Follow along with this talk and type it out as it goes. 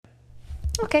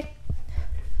Okay.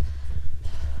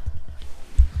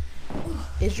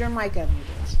 Is your mic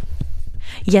unmuted?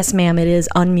 Yes, ma'am, it is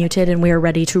unmuted and we are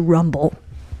ready to rumble.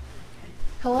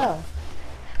 Hello.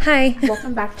 Hi.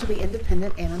 Welcome back to the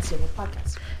Independent and Unstable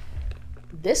podcast.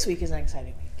 This week is an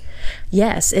exciting week.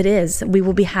 Yes, it is. We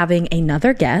will be having another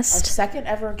Our guest. second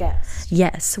ever guest.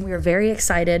 Yes, we are very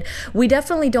excited. We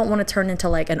definitely don't want to turn into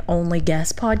like an only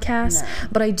guest podcast, No.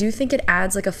 but I do think it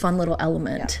adds like a fun little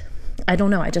element. I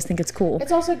don't know. I just think it's cool.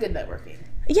 It's also good networking.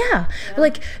 Yeah.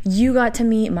 Like you got to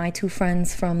meet my two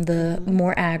friends from the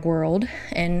more ag world,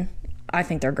 and I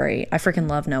think they're great. I freaking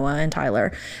love Noah and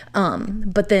Tyler.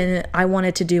 But then I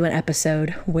wanted to do an episode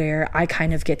where I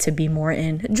kind of get to be more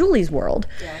in Julie's world,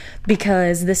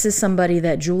 because this is somebody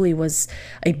that Julie was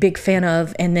a big fan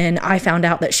of, and then I found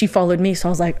out that she followed me, so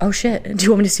I was like, oh shit, do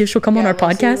you want me to see if she'll come on our Lucy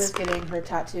podcast? was getting her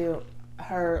tattoo,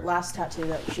 her last tattoo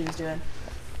that she was doing.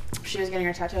 She was getting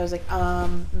her tattoo. I was like,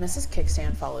 Mrs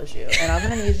Kickstand follows you, and I'm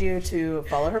gonna need you to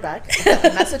follow her back,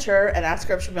 message her, and ask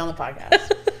her if she'll be on the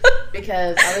podcast.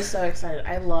 Because I was so excited.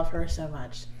 I love her so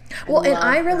much. Well, and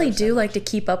I really do like to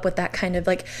keep up with that kind of,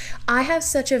 like, I have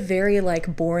such a very,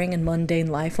 like, boring and mundane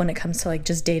life when it comes to, like,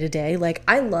 just day to day. Like,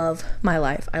 I love my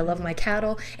life. I love my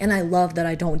cattle, and I love that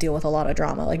I don't deal with a lot of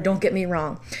drama. Like, don't get me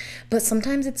wrong. But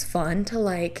sometimes it's fun to,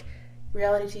 like...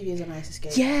 Reality TV is a nice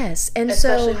escape. Yes, and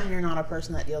especially so... when you're not a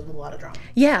person that deals with a lot of drama.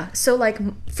 Yeah, so, like,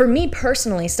 for me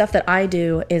personally, stuff that I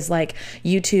do is, like,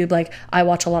 YouTube. Like, I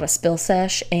watch a lot of Spill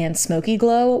Sesh and Smoky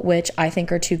Glow, which I think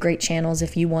are two great channels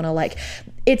if you want to, like...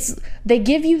 They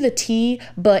give you the tea,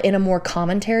 but in a more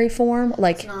commentary form.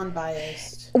 Like, it's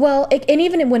non-biased. Well, and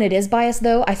even when it is biased,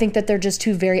 though, I think that they're just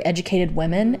two very educated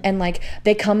women, and, like,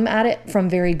 they come at it from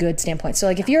very good standpoints. So,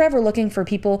 like, if you're ever looking for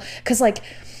people... Because, like...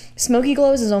 Smoky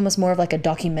Glows is almost more of like a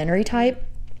documentary type.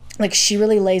 Like, she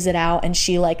really lays it out, and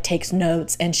she like takes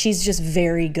notes, and she's just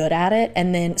very good at it.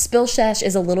 And then Spill Shesh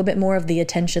is a little bit more of the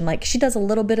attention, like she does a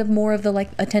little bit of more of the like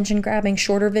attention grabbing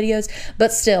shorter videos,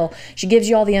 but still she gives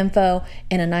you all the info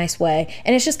in a nice way.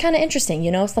 And it's just kind of interesting,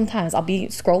 you know. Sometimes I'll be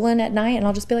scrolling at night and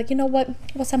I'll just be like, you know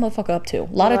what's that motherfucker up to?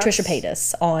 A lot of Trisha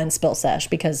Paytas on Spill Sesh,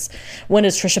 because when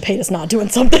is Trisha Paytas not doing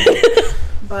something?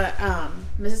 But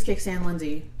Mrs Kickstand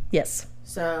Lindsay. Yes.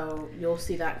 So you'll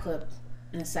see that clip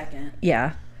in a second.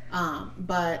 Yeah.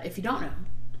 But if you don't know,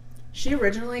 she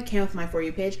originally came with my For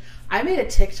You page. I made a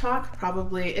TikTok,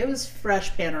 probably, it was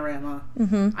fresh panorama.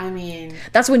 Mm-hmm. I mean...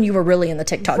 That's when you were really in the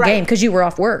TikTok game, because you were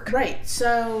off work. Right.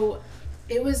 So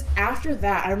it was after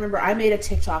that, I remember I made a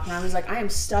TikTok, and I was like, I am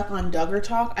stuck on Duggar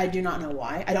Talk. I do not know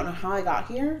why. I don't know how I got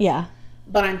here. Yeah.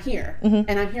 But I'm here, and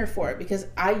I'm here for it, because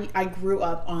I grew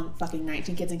up on fucking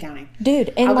 19 Kids and Counting.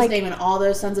 Dude, and I was like... naming all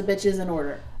those sons of bitches in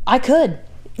order. I could.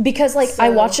 Because, like, So, I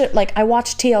watch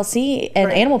TLC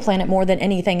and Animal Planet more than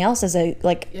anything else as a,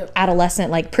 like,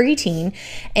 adolescent, like, preteen.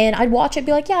 And I'd watch it,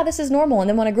 be like, yeah, this is normal. And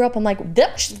then when I grew up, I'm like,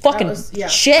 that's fucking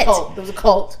shit. Cult. It was a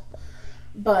cult.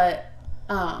 But,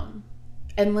 and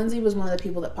Lindsay was one of the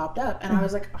people that popped up. And I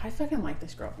was like, I fucking like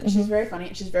this girl. She's very funny.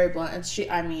 And she's very blunt.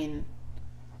 And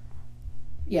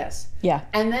yes. Yeah.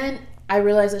 And then I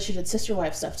realized that she did Sister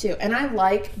Wives stuff too. And I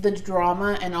like the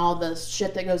drama and all the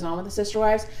shit that goes on with the Sister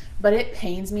Wives, but it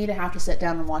pains me to have to sit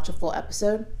down and watch a full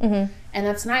episode. Mm-hmm. And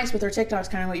that's nice with her TikToks,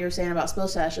 kind of what you were saying about Spill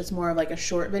Sesh. It's more of like a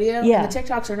short video. Yeah. And the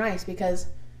TikToks are nice because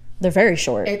they're very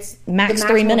short. It's max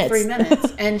 3 minutes. 3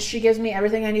 minutes. And she gives me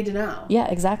everything I need to know. Yeah,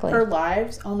 exactly. Her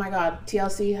lives, oh my god,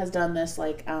 TLC has done this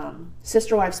like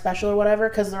Sister Wives special or whatever,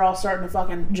 because they're all starting to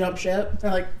fucking jump ship.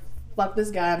 They're like, fuck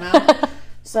this guy, I'm out.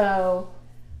 So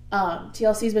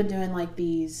TLC's been doing like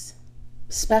these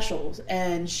specials,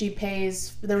 and she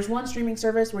pays. There was one streaming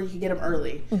service where you could get them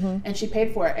early, and she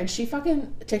paid for it, and she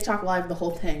fucking TikTok live the whole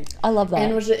thing. I love that.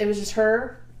 And it was just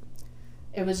her.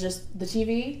 It was just the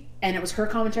TV, and it was her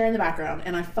commentary in the background,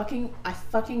 and I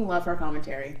fucking love her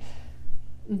commentary.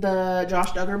 The Josh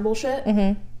Duggar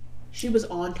bullshit. She was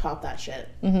on top of that shit.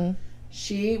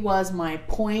 She was my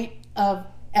point of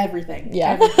everything.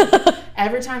 Yeah. Everything.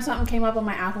 Every time something came up on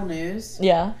my Apple News,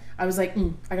 yeah, I was like,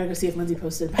 I gotta go see if Lindsay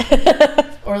posted about it.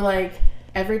 Or like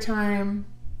every time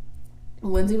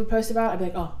Lindsay would post about it, I'd be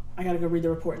like, oh, I gotta go read the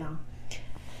report now.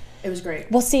 It was great.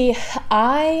 Well, see,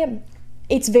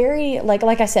 it's very, like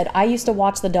I said, I used to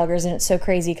watch the Duggars, and it's so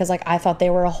crazy because, like, I thought they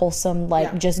were a wholesome,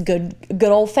 like, just good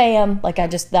old fam. Like, I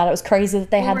just thought it was crazy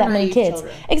that they had that many kids.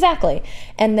 Children. Exactly.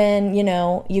 And then, you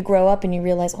know, you grow up and you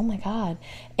realize, oh my God.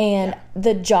 And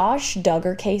the Josh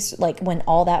Duggar case, like, when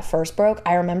all that first broke,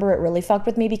 I remember it really fucked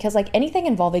with me because, like, anything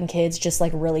involving kids just,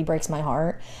 like, really breaks my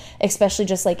heart. Especially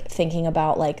just, like, thinking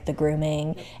about, like, the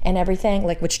grooming and everything.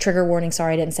 Like, which, trigger warning,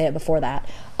 sorry, I didn't say it before that.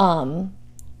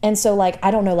 And so, like,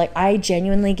 I don't know, like, I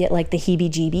genuinely get, like, the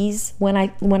heebie-jeebies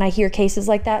when I hear cases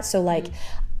like that. So, like,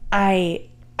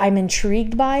 I'm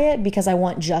intrigued by it because I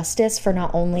want justice for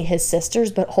not only his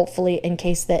sisters, but hopefully in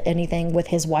case that anything with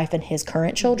his wife and his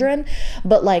current children.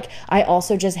 But, like, I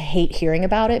also just hate hearing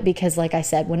about it because, like I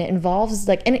said, when it involves,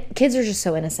 like, and kids are just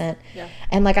so innocent. Yeah.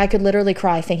 And, like, I could literally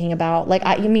cry thinking about, like,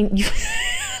 I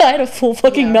had a full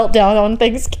fucking meltdown on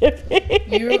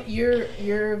Thanksgiving.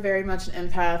 You're very much an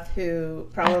empath who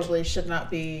probably should not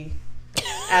be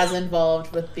as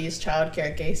involved with these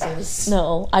childcare cases.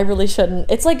 No, I really shouldn't.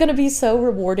 It's like going to be so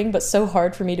rewarding, but so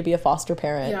hard for me to be a foster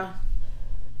parent. Yeah,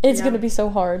 it's going to be so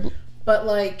hard. But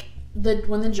like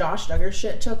when the Josh Duggar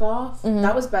shit took off,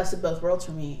 that was best of both worlds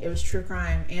for me. It was true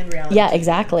crime and reality. Yeah,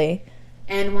 exactly.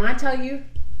 And when I tell you,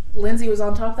 Lindsay was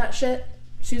on top of that shit.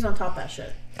 She was on top of that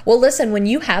shit. Well, listen, when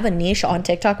you have a niche on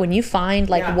TikTok, when you find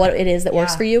like what it is that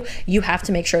works for you, you have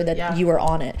to make sure that you are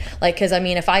on it. Like, because I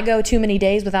mean, if I go too many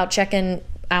days without checking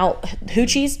out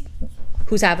Hoochie's,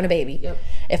 who's having a baby? Yep.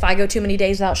 If I go too many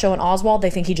days without showing Oswald, they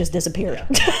think he just disappeared.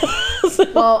 Yeah.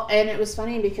 Well, and it was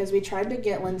funny because we tried to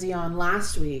get Lindsay on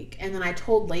last week, and then I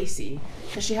told Lacey,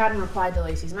 because she hadn't replied to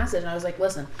Lacey's message, and I was like,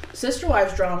 listen, Sister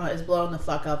Wives drama is blowing the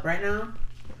fuck up right now.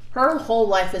 Her whole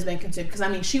life has been consumed because, I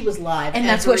mean, she was live and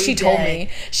that's what she told me.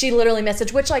 She literally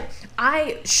messaged, which, like,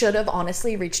 I should have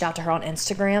honestly reached out to her on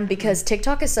Instagram because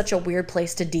TikTok is such a weird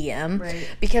place to DM. Right.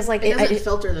 Because, like, it doesn't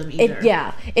filter them either.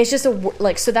 It's just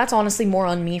like, so that's honestly more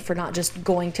on me for not just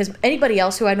going to anybody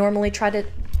else who I normally try to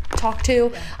talk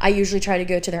to. Yeah. I usually try to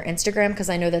go to their Instagram because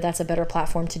I know that that's a better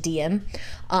platform to DM.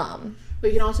 But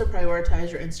you can also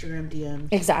prioritize your Instagram DM.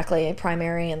 Exactly.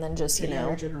 Primary and then just, you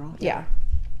know. General. Yeah.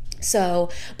 So,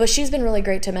 but she's been really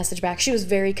great to message back. She was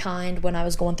very kind when I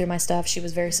was going through my stuff. She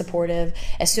was very supportive.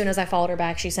 As soon as I followed her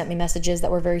back, she sent me messages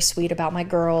that were very sweet about my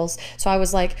girls. So I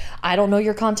was like, I don't know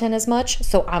your content as much,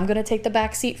 so I'm going to take the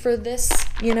back seat for this,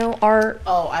 you know,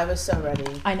 Oh, I was so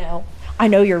ready. I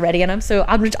know you're ready, and I'm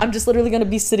just literally going to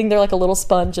be sitting there like a little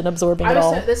sponge and absorbing it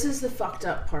all. This is the fucked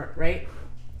up part, right?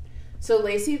 So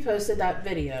Lacey posted that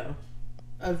video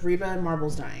of Reba and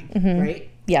Marbles dying,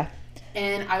 right? Yeah.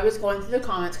 And I was going through the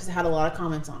comments because it had a lot of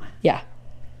comments on it. Yeah.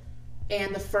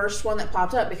 And the first one that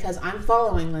popped up, because I'm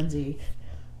following Lindsay,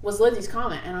 was Lindsay's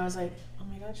comment. And I was like, oh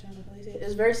my God, she knows who Lacey is. It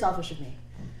was very selfish of me.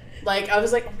 Like, I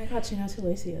was like, oh my God, she knows who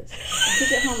Lacey is. I could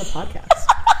get her on the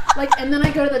podcast. Like, and then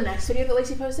I go to the next video that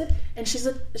Lacey posted, and she's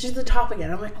at the top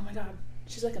again. I'm like, oh my God,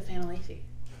 she's like a fan of Lacey.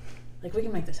 Like, we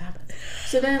can make this happen.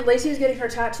 So then Lacey was getting her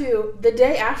tattoo the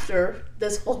day after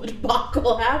this whole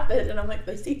debacle happened. And I'm like,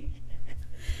 Lacey,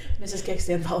 Mrs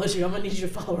Kickstand follows you. I'm going to need you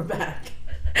to follow her back.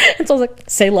 And so I was like,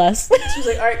 say less. She was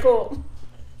like, all right, cool.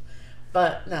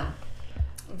 But no,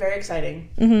 very exciting.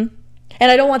 Mm-hmm.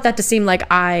 And I don't want that to seem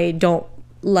like I don't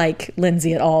like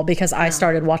Lindsay at all because I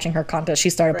started watching her content. She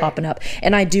started popping up,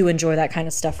 and I do enjoy that kind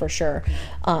of stuff for sure.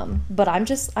 But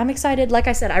I'm excited. Like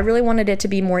I said, I really wanted it to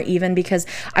be more even because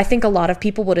I think a lot of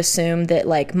people would assume that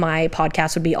like my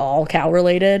podcast would be all cow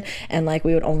related and like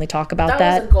we would only talk about that.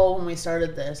 That was the goal when we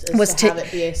started this, was to have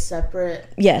it be a separate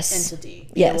entity.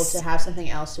 Be able to have something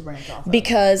else to branch off of.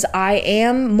 Because I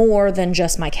am more than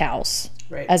just my cows.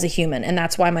 Right. As a human, and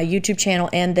that's why my YouTube channel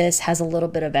and this has a little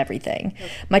bit of everything. Yep.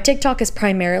 My TikTok is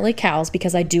primarily cows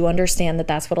because I do understand that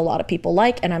that's what a lot of people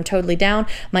like, and I'm totally down.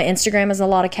 My Instagram is a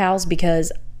lot of cows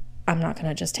because I'm not going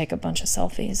to just take a bunch of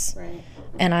selfies. Right.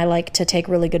 And I like to take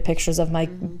really good pictures of my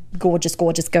gorgeous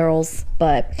girls,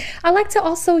 but I like to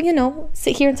also, you know,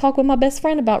 sit here and talk with my best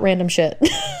friend about random shit.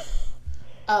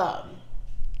 But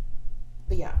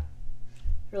yeah.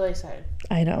 Really excited.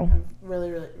 I know. I'm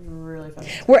really fucking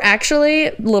excited. We're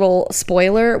actually, little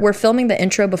spoiler, we're filming the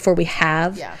intro before we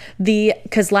have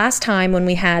because last time when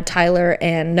we had Tyler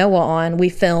and Noah on, we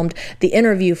filmed the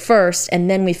interview first and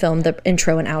then we filmed the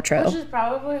intro and outro. Which is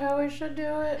probably how we should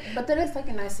do it. But then it's like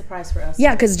a nice surprise for us.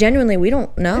 Yeah, because genuinely we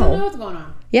don't know. We don't know what's going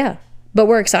on. Yeah, but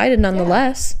we're excited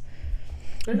nonetheless. Yeah.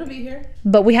 It'll be here.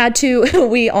 But we had to,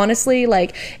 we honestly,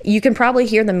 like, you can probably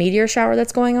hear the meteor shower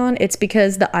that's going on. It's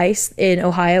because the ice in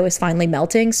Ohio is finally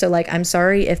melting. So, like, I'm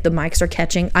sorry if the mics are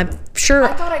catching. I'm sure.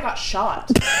 I thought I got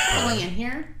shot pulling in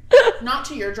here. Not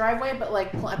to your driveway, but,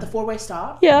 like, at the four-way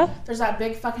stop. Yeah. There's that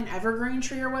big fucking evergreen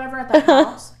tree or whatever at that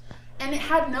house. And it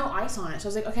had no ice on it. So I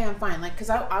was like, okay, I'm fine. Like,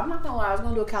 because I'm not going to lie, I was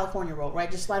going to do a California roll,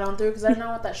 right? Just slide on through because I didn't know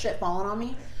what that shit falling on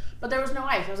me. But there was no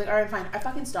ice. I was like, all right, fine. I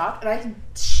fucking stopped, and I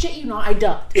shit you not, I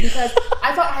ducked because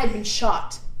I thought I had been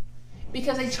shot.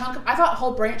 Because I thought a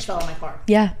whole branch fell on my car.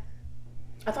 Yeah.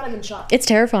 I thought I'd been shot. It's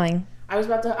terrifying. I've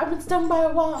been stung by a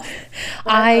wasp.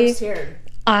 I was scared.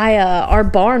 Our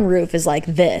barn roof is like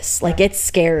this. Like, it's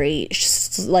scary.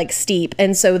 like steep,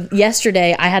 and so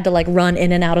yesterday I had to like run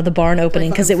in and out of the barn opening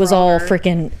because it was all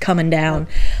freaking coming down.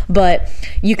 But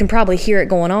you can probably hear it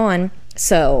going on,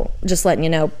 so just letting you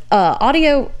know.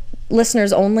 Audio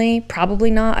listeners only, probably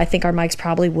not. I think our mics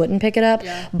probably wouldn't pick it up,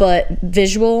 but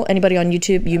visual, anybody on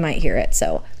YouTube, you might hear it.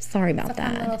 So sorry about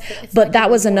that. But like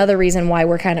that was another reason why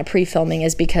we're kind of pre-filming,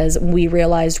 is because we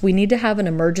realized we need to have an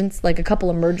emergency, like a couple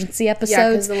emergency episodes. Yeah,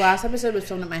 because the last episode was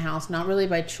filmed at my house, not really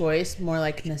by choice, more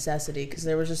like necessity, because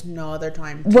there was just no other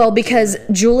time. Well, because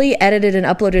Julie edited and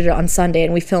uploaded it on Sunday,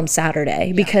 and we filmed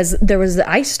Saturday because there was the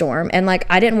ice storm, and like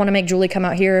I didn't want to make Julie come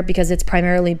out here because it's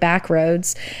primarily back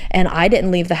roads, and I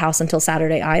didn't leave the house until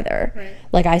Saturday either. Right.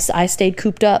 Like I stayed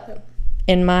cooped up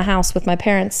in my house with my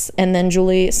parents, and then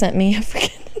Julie sent me a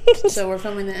freaking so we're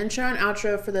filming the intro and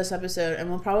outro for this episode,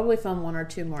 and we'll probably film 1 or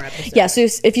 2 more episodes. Yeah, so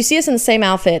if you see us in the same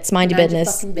outfits, mind your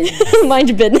business. Mind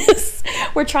your business.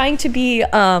 We're trying to be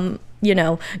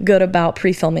good about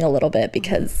pre-filming a little bit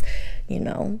because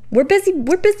we're busy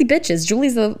bitches.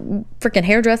 Julie's a freaking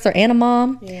hairdresser and a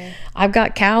mom. Yeah. I've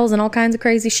got cows and all kinds of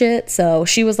crazy shit. So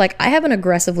she was like, I have an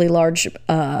aggressively large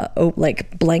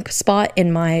blank spot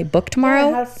in my book tomorrow.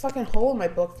 Yeah, I had a fucking hole in my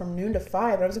book from noon to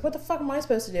 5. And I was like, what the fuck am I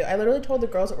supposed to do? I literally told the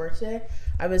girls at work today,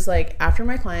 I was like, after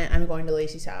my client, I'm going to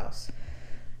Lacey's house.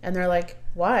 And they're like,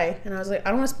 why? And I was like,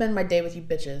 I don't want to spend my day with you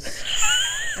bitches.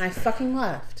 And I fucking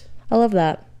left. I love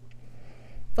that.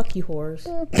 Fuck you whores.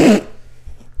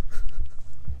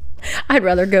 I'd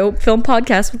rather go film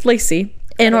podcasts with Lacey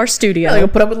in our studio. I'd rather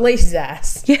go put up with Lacey's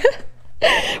ass. Yeah.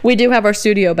 We do have our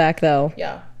studio back, though.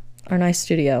 Yeah. Our nice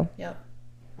studio. Yep.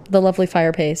 The lovely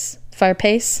fireplace.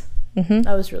 Fireplace? Mm-hmm.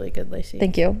 That was really good, Lacey.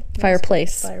 Thank you.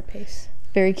 Fireplace. Fireplace.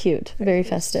 Very cute. Very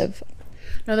festive.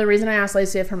 No, the reason I asked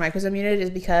Lacey if her mic was unmuted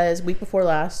is because week before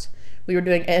last, we were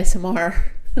doing ASMR,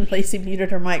 and Lacey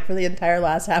muted her mic for the entire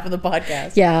last half of the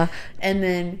podcast. Yeah. And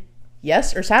then...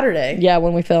 Saturday. Yeah,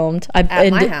 when we filmed.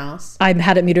 At my house. I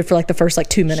had it muted for like the first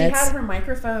 2 minutes. She had her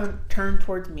microphone turned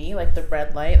towards me, like the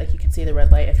red light. Like you can see the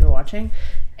red light if you're watching.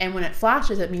 And when it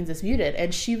flashes, it means it's muted.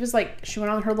 And she was like, she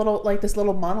went on her little, this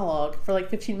little monologue for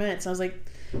 15 minutes. And I was like,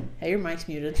 hey, your mic's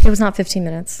muted. It was not 15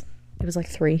 minutes. It was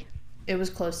 3. It was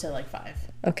close to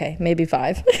 5. Okay, maybe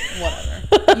 5.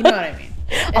 Whatever. You know what I mean.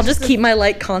 I'll just keep my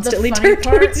light constantly turned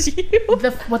towards you.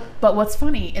 But what's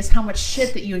funny is how much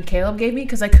shit that you and Caleb gave me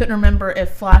because I couldn't remember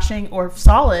if flashing or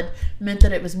solid meant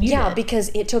that it was muted. Yeah,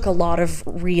 because it took a lot of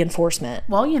reinforcement.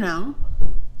 Well, you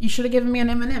should have given me an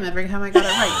M&M every time I got it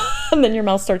right. And then your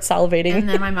mouth starts salivating. And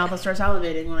then my mouth will start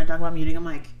salivating when I talk about muting a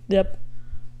mic. Yep.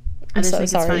 I just think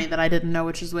it's funny that I didn't know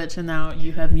which is which, and now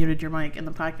you have muted your mic in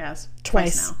the podcast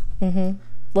twice now. Mm-hmm.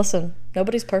 Listen,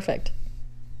 nobody's perfect.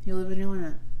 You live and you learn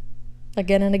it.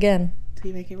 Again and again. Till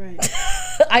you make it right.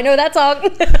 I know that song.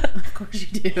 Of course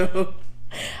you do.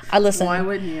 I listen. Why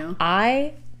wouldn't you?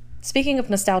 Speaking of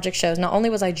nostalgic shows, not only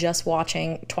was I just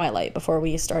watching Twilight before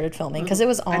we started filming, because it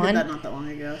was on. I did that not that long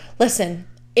ago. Listen,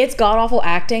 it's god-awful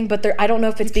acting, but I don't know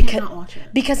if it's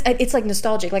because it's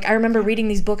nostalgic. Like, I remember reading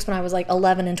these books when I was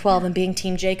 11 and 12 and being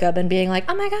Team Jacob and being like,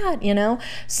 oh my God,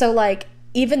 So,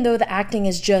 even though the acting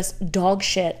is just dog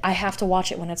shit, I have to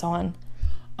watch it when it's on.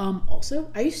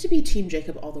 Also, I used to be Team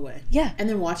Jacob all the way. Yeah. And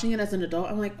then watching it as an adult,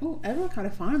 I'm like, oh, Edward kind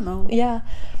of fine, though. Yeah.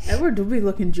 Edward do be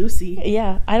looking juicy.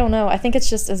 Yeah. I don't know. I think it's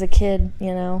just as a kid,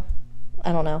 I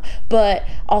don't know. But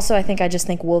also, I just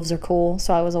think wolves are cool.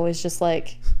 So I was always just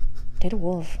like, date a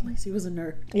wolf. Lacey was a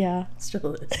nerd. Yeah.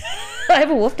 Still is. I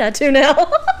have a wolf tattoo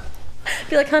now.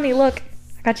 Be like, honey, look.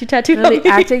 I got you tattooed on the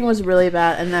acting was really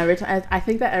bad. And every time, I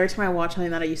think that every time I watch something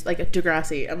that I used, like a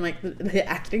Degrassi, I'm like, the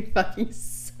acting fucking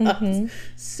sucks.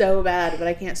 So bad, but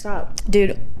I can't stop.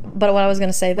 Dude, but what I was going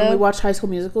to say, though. When we watched High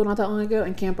School Musical not that long ago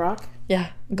and Camp Rock.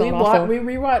 Yeah. We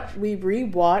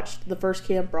rewatched the first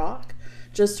Camp Rock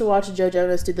just to watch Joe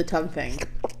Jonas do the tongue thing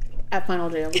at Final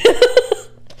Jam.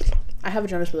 I have a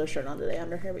Jonas Brothers shirt on today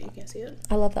under here, but you can't see it.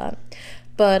 I love that.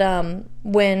 But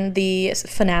when the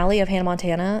finale of Hannah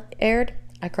Montana aired,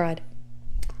 I cried.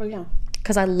 Oh, yeah.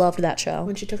 Because I loved that show.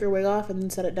 When she took her wig off and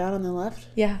then set it down and then left?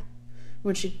 Yeah.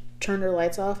 When she turned her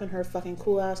lights off in her fucking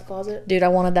cool-ass closet? Dude, I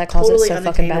wanted that closet so fucking bad.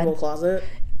 Totally unattainable closet.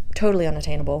 Totally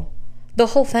unattainable. The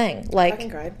whole thing. I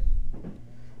fucking cried.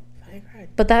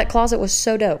 But that closet was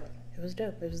so dope. It was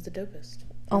dope. It was the dopest.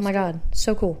 Oh my God.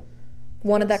 So cool.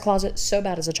 Wanted that closet so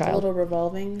bad as a child. A little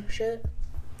revolving shit.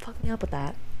 Fuck me up with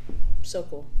that. So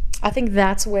cool. I think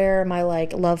that's where my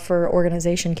love for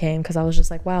organization came, because I was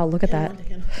just like, wow, look at that.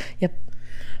 Yep.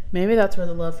 Maybe that's where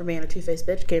the love for being a two-faced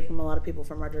bitch came from a lot of people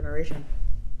from our generation.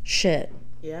 Shit.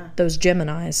 Yeah. Those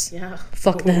Geminis. Yeah.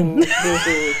 Fuck them.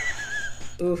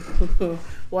 Ooh.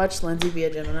 Watch Lindsay be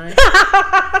a Gemini.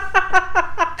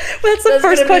 That's the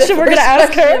first question we're going to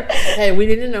ask her. Hey, we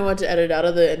need to know what to edit out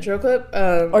of the intro clip.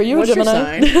 Are you a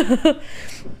Gemini? Your sign?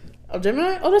 A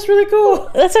Gemini? Oh, that's really cool.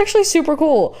 That's actually super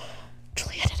cool.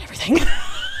 Julie edit everything.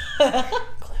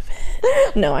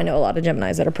 No, I know a lot of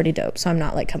Geminis that are pretty dope, so I'm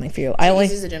not like coming for you.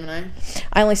 Jeezy's a Gemini.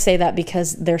 I only say that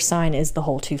because their sign is the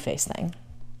whole Two-Face thing.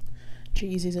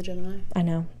 Jeezy's a Gemini. I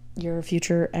know. Your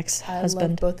future ex-husband. I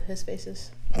love both of his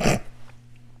faces. I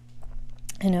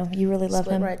know. You really love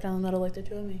him. Right down the middle like the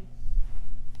two of me.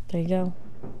 There you go.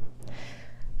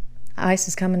 Ice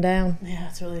is coming down. Yeah,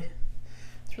 it's really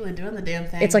doing the damn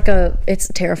thing. It's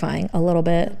terrifying a little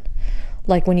bit.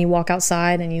 Like when you walk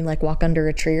outside and you like walk under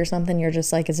a tree or something, you're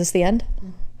just like, is this the end?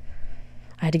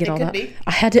 I had to get all that.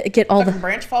 I had to get all the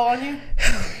branch fall on you.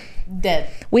 Dead.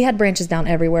 We had branches down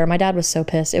everywhere. My dad was so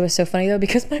pissed. It was so funny though,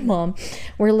 because my mom,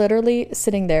 we're literally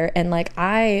sitting there and like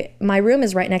my room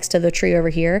is right next to the tree over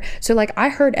here. So like I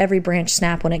heard every branch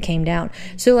snap when it came down.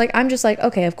 So like I'm just like,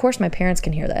 okay, of course my parents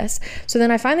can hear this. So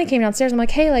then I finally came downstairs. I'm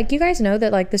like, hey, like you guys know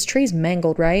that like this tree's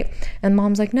mangled, right? And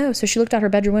mom's like, no. So she looked out her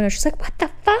bedroom window. She's like, what the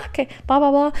fuck? Blah,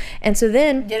 blah, blah. And so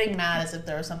then getting mad as if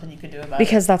there was something you could do about it.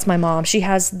 Because that's my mom. She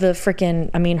has the freaking,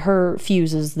 I mean, her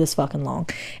fuse is this fucking long.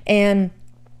 And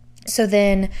so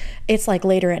then it's like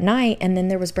later at night, and then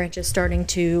there was branches starting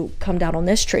to come down on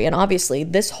this tree, and obviously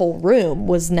this whole room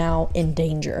was now in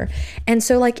danger. And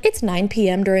so like it's 9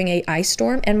 p.m. during a ice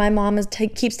storm, and my mom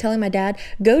keeps telling my dad,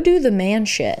 go do the man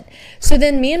shit. So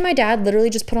then me and my dad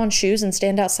literally just put on shoes and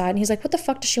stand outside, and he's like, what the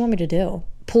fuck does she want me to do?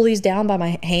 Pull these down by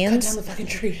my hands? Cut down the fucking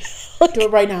tree. Do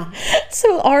it right now.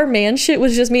 So our man shit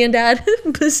was just me and dad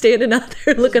standing out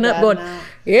there looking up going,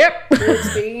 yep. Dude,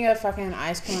 speaking of fucking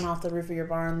ice coming off the roof of your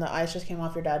barn, the ice just came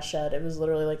off your dad's shed. It was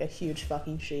literally like a huge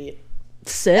fucking sheet.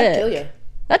 Sick.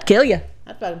 That'd kill you.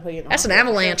 That'd fucking put you in the That's an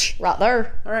avalanche right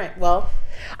there. All right, well.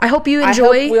 I hope you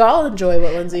enjoy. We all enjoy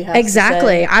what Lindsay has Exactly.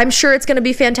 to say. I'm sure it's going to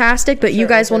be fantastic, but you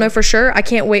guys will know for sure. I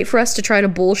can't wait for us to try to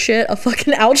bullshit a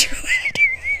fucking outro.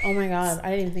 Oh my god,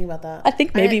 I didn't even think about that. I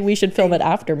think maybe we should film it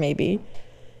after, maybe.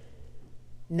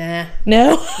 Nah.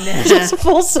 No? Nah. Just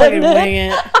full fucking wing it.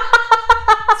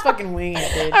 Let's fucking wing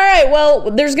it, dude. All right,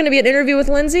 well, there's going to be an interview with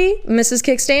Lindsay, Mrs.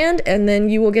 Kickstand, and then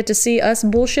you will get to see us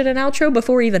bullshit an outro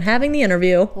before even having the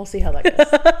interview. We'll see how that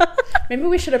goes. Maybe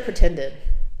we should have pretended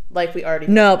like we already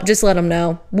Nope, just let them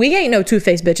know. We ain't no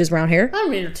two-faced bitches around here. I don't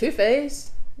mean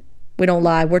two-faced. We don't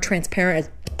lie. We're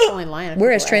transparent.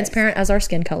 We're as transparent as our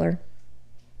skin color.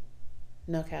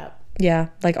 No cap. Yeah,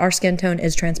 like our skin tone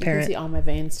is transparent. You can see all my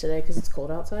veins today because it's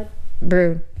cold outside.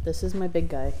 Brew. This is my big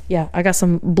guy. Yeah, I got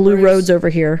some blue roads over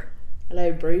here.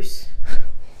 Hello, Bruce.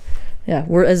 Yeah,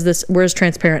 we're as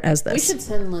transparent as this. We should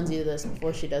send Lindsay this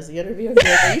before she does the interview.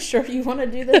 Like, are you sure you want to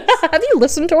do this? Have you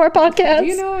listened to our podcast? Do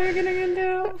you know what you're gonna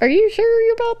do? Are you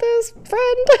sure about this,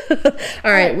 friend?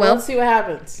 All right, well, let's see what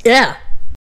happens. Yeah.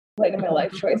 Like my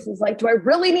life choices. Like, do I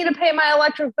really need to pay my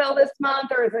electric bill this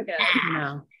month, or is it good?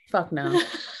 No. Fuck no.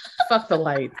 Fuck the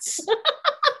lights.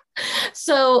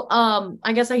 So,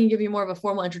 I guess I can give you more of a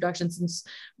formal introduction since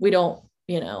we don't,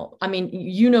 I mean,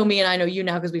 you know me and I know you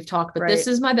now because we've talked, but This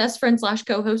is my best friend /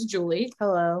 co-host, Julie.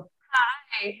 Hello.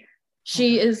 Hi.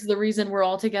 She is the reason we're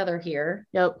all together here.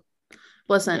 Yep.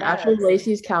 Listen, after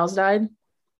Lacey's cows died,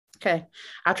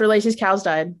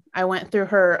 I went through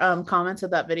her comments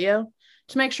of that video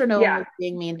to make sure no one was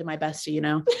being mean to my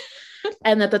bestie,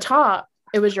 And at the top,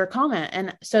 it was your comment.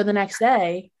 And so the next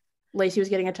day, Lacey was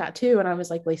getting a tattoo, and I was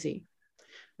like, Lacey,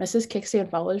 Mrs.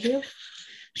 Kickstand follows you.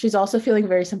 She's also feeling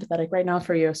very sympathetic right now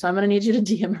for you. So I'm going to need you to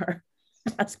DM her.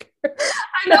 Ask her.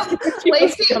 I know.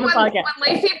 Lacey, when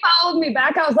Lacey followed me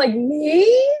back, I was like, me?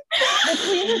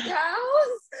 Between the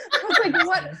cows? I was like,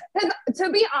 what?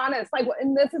 To be honest, like,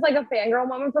 and this is like a fangirl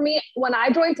moment for me. When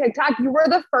I joined TikTok, you were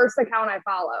the first account I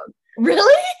followed.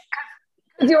 Really?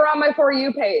 Because you were on my For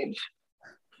You page.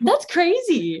 That's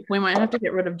crazy. We might have to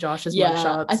get rid of Josh's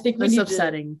mugshots. I think it's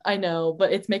upsetting. I know,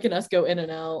 but it's making us go in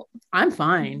and out. I'm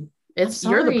fine.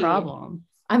 You're the problem.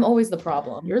 I'm always the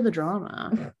problem. You're the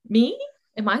drama. Me?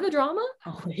 Am I the drama?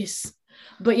 Always.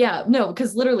 But yeah, no,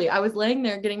 because literally I was laying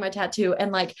there getting my tattoo,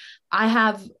 and like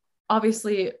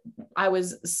obviously I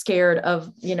was scared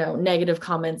of, negative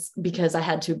comments because I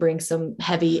had to bring some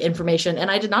heavy information,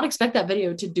 and I did not expect that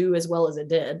video to do as well as it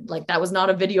did. Like that was not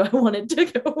a video I wanted to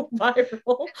go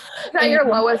viral. At your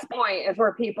lowest point is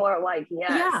where people are like,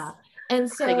 yes. Yeah. And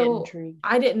I get so intrigued.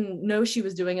 I didn't know she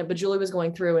was doing it, but Julie was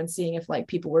going through and seeing if like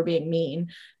people were being mean.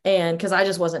 And because I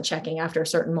just wasn't checking after a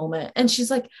certain moment. And she's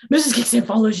like, Mrs. Kickstand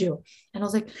follows you. And I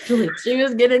was like, Julie. She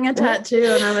was getting a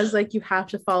tattoo and I was like, you have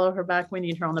to follow her back. We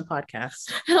need her on the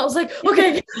podcast. And I was like,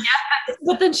 okay. Yes.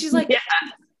 But then she's like,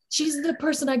 she's the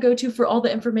person I go to for all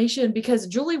the information, because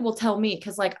Julie will tell me,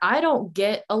 because like I don't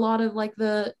get a lot of like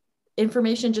the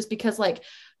information, just because like,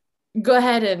 go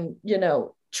ahead and, you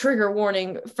know, trigger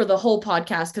warning for the whole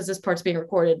podcast, because this part's being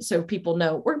recorded so people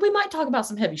know we might talk about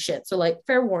some heavy shit, so like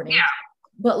fair warning.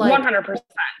 But like 100%.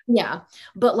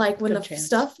 But like when Good the chance.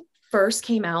 stuff first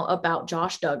came out about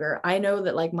Josh Duggar, I know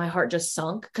that like my heart just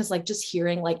sunk, because like just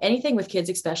hearing like anything with kids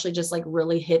especially just like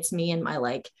really hits me in my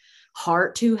like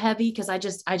heart too heavy, because I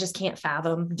just can't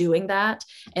fathom doing that.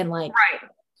 And like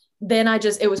then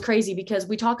it was crazy, because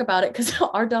we talk about it because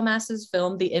our dumbasses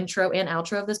filmed the intro and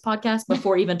outro of this podcast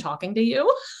before even talking to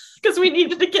you, because we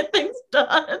needed to get things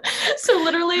done. So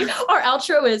literally our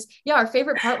outro is, our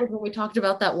favorite part was when we talked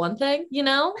about that one thing, you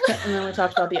know? And then we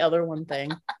talked about the other one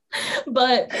thing.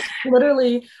 But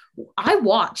literally I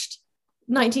watched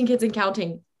 19 Kids and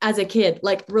Counting as a kid,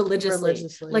 like religiously.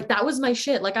 Like that was my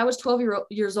shit. Like I was 12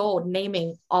 years old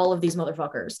naming all of these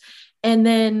motherfuckers. And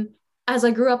then as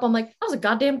I grew up, I'm like, I was a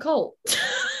goddamn cult.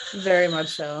 Very much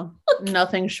so.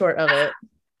 Nothing short of it.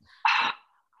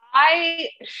 I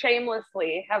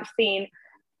shamelessly have seen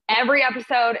every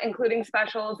episode, including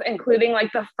specials, including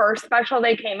like the first special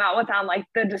they came out with on like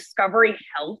the Discovery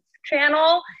Health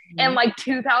channel in like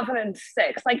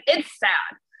 2006. Like it's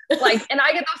sad. Like, and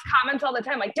I get those comments all the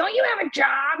time, like, don't you have a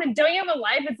job and don't you have a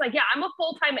life? It's like, yeah, I'm a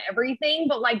full-time everything,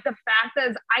 but like the fact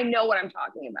is I know what I'm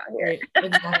talking about here.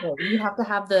 Exactly. You have to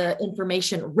have the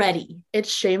information ready.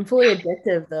 It's shamefully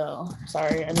addictive though.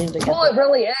 Sorry, I need to get it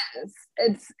really is.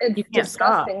 It's stop.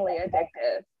 disgustingly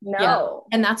addictive. No.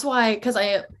 Yeah. And that's why, because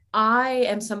I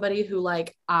am somebody who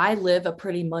like, I live a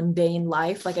pretty mundane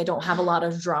life. Like I don't have a lot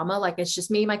of drama. Like it's just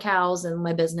me, my cows and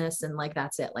my business. And like,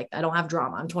 that's it. Like I don't have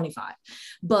drama. I'm 25,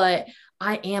 but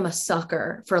I am a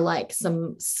sucker for like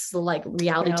some like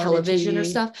reality television or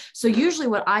stuff. So usually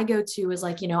what I go to is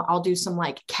like, you know, I'll do some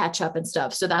like catch up and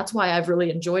stuff. So that's why I've really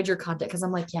enjoyed your content. Cause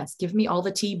I'm like, yes, give me all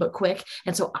the tea, but quick.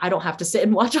 And so I don't have to sit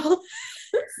and watch all of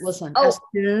Listen, as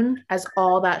soon as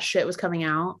all that shit was coming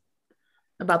out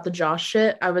about the Josh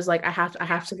shit, I was like, I have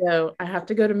to go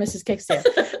to Mrs.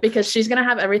 Kickstand because she's going to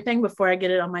have everything before I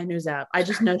get it on my news app. I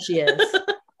just know she is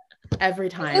every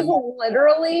time. I was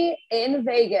literally in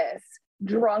Vegas,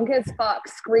 drunk as fuck,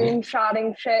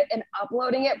 screenshotting shit and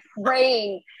uploading it,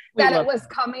 praying that it was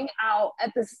coming out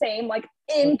at the same, like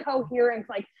incoherence,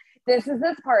 like this is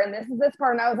this part and this is this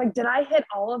part. And I was like, did I hit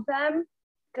all of them?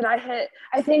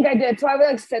 I think I did. So I would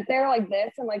like sit there like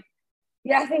this and like,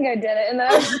 yeah, I think I did it. And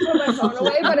then I would just put my phone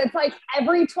away. But it's like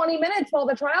every 20 minutes while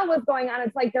the trial was going on,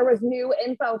 it's like there was new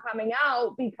info coming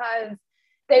out because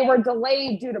they were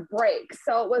delayed due to breaks.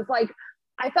 So it was like,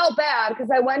 I felt bad because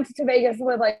I went to Vegas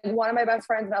with like one of my best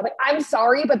friends and I was like, I'm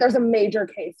sorry, but there's a major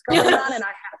case going on and I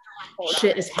have to report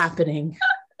shit is happening.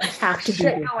 I have to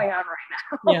shit going on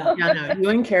right now. Yeah, no. You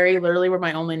and Carrie literally were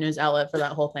my only news outlet for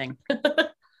that whole thing.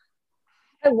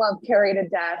 I love Carrie to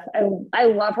death. I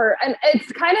love her. And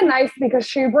it's kind of nice because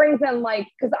she brings in like,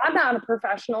 because I'm not a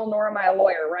professional nor am I a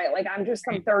lawyer, right? Like I'm just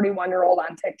some 31-year-old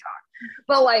on TikTok.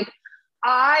 But like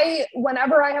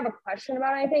whenever I have a question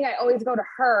about anything, I always go to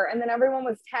her. And then everyone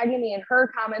was tagging me in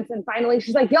her comments. And finally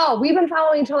she's like, y'all, we've been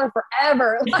following each other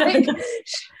forever. Like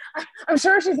I'm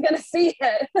sure she's going to see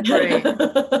it.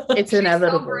 Right. It's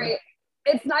inevitable. So great.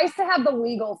 It's nice to have the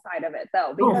legal side of it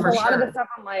though, because a lot of the stuff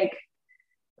I'm like,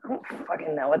 I don't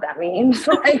fucking know what that means.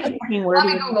 Like, let me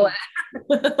Google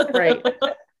it. Right.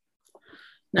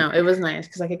 No, it was nice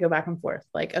because I could go back and forth.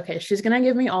 Like, okay, she's gonna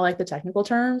give me all like the technical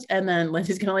terms, and then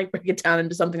Lindsay's gonna like break it down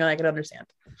into something that I could understand.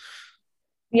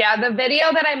 Yeah, the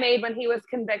video that I made when he was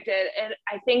convicted, and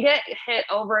I think it hit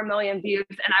over 1 million views,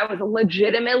 and I was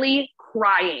legitimately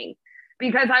crying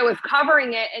because I was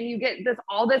covering it, and you get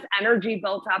all this energy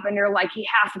built up, and you're like, he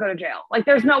has to go to jail. Like,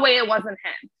 there's no way it wasn't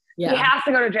him. Yeah. He has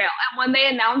to go to jail. And when they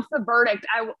announced the verdict,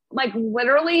 I like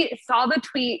literally saw the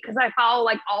tweet because I follow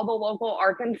like all the local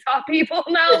Arkansas people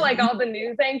now, like all the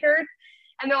news anchors.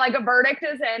 And they're like, a verdict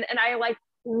is in. And I like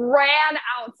ran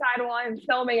outside while I'm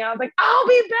filming. I was like, I'll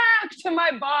be back to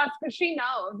my boss because she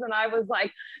knows. And I was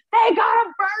like, they got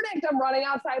a verdict. I'm running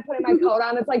outside, putting my coat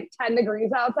on. It's like 10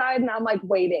 degrees outside. And I'm like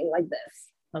waiting like this.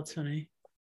 That's funny.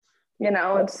 You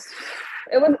know,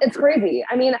 it's crazy.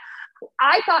 I mean,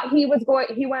 I thought he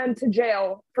went to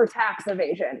jail for tax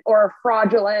evasion or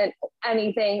fraudulent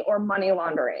anything or money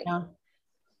laundering. Yeah.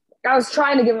 I was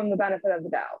trying to give him the benefit of the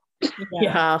doubt.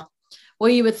 Yeah. Well,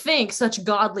 you would think such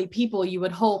godly people, you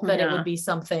would hope that it would be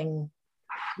something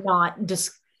not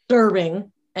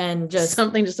disturbing and just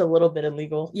something just a little bit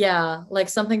illegal. Yeah. Like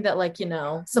something that like, you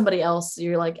know, somebody else,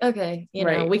 you're like, okay, you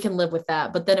know, we can live with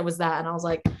that. But then it was that. And I was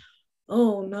like,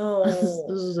 oh no. This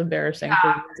is embarrassing for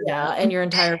you. Yeah. And your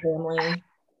entire family.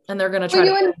 And they're going to try to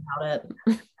talk about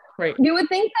it. Right. You would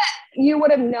think that you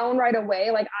would have known right away,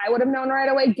 like I would have known right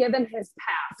away, given his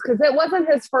past, because it wasn't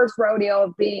his first rodeo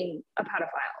of being a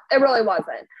pedophile. It really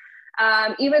wasn't.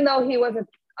 Even though he was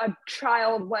a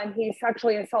child when he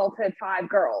sexually assaulted 5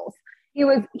 girls,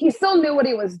 he still knew what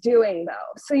he was doing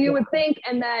though. So you would think,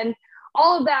 and then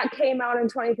all of that came out in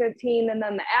 2015, and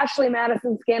then the Ashley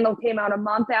Madison scandal came out a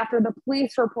month after the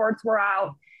police reports were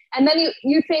out. And then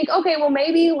you think, okay, well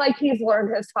maybe like he's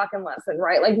learned his fucking lesson,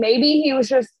 right? Like maybe he was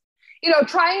just, you know,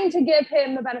 trying to give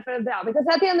him the benefit of the doubt, because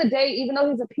at the end of the day, even though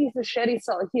he's a piece of shit, he's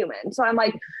still a human. So I'm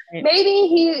like,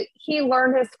 maybe he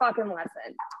learned his fucking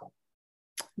lesson.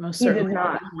 Most certainly. He did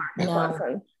not learn his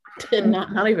lesson. Did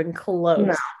not even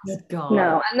close.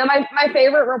 No. And then my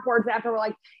favorite reports after were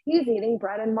like, he's eating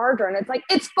bread and margarine. It's like,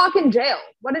 it's fucking jail.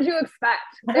 What did you expect?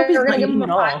 They're going to give him a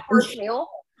 5-course meal?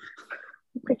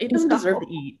 He doesn't deserve to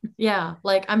eat. Yeah.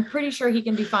 Like, I'm pretty sure he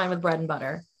can be fine with bread and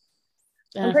butter.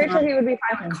 I'm pretty sure he would be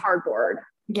fine with cardboard.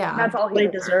 Yeah. That's all he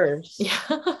deserves. Yeah.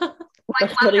 Like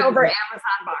leftover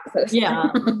Amazon boxes.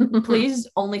 Yeah. Please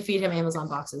only feed him Amazon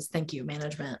boxes. Thank you,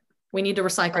 management. We need to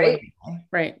recycle it.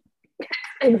 Right.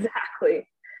 Exactly.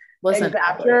 Listen,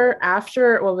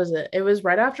 after what was it? It was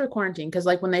right after quarantine, because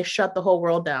like when they shut the whole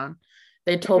world down,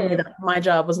 they told me that my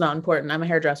job was not important. I'm a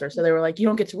hairdresser. So they were like, you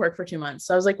don't get to work for 2 months.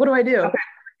 So I was like, what do I do? Okay.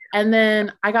 And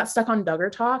then I got stuck on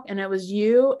Duggar Talk, and it was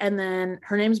you. And then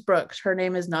her name's Brooks. Her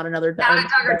name is not another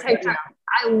Duggar TikTok.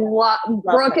 I love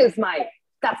Brooke. That's my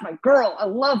girl. I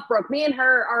love Brooke. Me and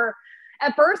her are,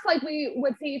 at first, like we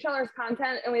would see each other's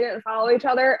content and we didn't follow each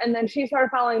other. And then she started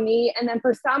following me. And then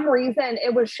for some reason,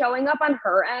 it was showing up on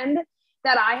her end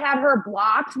that I had her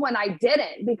blocked when I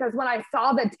didn't, because when I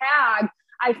saw the tag,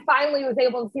 I finally was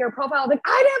able to see her profile. I was like,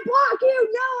 I didn't block you.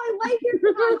 No, I like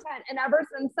your content. And ever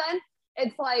since then,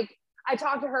 it's like, I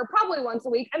talk to her probably once a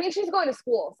week. I mean, she's going to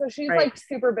school, so she's like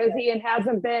super busy and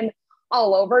hasn't been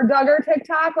all over Duggar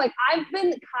TikTok. Like I've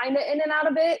been kind of in and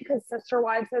out of it because Sister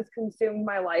Wives has consumed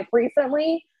my life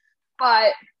recently,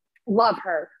 but love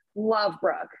her. Love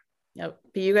Brooke. Yep.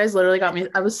 But you guys literally got me.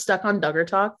 I was stuck on Duggar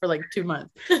Talk for like 2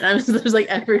 months. And there's like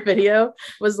every video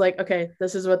was like, okay,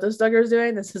 this is what this Duggar is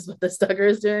doing. This is what this Duggar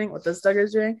is doing, what this Duggar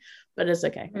is doing. But it's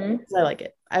okay. I like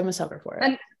it. I'm a sucker for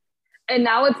it. And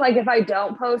now it's like, if I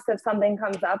don't post, if something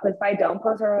comes up, if I don't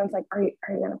post, everyone's like, are you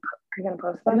gonna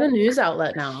post about it? I'm a news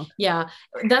outlet now. Yeah.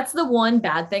 That's the one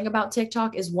bad thing about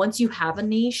TikTok is once you have a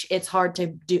niche, it's hard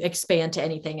to expand to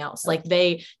anything else. Like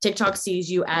TikTok sees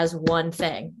you as one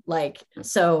thing. Like,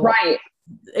 so right.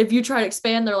 If you try to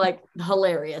expand, they're like,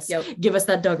 hilarious. Yep. Give us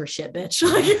that Duggar shit, bitch.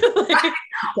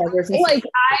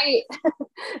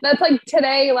 That's like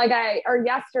today, or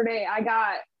yesterday,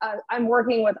 I'm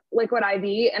working with Liquid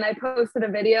IV, and I posted a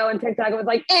video, and TikTok was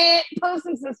like, post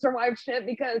some Sister Wife shit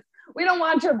because we don't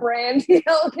want your brand.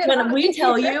 When we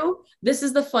tell you, this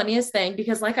is the funniest thing,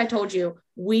 because like I told you,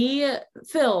 we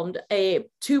filmed 2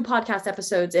 podcast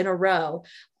episodes in a row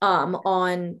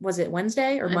on, was it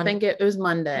Wednesday or Monday? I think it was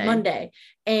Monday.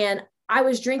 And I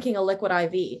was drinking a Liquid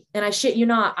IV, and I shit you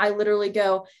not, I literally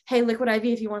go, hey, Liquid IV,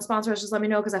 if you want to sponsor us, just let me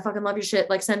know, because I fucking love your shit.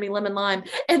 Like, send me lemon lime.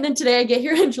 And then today I get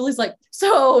here and Julie's like,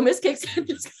 so Miss Kickstand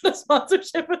just got a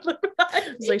sponsorship with Liquid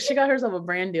IV. It's like she got herself a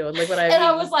brand deal with Liquid IV. And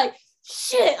I was like,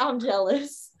 shit, I'm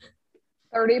jealous.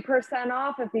 30%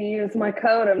 off if you use my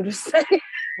code. I'm just saying.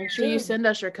 Make sure you send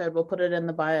us your code. We'll put it in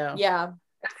the bio. Yeah.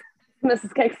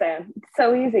 Mrs Kickstand. It's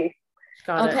so easy.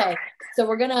 Okay. So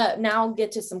we're gonna now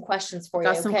get to some questions for you.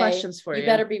 Got some questions for you. You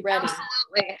better be ready.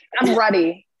 Absolutely. I'm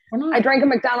ready. I drank a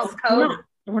McDonald's code.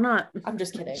 We're not. I'm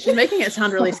just kidding. She's making it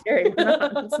sound really scary.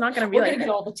 It's not gonna be we're like gonna get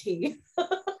all the tea.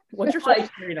 What's your social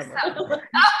security number? I was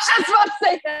just about to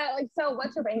say that. Like, so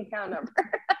what's your bank account number?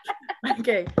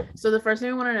 Okay. So the first thing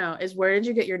we want to know is, where did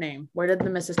you get your name? Where did the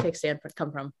Mrs Kickstand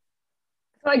come from?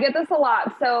 So I get this a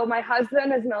lot. So my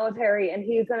husband is military, and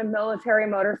he's in a military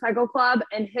motorcycle club,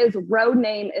 and his road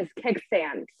name is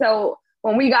Kickstand. So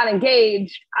when we got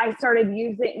engaged, I started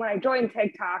when I joined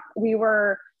TikTok,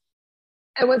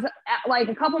 it was like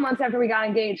a couple months after we got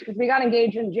engaged, because we got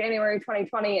engaged in January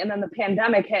 2020, and then the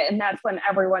pandemic hit, and that's when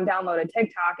everyone downloaded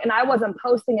TikTok. And I wasn't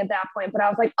posting at that point, but I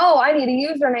was like, oh, I need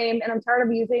a username, and I'm tired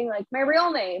of using like my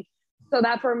real name. So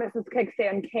that's where Mrs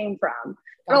Kickstand came from.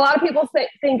 But a lot of people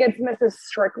think it's Mrs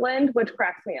Strickland, which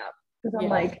cracks me up, because I'm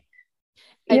like,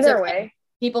 either way.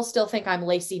 People still think I'm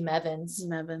Lacey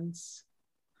Mevans.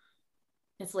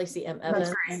 It's Lacey M. That's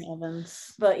Evans. great.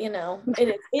 Evans. But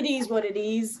it is what it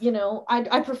is.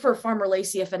 I prefer Farmer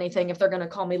Lacey, if anything, if they're gonna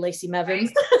call me Lacey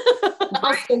Mevins.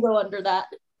 I'll still go under that.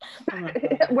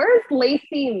 Where's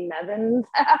Lacey Mevins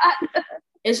at?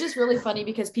 It's just really funny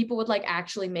because people would like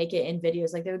actually make it in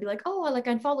videos. Like they would be like, oh,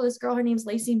 I follow this girl, her name's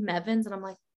Lacey Mevins, and I'm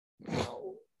like,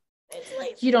 no, it's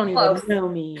Lacey. You don't even know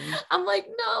me. I'm like,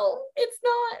 no, it's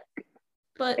not.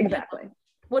 But exactly.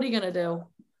 What are you gonna do?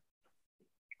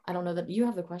 I don't know that you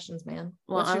have the questions, man.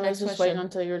 Well, What's I your was next just question? waiting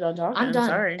until you're done talking. I'm done.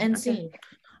 Sorry. End Okay. scene.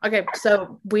 Okay,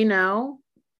 so we know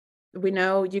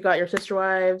you got your sister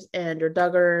wives and your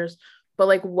Duggars, but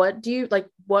like, what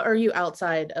are you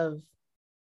outside of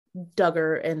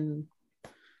Duggar and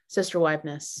sister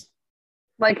wiveness?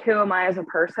 Like, who am I as a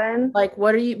person? Like,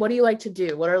 what do you like to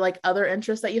do? What are like other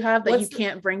interests that you have that you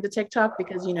can't bring to TikTok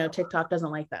because TikTok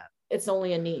doesn't like that? It's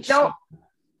only a niche. Don't.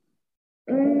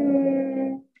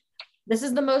 This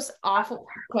is the most awful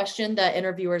question that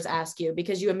interviewers ask you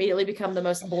because you immediately become the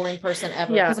most boring person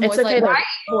ever. Yeah, it's okay. Like,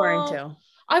 boring too.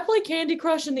 I play Candy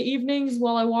Crush in the evenings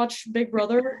while I watch Big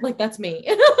Brother. Like, that's me.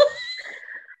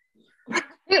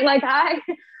 Like,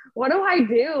 what do I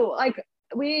do? Like,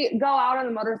 we go out on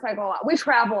the motorcycle a lot. We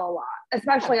travel a lot,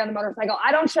 especially on the motorcycle.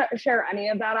 I don't share any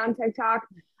of that on TikTok.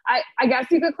 I guess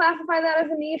you could classify that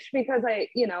as a niche because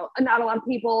not a lot of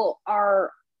people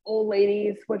are old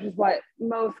ladies, which is what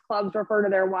most clubs refer to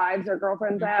their wives or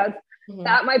girlfriends as. Mm-hmm.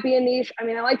 That might be a niche. I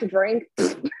mean, I like to drink.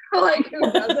 Like,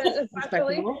 who doesn't?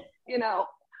 Especially,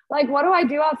 like, what do I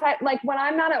do outside? Like, when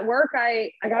I'm not at work,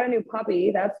 I got a new puppy.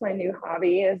 That's my new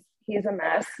hobby. He's a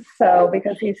mess. So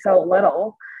because he's so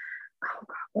little, oh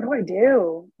God, what do I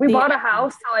do? We bought a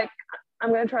house, so like, I'm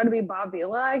gonna try to be Bob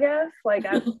Vila, I guess. Like,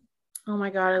 oh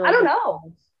my God, I don't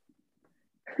know.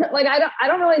 Like, I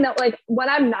don't really know. Like, when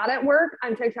I'm not at work,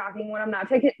 I'm TikToking. When I'm not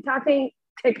TikToking,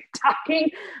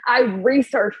 I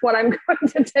research what I'm going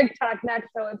to TikTok next.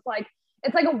 So it's like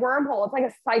a wormhole. It's like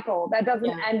a cycle that doesn't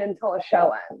end until a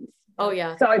show ends. Oh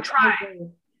yeah. So I try.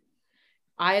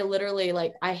 I literally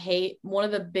I hate, one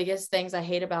of the biggest things I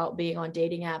hate about being on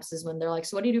dating apps is when they're like,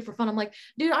 so what do you do for fun? I'm like,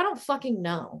 dude, I don't fucking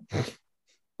know.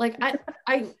 Like,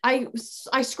 I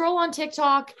scroll on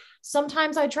TikTok.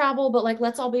 Sometimes I travel, but like,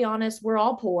 let's all be honest, we're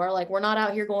all poor. Like, we're not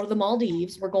out here going to the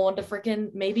Maldives. We're going to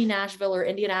freaking maybe Nashville or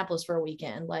Indianapolis for a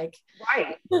weekend. Like,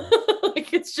 right.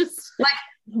 Like, it's just like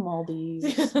Maldives.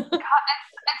 It's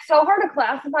so hard to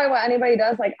classify what anybody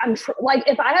does. Like, like,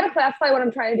 if I had to classify what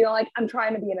I'm trying to do, like, I'm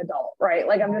trying to be an adult, right?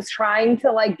 Like, I'm just trying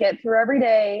to like get through every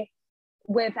day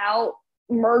without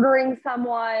murdering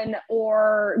someone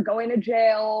or going to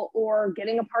jail or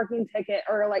getting a parking ticket,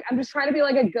 or like, I'm just trying to be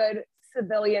like a good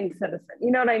civilian citizen.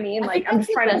 You know what I mean? Like, I'm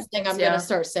just trying to. Thing I'm gonna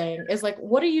start saying is like,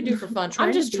 what do you do for fun?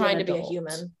 I'm just trying to be a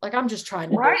human. Like, I'm just trying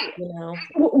to be,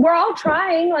 We're all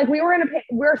trying. Like,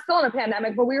 we're still in a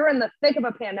pandemic, but we were in the thick of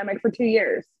a pandemic for 2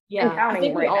 years. Yeah, I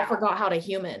think we all forgot how to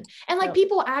human. And like,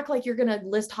 people act like you're gonna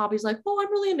list hobbies like, oh, I'm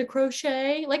really into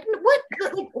crochet. Like, what?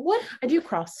 Like, what? I do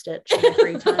cross stitch in my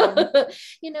free time.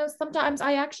 Sometimes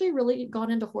I actually really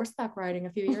got into horseback riding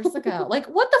a few years ago. Like,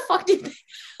 what the fuck do you think?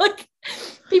 Like,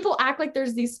 people act like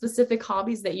there's these specific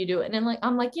hobbies that you do, and I'm like,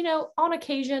 on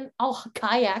occasion I'll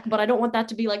kayak, but I don't want that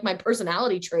to be like my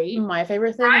personality trait. My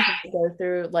favorite thing is to go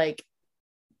through like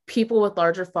people with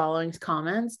larger followings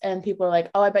comments, and people are like,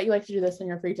 oh, I bet you like to do this in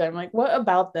your free time. I'm like, what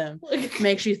about them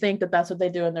makes you think that that's what they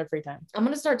do in their free time? I'm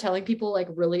gonna start telling people like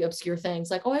really obscure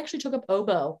things, like, oh, I actually took up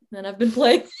oboe and I've been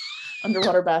playing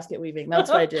underwater basket weaving. That's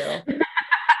what I do.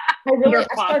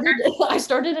 I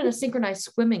started in a synchronized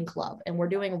swimming club, and we're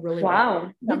doing really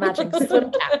well. Matching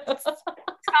swim caps.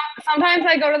 Sometimes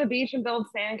I go to the beach and build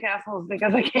sandcastles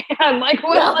because I can. Like,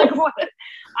 what? Like, what?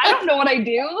 I don't know what I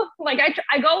do. Like,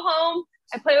 I go home,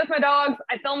 I play with my dogs,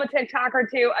 I film a TikTok or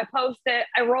two, I post it,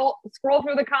 I scroll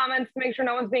through the comments to make sure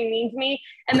no one's being mean to me,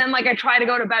 and then like I try to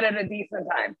go to bed at a decent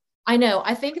time. I know.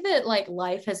 I think that like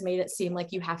life has made it seem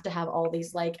like you have to have all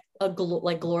these like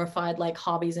glorified like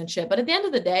hobbies and shit. But at the end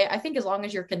of the day, I think as long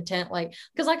as you're content, like,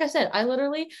 because like I said, I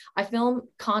film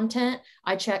content.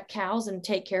 I check cows and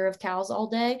take care of cows all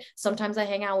day. Sometimes I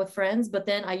hang out with friends, but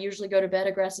then I usually go to bed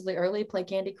aggressively early, play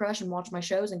Candy Crush and watch my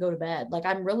shows and go to bed. Like,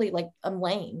 I'm really like, I'm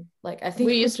lame. Like, I think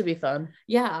we used to be fun.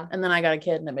 Yeah. And then I got a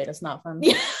kid and it made us not fun.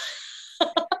 Yeah.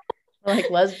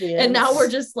 Like lesbians, and now we're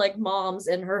just like moms,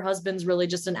 and her husband's really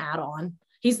just an add-on.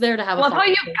 He's there to have a how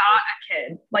you got a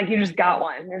kid, like you just got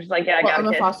one. You're just like, yeah, I'm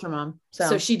a foster mom,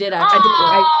 so she did actually.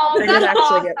 I did actually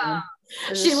awesome. Get one.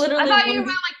 She literally. I thought you meant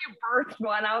like you birthed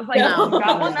one. I was like, no, you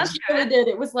got one. That's she good. really did.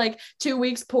 It was like 2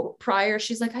 weeks prior.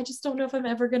 She's like, I just don't know if I'm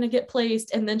ever gonna get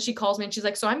placed. And then she calls me and she's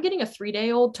like, so I'm getting a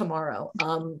 3-day-old tomorrow.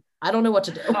 I don't know what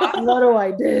to do. What do I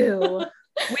do?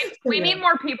 We need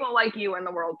more people like you in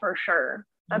the world for sure.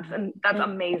 That's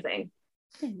amazing.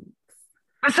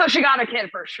 So she got a kid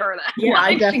for sure then. Yeah,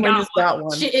 I definitely just got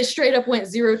one. It straight up went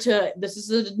 0 to this is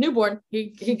a newborn.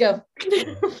 Here you go.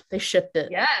 They shipped it.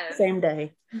 Yes. Same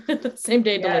day. Same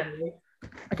day delivery.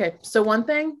 Okay, so one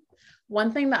thing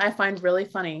that I find really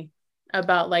funny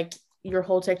about like your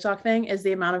whole TikTok thing is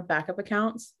the amount of backup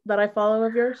accounts that I follow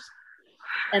of yours.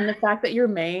 And the fact that your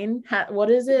main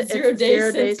what is it? 0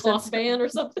 days since cloth ban or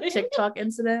something. TikTok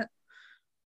incident.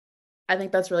 I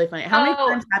think that's really funny. How many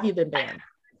times have you been banned?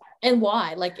 And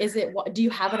why? Like, is it, do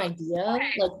you have an idea?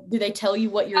 Like, do they tell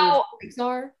you what your tricks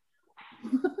are?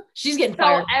 She's getting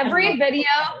fired. So every video,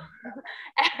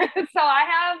 so I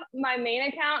have my main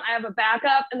account, I have a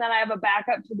backup, and then I have a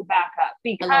backup to the backup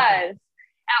because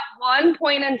at one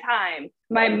point in time,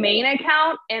 my main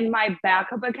account and my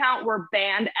backup account were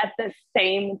banned at the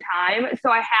same time.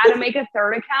 So I had to make a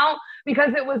third account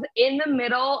because it was in the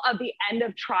middle of the end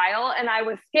of trial. And I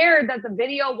was scared that the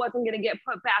video wasn't going to get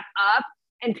put back up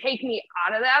and take me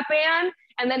out of that ban.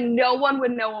 And then no one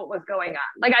would know what was going on.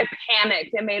 Like I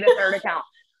panicked and made a third account.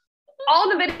 All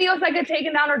the videos that get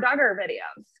taken down are Duggar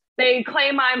videos. They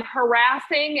claim I'm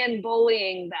harassing and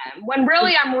bullying them when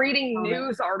really I'm reading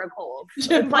news articles.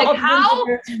 Like how?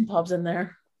 Bob's in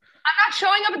there. I'm not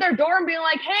showing up at their door and being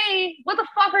like, hey, what the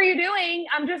fuck are you doing?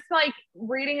 I'm just like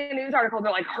reading a news article.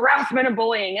 They're like harassment and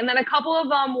bullying. And then a couple of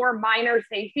them were minor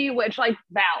safety, which like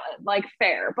valid, like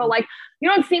fair. But like, you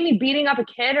don't see me beating up a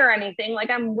kid or anything.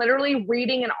 Like I'm literally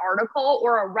reading an article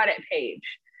or a Reddit page.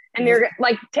 And you're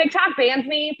like, TikTok bans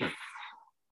me.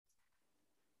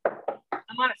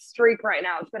 I'm on a streak right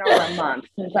now. It's been over a month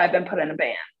since I've been put in a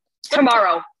ban.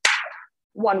 Tomorrow.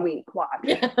 1 week, watch.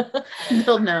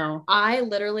 They'll know. I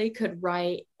literally could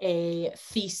write a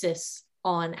thesis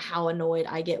on how annoyed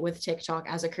I get with TikTok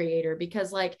as a creator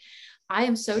because like I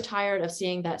am so tired of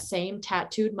seeing that same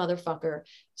tattooed motherfucker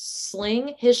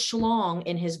sling his schlong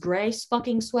in his gray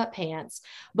fucking sweatpants,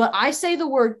 but I say the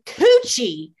word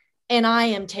coochie and I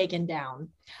am taken down.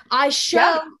 I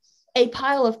show a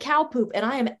pile of cow poop and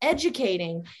I am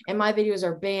educating and my videos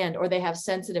are banned or they have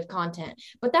sensitive content.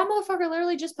 But that motherfucker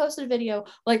literally just posted a video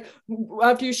like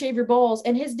after you shave your balls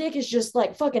and his dick is just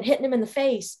like fucking hitting him in the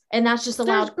face. And that's just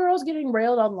allowed. There's girls getting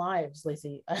railed on lives,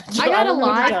 Lacey.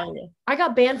 I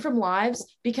got banned from lives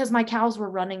because my cows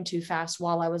were running too fast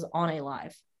while I was on a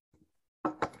live.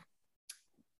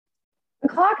 The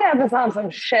clock app is on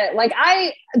some shit. Like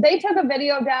they took a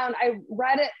video down. I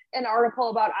read an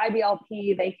article about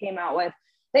IBLP they came out with.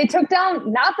 They took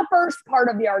down not the first part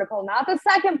of the article, not the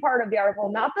second part of the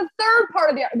article, not the third part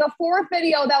of the fourth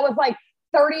video that was like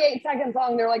 38 seconds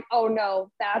long. They're like, oh no,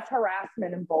 that's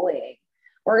harassment and bullying.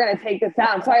 We're going to take this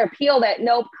down. So I appealed it.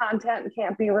 Nope, content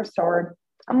can't be restored.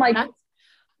 I'm like,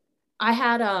 I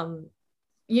had, do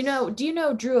you know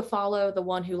Drew Afalo, the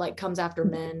one who like comes after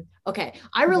men? Okay.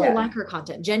 I really like her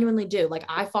content. Genuinely do. Like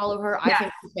I follow her. I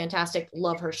think she's fantastic.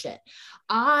 Love her shit.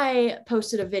 I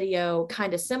posted a video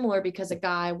kind of similar because a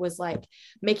guy was like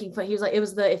making fun. He was like, it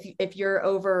was if you're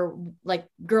over, like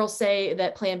girls say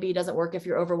that plan B doesn't work if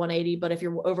you're over 180, but if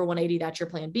you're over 180, that's your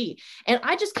plan B. And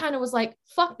I just kind of was like,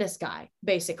 fuck this guy,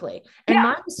 basically. And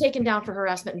mine was taken down for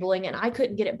harassment and bullying and I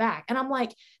couldn't get it back. And I'm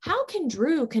like, how can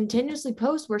Drew continuously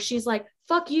post where she's like,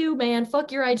 fuck you, man,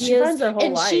 fuck your ideas. She runs her whole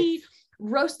and life. She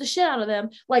roast the shit out of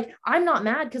them. Like I'm not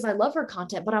mad because I love her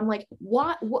content, but I'm like,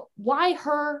 why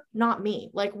her, not me?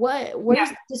 Like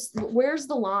where's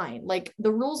the line? Like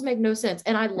the rules make no sense.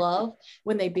 And I love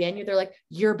when they ban you, they're like,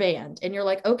 you're banned. And you're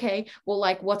like, okay, well,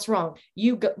 like what's wrong?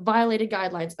 You violated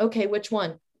guidelines. Okay, which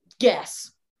one?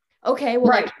 Guess. Okay,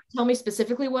 well, like, tell me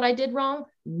specifically what I did wrong.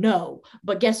 No,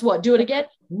 but guess what? Do it again.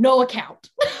 No account.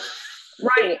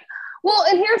 Right. Well,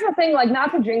 and here's the thing, like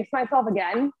not to jinx myself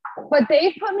again, but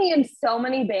they've put me in so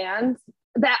many bans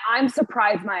that I'm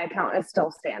surprised my account is still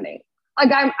standing.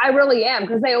 Like I really am,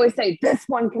 because they always say this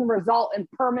one can result in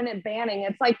permanent banning.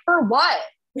 It's like, for what?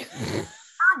 For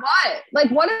what? Like,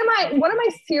 what am I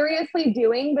seriously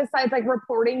doing besides like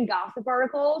reporting gossip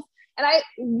articles? And I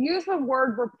use the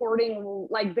word reporting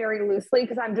like very loosely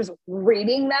because I'm just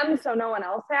reading them so no one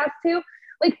else has to.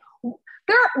 Like,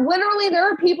 there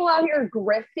are people out here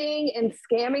grifting and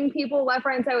scamming people left,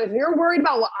 right, and center. If you're worried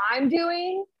about what I'm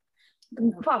doing,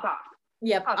 fuck off.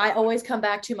 Yep. I always come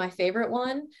back to my favorite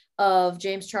one of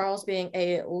James Charles being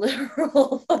a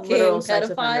literal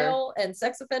pedophile and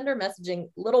sex offender messaging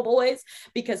little boys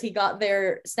because he got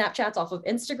their Snapchats off of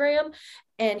Instagram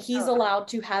and he's allowed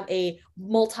to have a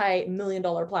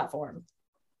multi-million-dollar platform.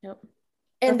 Yep.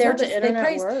 And That's how they're the just, they internet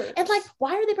praise. works. And like,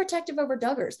 why are they protective over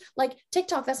Duggars? Like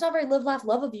TikTok, that's not very live, laugh,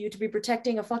 love of you to be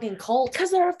protecting a fucking cult. Because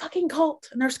they're a fucking cult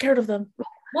and they're scared of them.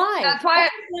 Why? That's why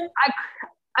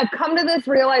I've come to this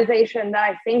realization that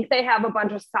I think they have a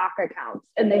bunch of stock accounts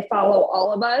and they follow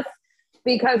all of us,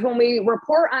 because when we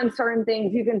report on certain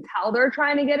things, you can tell they're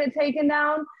trying to get it taken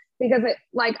down, because it,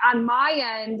 like on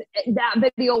my end, that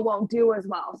video won't do as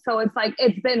well. So it's like,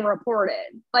 it's been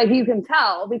reported. Like you can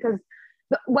tell, because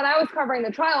when I was covering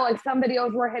the trial, like some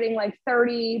videos were hitting like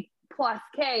 30 plus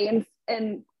K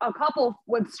and a couple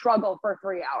would struggle for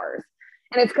 3 hours.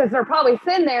 And it's because they're probably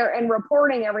sitting there and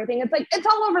reporting everything. It's like, it's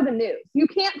all over the news. You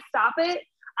can't stop it.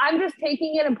 I'm just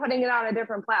taking it and putting it on a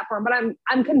different platform, but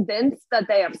I'm convinced that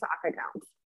they have stock accounts.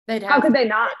 How could they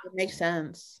not? It makes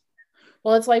sense.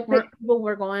 Well, it's like when people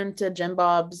were going to Jim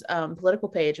Bob's political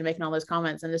page and making all those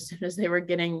comments, and as soon as they were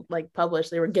getting like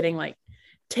published, they were getting like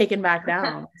taken back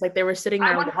down. It's like they were sitting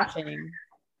there watching.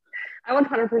 I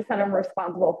 100% am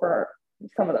responsible for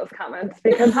some of those comments,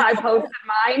 because I posted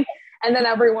mine and then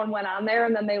everyone went on there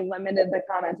and then they limited the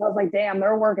comments. I was like, damn,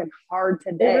 they're working hard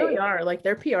today. They really are. Like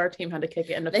their PR team had to kick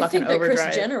it into fucking overdrive. They think that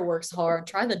Kris Jenner works hard.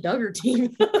 Try the Duggar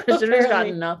team. Kris Jenner's got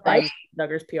nothing. Right?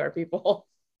 Duggar's PR people.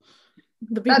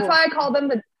 That's why I call them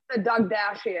the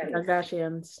Dougdashians.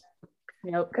 Dougdashians.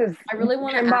 Yep. Because I really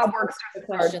want to ask works the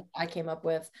question I came up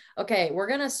with. Okay, we're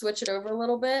gonna switch it over a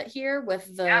little bit here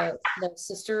with the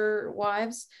sister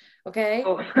wives. Okay, I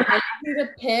want you to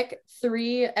pick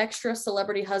 3 extra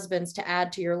celebrity husbands to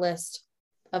add to your list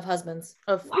of husbands,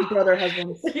 of brother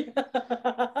husbands. How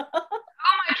am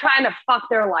I trying to fuck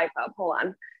their life up? Hold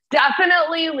on.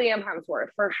 Definitely Liam Hemsworth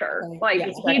for sure. Okay. Like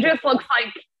he just looks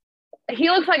like. He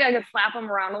looks like I could slap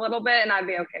him around a little bit and I'd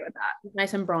be okay with that. He's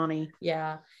nice and brawny.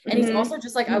 Yeah. And he's also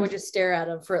just like, I would just stare at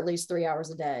him for at least 3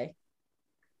 hours a day.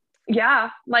 Yeah.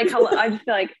 Like, hello, I just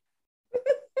feel like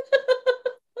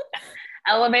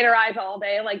elevator eyes all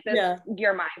day. Like this,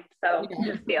 you're mine. So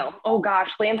just deal. Oh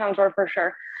gosh, Liam Hemsworth for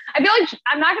sure. I feel like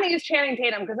I'm not going to use Channing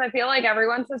Tatum because I feel like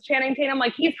everyone says Channing Tatum.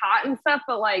 Like he's hot and stuff,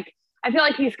 but like, I feel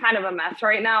like he's kind of a mess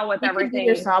right now with everything.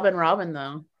 You're sobbing Robin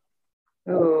though.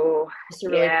 Ooh,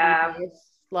 really a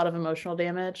lot of emotional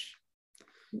damage.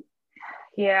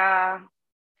 Yeah,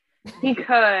 he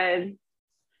could.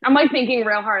 I'm like thinking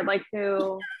real hard, like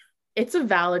who? It's a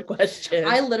valid question.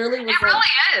 I literally was. It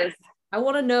really is. I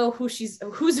want to know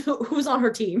who's on her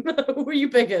team. Who are you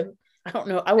picking? I don't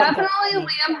know. Definitely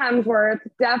Liam Hemsworth.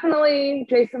 Definitely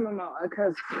Jason Momoa,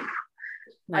 because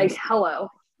like hello,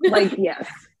 like yes.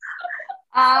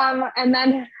 And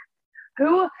then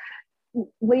who?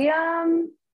 Liam,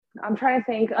 I'm trying to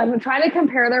think. I'm trying to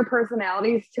compare their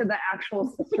personalities to the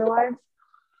actual sister wives.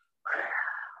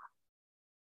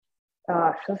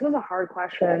 Gosh, this is a hard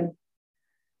question.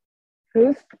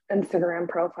 Whose Instagram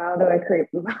profile do I create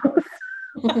the most?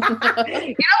 You know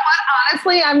what?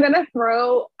 Honestly, I'm gonna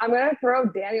throw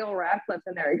Daniel Radcliffe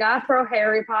in there. You gotta throw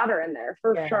Harry Potter in there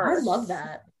for sure. I love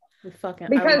that.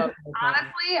 Because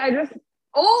honestly,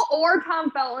 or Tom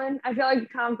Felton. I feel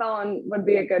like Tom Felton would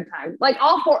be a good time. Like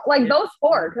all 4, like those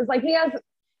 4, because like he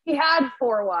had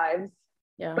 4 wives.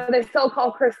 Yeah. But they still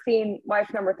call Christine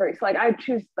wife number 3. So like I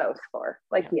choose those 4.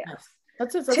 Like yes.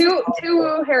 That's 2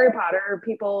 Harry Potter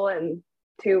people and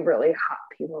 2 really hot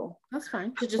people. That's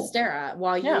fine. To just stare at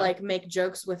while you like make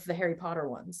jokes with the Harry Potter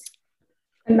ones.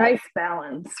 A nice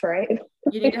balance, right?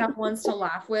 You need to have ones to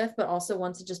laugh with, but also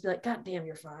ones to just be like, God damn,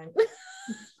 you're fine.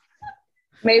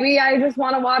 Maybe I just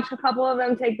want to watch a couple of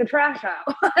them take the trash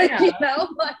out. You know,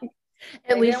 like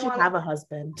at least you have a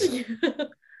husband.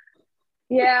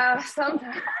 Yeah,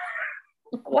 sometimes.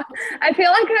 I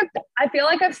feel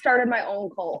like I've started my own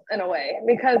cult in a way,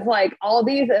 because like all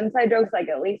these inside jokes, like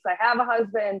at least I have a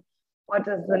husband. What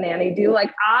does the nanny do?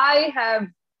 Like I have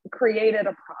created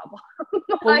a problem.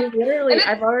 Well, literally,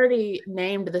 I've already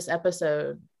named this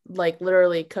episode like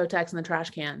literally Kotex in the trash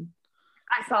can.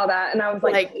 I saw that and I was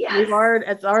like yes.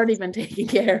 It's already been taken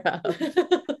care of.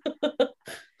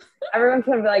 Everyone's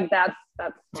gonna be like, that's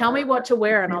tell me what to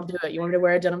wear and I'll do it. You want me to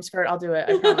wear a denim skirt? I'll do it.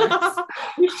 I promise.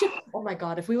 We should, oh my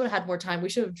God, if we would have had more time, we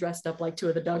should have dressed up like 2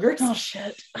 of the Duggars. Oh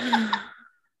shit.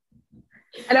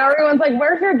 And everyone's like,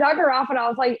 where's your Duggar outfit? I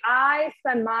was like, I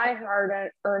spend my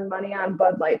hard-earned money on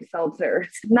Bud Light seltzers,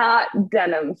 not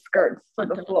denim skirts for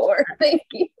the floor. Thank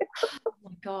you. Oh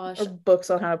my gosh. Or books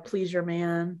on how to please your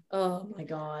man. Oh my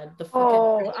God.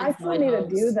 I still need to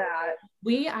do that.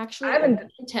 We actually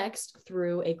text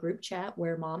through a group chat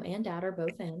where mom and dad are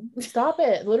both in. Stop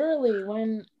it. Literally,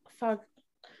 when fuck.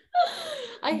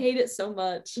 I hate it so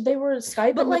much. They were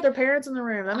Skyping with their parents in the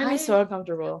room. That made me so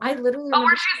uncomfortable. I literally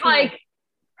where she's like,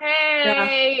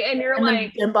 hey, and you're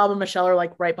like, and Bob and Michelle are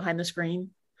like right behind the screen.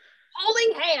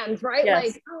 holding hands, right? Yes.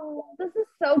 Like, oh, this is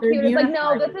so They're cute. It's like,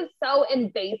 no, unified. this is so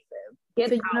invasive.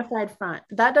 Get It's a out. unified front.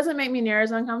 That doesn't make me near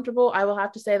as uncomfortable. I will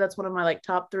have to say that's one of my like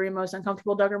top 3 most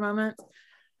uncomfortable Duggar moments.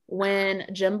 When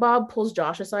Jim Bob pulls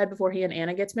Josh aside before he and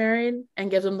Anna gets married and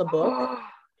gives him the book.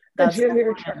 That's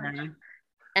junior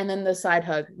and then the side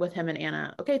hug with him and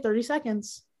Anna. Okay, 30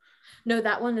 seconds. No,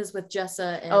 that one is with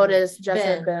Jessa and it is Jessa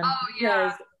Ben. and Ben. Oh yeah.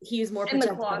 Because he's more In the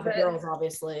protective of the closet. girls,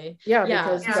 obviously. Yeah, Yeah,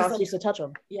 because yeah. Josh used to touch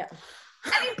him. Yeah.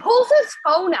 And he pulls his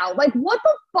phone out. Like, what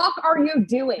the fuck are you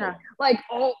doing? Yeah. Like,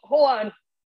 oh, hold on.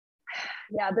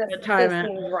 Yeah, this seems right.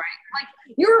 Like,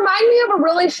 you remind me of a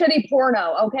really shitty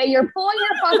porno, okay? You're pulling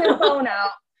your fucking phone out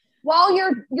while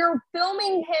you're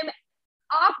filming him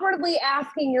awkwardly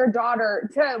asking your daughter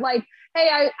to, like,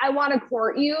 hey, I want to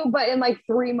court you, but in like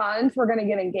 3 months, we're going to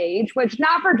get engaged, which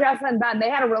not for Jess and Ben. They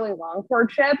had a really long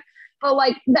courtship. But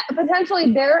like that,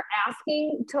 potentially they're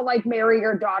asking to like marry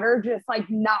your daughter, just like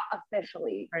not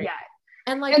officially yet.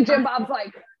 And like, and Jim Bob's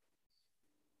like,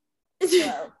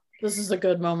 this is a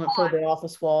good moment for the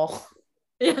office wall.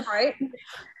 Yeah. Right.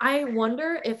 I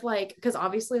wonder if like, because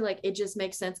obviously like it just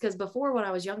makes sense. Because before when I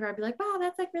was younger, I'd be like, wow,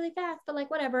 that's like really fast, but like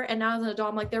whatever. And now as an adult,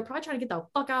 I'm like, they're probably trying to get the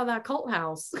fuck out of that cult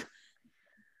house.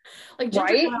 Like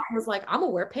Ginger was like, I'm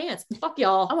gonna wear pants. Fuck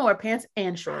y'all. I'm gonna wear pants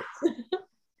and shorts.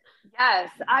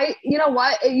 Yes, you know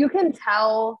what? You can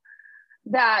tell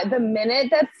that the minute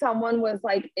that someone was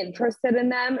like interested in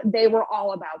them, they were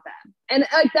all about them. And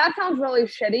like that sounds really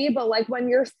shitty, but like when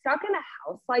you're stuck in a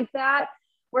house like that,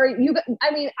 where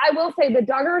I will say the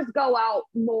Duggars go out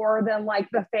more than like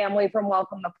the family from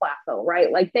Welcome to Plathville,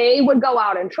 right? Like they would go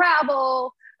out and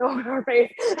travel. Her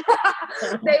face.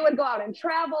 They would go out and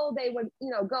travel. They would,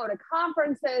 go to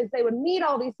conferences. They would meet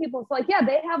all these people. So like, yeah,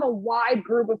 they have a wide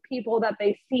group of people that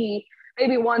they see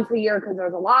maybe once a year because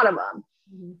there's a lot of them.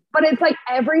 Mm-hmm. But it's like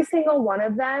every single one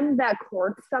of them that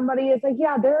courts somebody is like,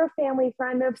 yeah, they're a family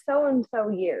friend of so-and-so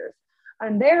years.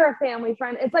 And they're a family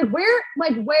friend. It's like, where,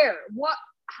 what,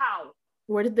 how?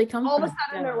 Where did they come all from? All of a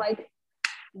sudden they're like,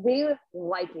 we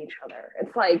like each other.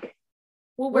 It's like,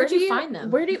 well, where do you find them?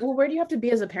 Where do you have to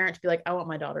be as a parent to be like, I want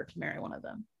my daughter to marry one of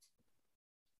them?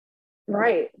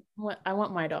 Right. I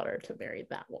want my daughter to marry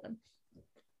that one.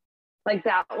 Like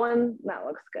that one, that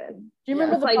looks good. Do you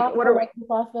remember the like what are we?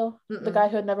 The guy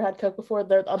who had never had Coke before.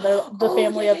 They're the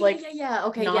family of like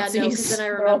okay Nazis. Yeah, no, because then I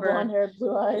remember blonde hair,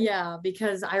 blue eyes. Yeah,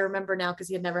 because I remember now because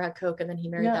he had never had Coke and then he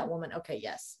married that woman. Okay,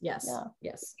 yes. Yeah,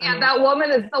 that woman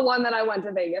is the one that I went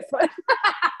to Vegas with.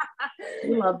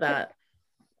 We love that.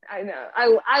 I know.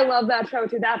 I love that show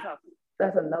too.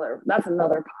 That's another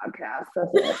podcast.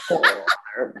 That's a whole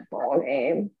other ball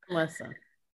game. Listen,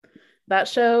 that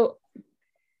show.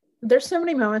 There's so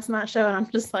many moments in that show, and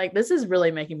I'm just like, this is really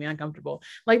making me uncomfortable.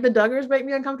 Like the Duggars make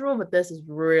me uncomfortable, but this is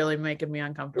really making me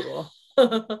uncomfortable.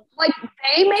 Like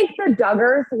they make the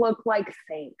Duggars look like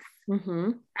saints,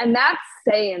 and that's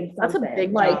saying something. That's a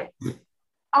big like job.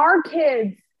 Our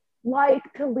kids like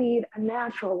to lead a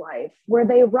natural life where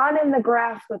they run in the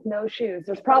grass with no shoes.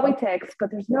 There's probably ticks,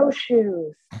 but there's no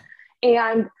shoes.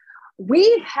 And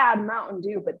we've had Mountain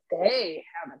Dew, but they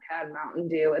haven't had Mountain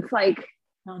Dew. It's like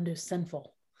Mountain Dew's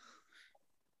sinful.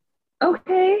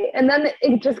 Okay. And then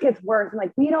it just gets worse.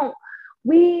 Like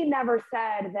we never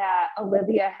said that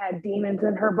Olivia had demons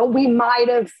in her, but we might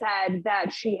have said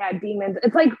that she had demons.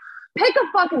 It's like, pick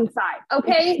a fucking side.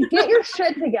 Okay. Get your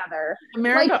shit together.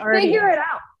 America like figure it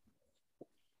out.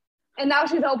 And now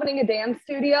she's opening a dance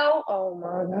studio. Oh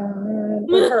my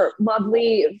God. With her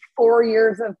lovely 4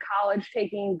 years of college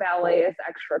taking ballet as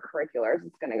extracurriculars.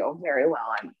 It's going to go very well.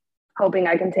 I'm hoping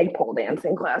I can take pole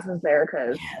dancing classes there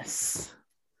because yes.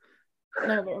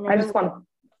 No, but I just want.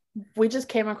 We just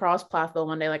came across Plathville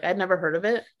one day. Like I'd never heard of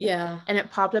it. Yeah. And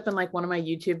it popped up in like one of my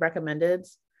YouTube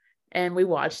recommendeds. And we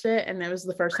watched it, and it was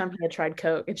the first time he had tried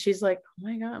Coke. And she's like, oh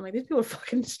my God, I'm like, these people are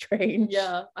fucking strange.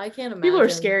 Yeah, I can't imagine. People are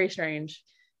scary strange.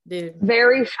 Dude.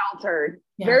 Very sheltered.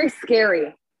 Yeah. Very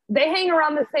scary. They hang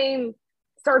around the same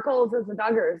circles as the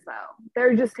Duggars, though.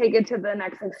 They're just take it to the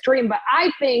next extreme. But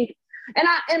I think, and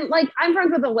I'm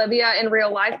friends with Olivia in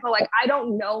real life, but like I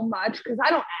don't know much because I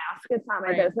don't ask. It's not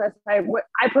my business.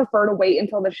 I prefer to wait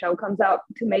until the show comes out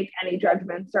to make any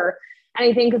judgments or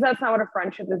anything because that's not what a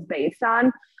friendship is based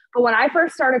on. But when I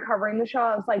first started covering the show,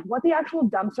 I was like, what the actual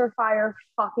dumpster fire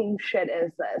fucking shit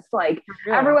is this? Like,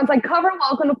 everyone's like, cover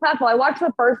Welcome to Plathville. I watched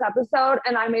the first episode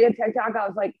and I made a TikTok. I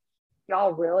was like,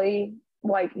 y'all really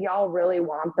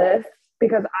want this?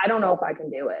 Because I don't know if I can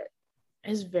do it.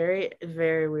 It's very,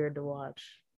 very weird to watch.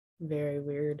 Very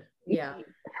weird. Yeah.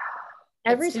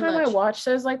 Every time I watch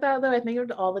shows like that, though, I think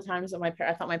of all the times that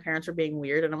I thought my parents were being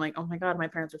weird. And I'm like, oh my God, my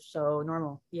parents are so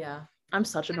normal. Yeah. I'm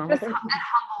such a normal person. And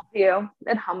humble you.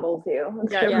 It humbles you.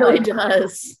 Yeah, it really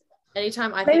does.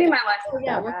 Anytime I Maybe think, my life. oh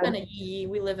yeah, we're kind of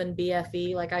we live in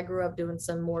BFE. Like I grew up doing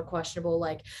some more questionable.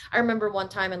 Like I remember one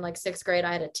time in like 6th grade,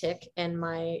 I had a tick, and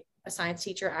my science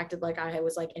teacher acted like I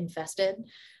was like infested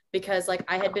because like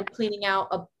I had been cleaning out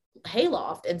a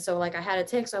hayloft, and so like I had a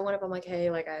tick. So I went up, I'm like,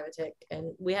 hey, like I have a tick,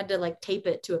 and we had to like tape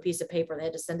it to a piece of paper. They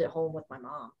had to send it home with my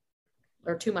mom,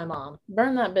 or to my mom.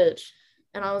 Burn that bitch.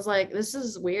 And I was like, this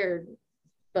is weird,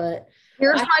 but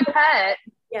here's my pet.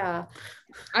 Yeah.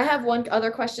 I have one other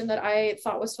question that I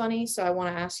thought was funny, so I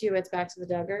want to ask you. It's back to the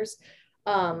Duggars.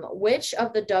 Which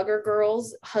of the Duggar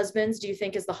girls' husbands do you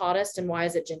think is the hottest, and why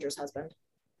is it Ginger's husband?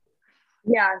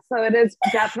 Yeah, so it is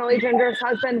definitely Ginger's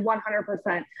husband,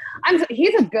 100%.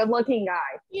 He's a good-looking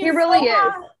guy. He really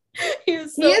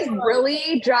is.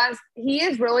 He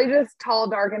is really just tall,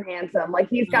 dark, and handsome. Like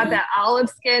he's got that olive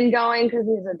skin going because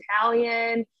he's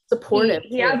Italian. Supportive.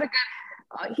 He has a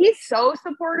good. He's so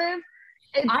supportive.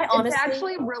 It's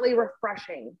actually really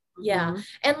refreshing. Yeah.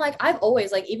 And like I've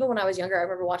always, like, even when I was younger, I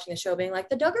remember watching the show being like,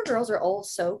 the Duggar girls are all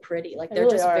so pretty. Like they're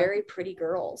just very pretty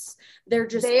girls.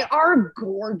 They are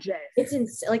gorgeous. It's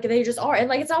insane. Like they just are. And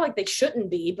like it's not like they shouldn't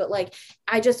be, but like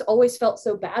I just always felt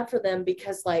so bad for them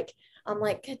because like I'm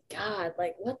like, good God,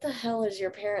 like what the hell is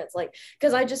your parents like?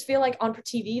 Because I just feel like on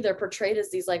TV they're portrayed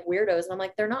as these like weirdos, and I'm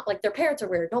like, they're not. Like their parents are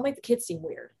weird. Don't make the kids seem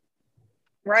weird.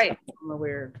 Right.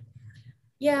 Weird.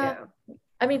 Yeah.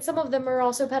 I mean, some of them are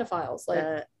also pedophiles.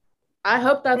 Like, I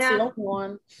hope that's the only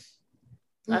one.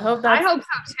 I hope so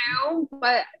too.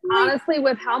 But honestly,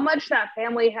 with how much that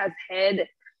family has hid,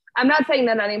 I'm not saying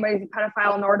that anybody's a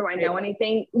pedophile, nor do I know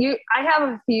anything. I have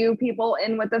a few people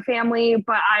in with the family,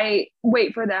 but I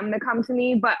wait for them to come to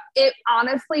me. But it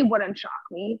honestly wouldn't shock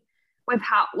me with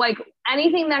how, like,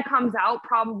 anything that comes out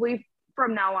probably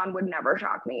from now on would never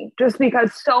shock me, just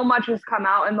because so much has come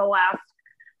out in the last,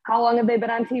 how long have they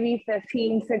been on TV?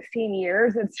 15, 16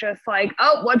 years. It's just like,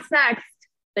 oh, what's next?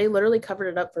 They literally covered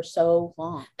it up for so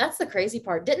long. That's the crazy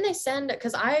part. Didn't they send,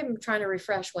 because I'm trying to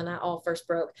refresh when that all first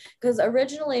broke, because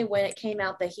originally when it came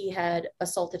out that he had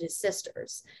assaulted his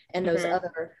sisters and those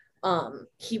other,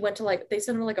 he went to like, they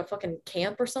sent him to like a fucking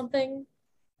camp or something.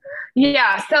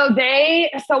 Yeah. So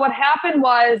what happened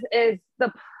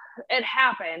it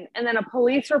happened, and then a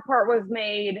police report was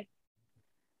made,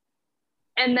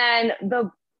 and then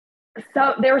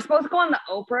so they were supposed to go on the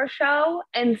Oprah show,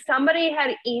 and somebody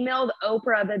had emailed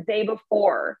Oprah the day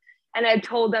before and had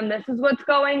told them this is what's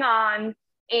going on,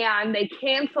 and they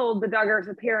canceled the Duggars'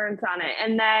 appearance on it.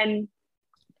 And then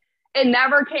it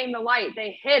never came to light.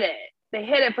 They hid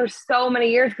it for so many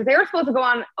years because they were supposed to go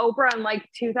on Oprah in like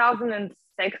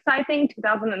 2006, I think,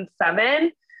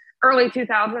 2007, early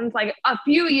 2000s, like a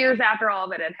few years after all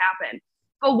of it had happened.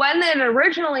 But when it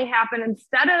originally happened,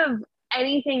 instead of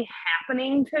anything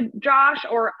happening to Josh,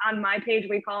 or on my page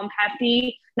we call him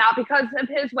Hefty, not because of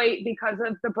his weight, because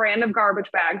of the brand of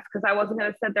garbage bags, because I wasn't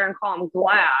going to sit there and call him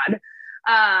Glad.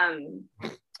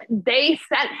 They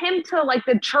sent him to, like,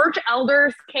 the church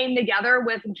elders came together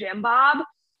with Jim Bob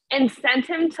and sent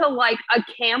him to like a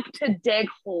camp to dig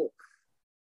holes.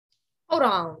 Hold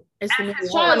on, it's the movie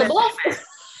Shia LaBeouf.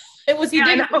 It was he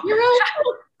digging a hero?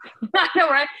 I know,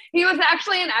 right? He was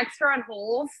actually an extra on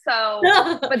Holes, so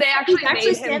but they actually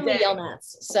made him dig.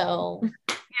 So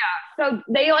yeah, so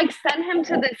they like sent him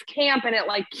to this camp, and it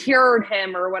like cured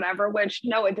him or whatever. Which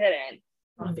no, it didn't.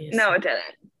 Obviously. No, it didn't.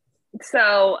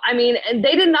 So I mean, and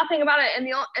they did nothing about it,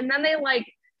 and then they like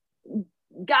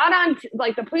got on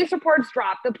like the police reports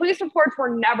dropped. The police reports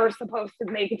were never supposed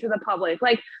to make it to the public.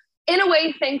 Like, in a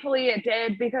way, thankfully it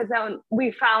did, because then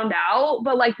we found out,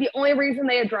 but like the only reason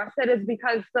they addressed it is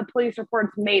because the police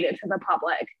reports made it to the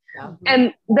public. Yeah.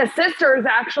 And the sisters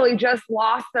actually just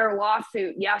lost their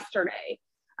lawsuit yesterday.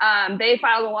 They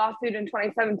filed a lawsuit in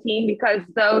 2017 because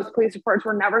those police reports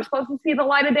were never supposed to see the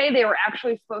light of day. They were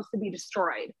actually supposed to be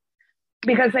destroyed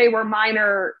because they were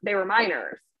minors.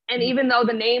 And even though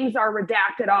the names are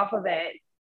redacted off of it,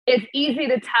 it's easy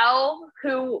to tell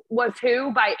who was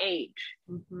who by age.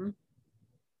 Mm-hmm.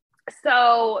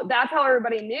 So that's how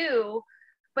everybody knew.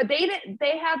 But they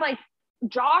had like,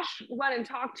 Josh went and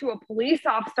talked to a police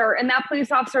officer, and that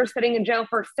police officer is sitting in jail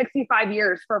for 65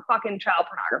 years for fucking child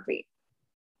pornography.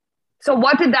 So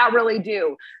what did that really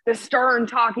do? The stern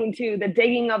talking to, the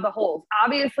digging of the holes?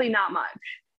 Obviously not much.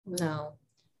 No.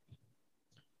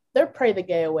 They're pray the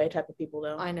gay away type of people,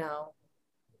 though. I know.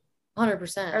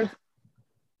 100%.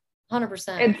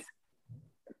 100%. It's,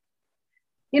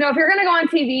 if you're going to go on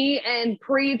TV and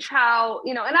preach how,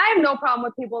 and I have no problem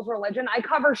with people's religion. I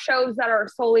cover shows that are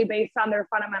solely based on their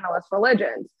fundamentalist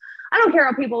religions. I don't care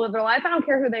how people live their life. I don't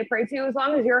care who they pray to, as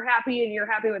long as you're happy and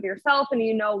you're happy with yourself and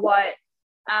you know what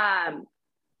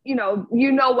you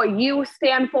know what you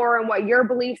stand for and what your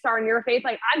beliefs are in your faith,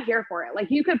 like I'm here for it.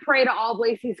 Like you could pray to all of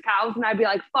Lacey's cows and I'd be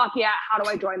like, fuck yeah, how do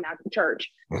I join that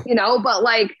church? You know, but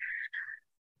like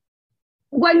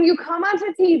when you come onto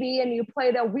TV and you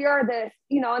play the we are this,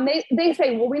 you know, and they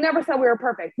say, well, we never said we were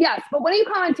perfect. Yes, but when you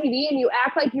come on TV and you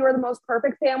act like you are the most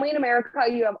perfect family in America,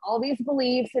 you have all these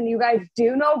beliefs and you guys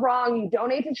do no wrong, you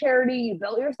donate to charity, you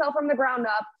built yourself from the ground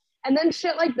up, and then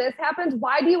shit like this happens,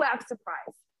 why do you act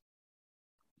surprised?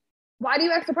 Why do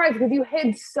you act surprised? Because you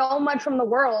hid so much from the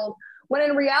world, when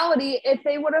in reality, if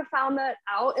they would have found that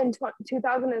out in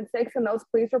 2006 and those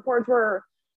police reports were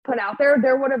put out there,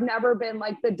 there would have never been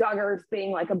like the Duggars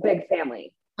being like a big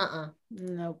family.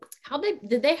 Nope.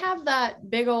 Did they have that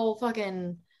big old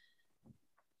fucking,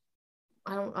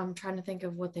 I'm trying to think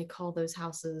of what they call those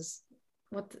houses.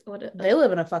 What They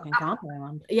live in a fucking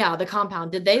compound. Yeah, the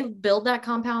compound. Did they build that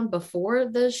compound before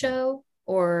the show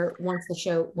or once the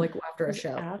show, like after a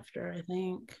show? After, I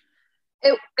think.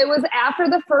 It was after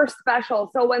the first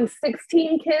special. So when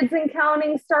 16 Kids and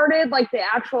Counting started, like the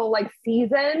actual like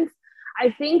seasons, I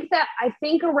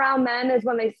think around then is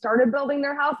when they started building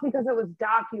their house because it was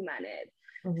documented.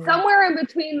 Mm-hmm. Somewhere in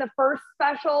between the first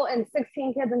special and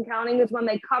 16 Kids and Counting is when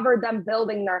they covered them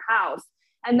building their house.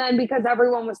 And then because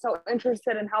everyone was so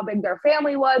interested in how big their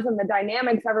family was and the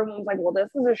dynamics, everyone was like, well, this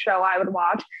is a show I would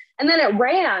watch. And then it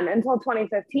ran until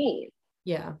 2015.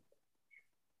 Yeah.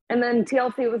 And then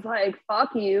TLC was like, fuck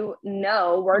you.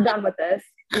 No, we're done with this.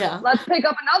 Yeah. Let's pick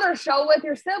up another show with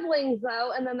your siblings,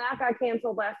 though. And then that got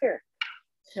canceled last year.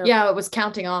 Yep. Yeah, it was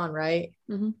Counting On, right?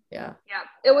 Mm-hmm. Yeah. Yeah.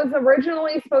 It was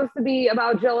originally supposed to be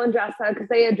about Jill and Jessa because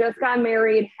they had just gotten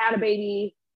married, had a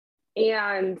baby,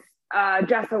 and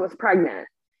Jessa was pregnant.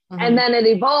 Mm-hmm. And then it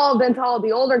evolved into all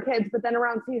the older kids. But then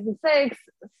around season 6,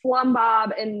 Slum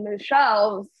Bob and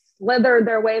Michelle slithered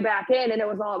their way back in, and it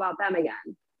was all about them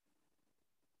again.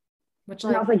 Which,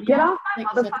 like, I was like, get off my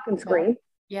motherfucking screen.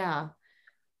 Yeah.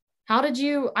 How did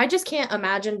you, I just can't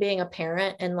imagine being a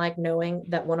parent and like knowing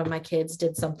that one of my kids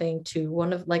did something to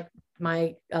one of like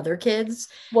my other kids.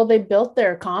 Well, they built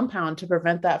their compound to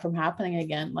prevent that from happening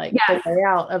again. Like yes. The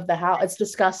layout of the house, it's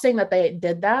disgusting that they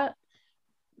did that.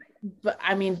 But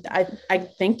I mean, I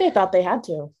think they thought they had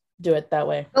to do it that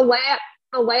way. The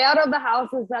layout of the house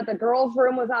is that the girls'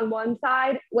 room was on one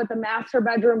side with the master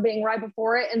bedroom being right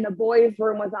before it, and the boys'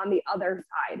 room was on the other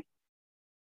side.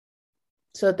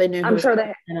 So that they knew I'm sure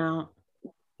they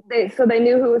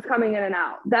knew who was coming in and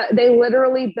out. That they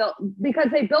literally built, because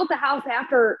they built the house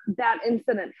after that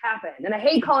incident happened. And I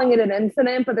hate calling it an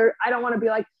incident, but I don't want to be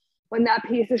like, when that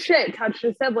piece of shit touched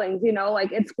his siblings, you know,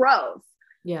 like it's gross.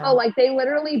 Yeah. Oh, like they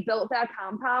literally built that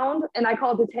compound, and I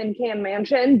call it the Tin Can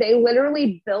Mansion. They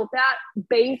literally built that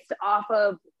based off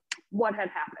of what had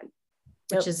happened,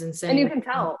 which is insane. And you can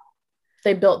tell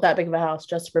they built that big of a house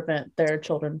just to prevent their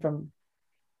children from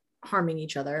harming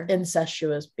each other.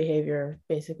 Incestuous behavior,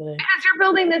 basically. Because you're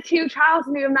building this huge house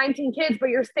and you have 19 kids, but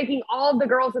you're sticking all of the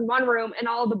girls in one room and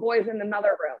all of the boys in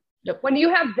another room. Yep. When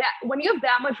you have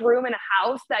that much room in a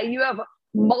house, that you have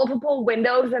multiple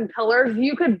windows and pillars,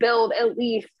 you could build at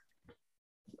least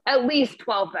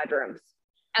 12 bedrooms.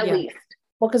 At least.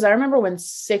 Well, because I remember when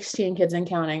 16 Kids and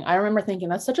Counting, I remember thinking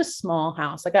that's such a small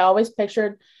house. Like I always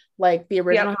pictured like the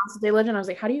original house that they lived in. I was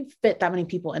like, how do you fit that many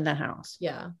people in that house?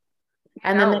 Yeah.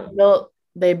 And then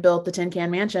they built the Tin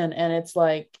Can Mansion, and it's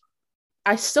like,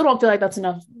 I still don't feel like that's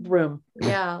enough room.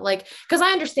 Yeah, like, because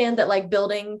I understand that like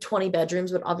building 20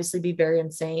 bedrooms would obviously be very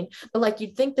insane, but like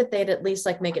you'd think that they'd at least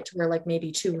like make it to where like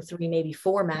maybe 2 or 3, maybe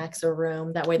 4 max a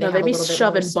room. That way they'd be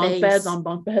shoving bunk beds on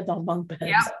bunk beds on bunk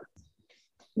beds.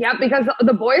 Yeah, because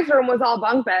the boys' room was all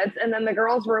bunk beds, and then the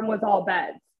girls' room was all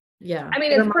beds. Yeah, I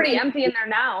mean, it's pretty empty in there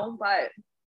now, but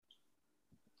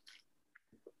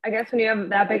I guess when you have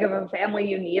that big of a family,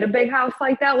 you need a big house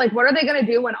like that. Like, what are they going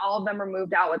to do when all of them are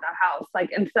moved out with that house? Like,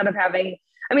 instead of having,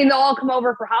 I mean, they'll all come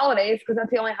over for holidays because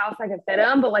that's the only house I can fit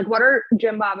them. But like, what are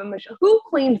Jim Bob and Michelle? Who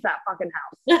cleans that fucking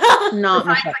house? Not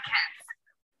besides Michelle. The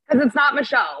kids. Because it's not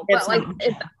Michelle. But like,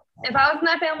 if I was in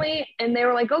that family and they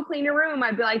were like, go clean your room,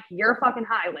 I'd be like, you're fucking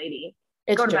high, lady.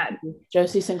 Go to bed.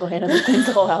 Josie single-handedly cleans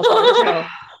the whole house. Poor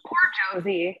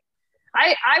Josie.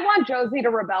 I want Josie to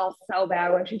rebel so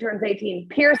bad when she turns 18.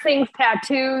 Piercings,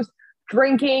 tattoos,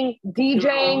 drinking,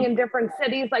 DJing in different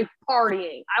cities, like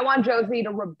partying. I want Josie to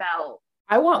rebel.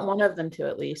 I want one of them to,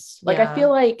 at least. Like, I feel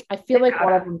like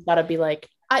one of them's gotta be like,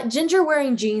 Ginger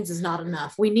wearing jeans is not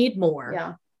enough. We need more.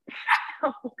 Yeah.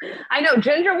 I know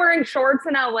Ginger wearing shorts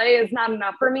in LA is not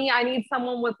enough for me. I need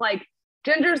someone with like,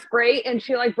 Ginger's great, and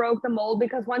she like broke the mold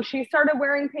because when she started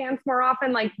wearing pants more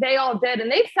often, like they all did, and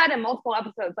they've said in multiple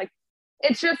episodes, like,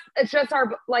 it's just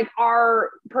our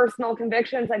personal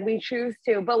convictions, like we choose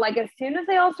to. But like as soon as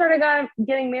they all started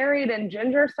getting married and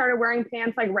Ginger started wearing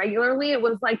pants like regularly, it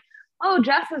was like, oh,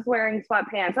 Jess is wearing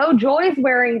sweatpants, oh, Joy's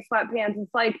wearing sweatpants.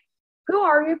 It's like, who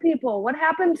are you people? What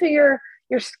happened to your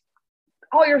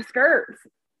all your skirts?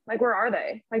 Like, where are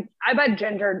they? Like, I bet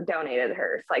Ginger donated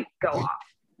hers. Like, go off.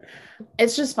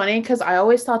 It's just funny because I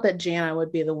always thought that Jana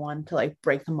would be the one to like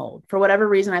break the mold. For whatever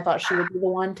reason, I thought she would be the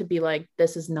one to be like,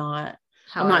 this is not,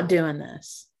 I'm not doing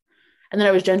this. And then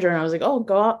it was Ginger and I was like, oh,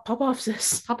 go up, pop off,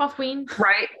 sis. Pop off, queen.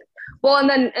 Right. Well, and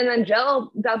then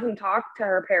Jill doesn't talk to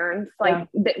her parents. Like,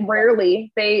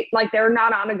 rarely. They they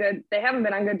haven't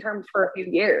been on good terms for a few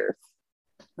years.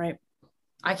 Right.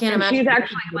 I can't imagine. She's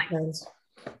actually like,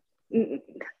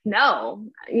 no,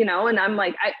 and I'm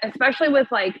like, especially with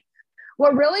like,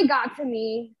 what really got to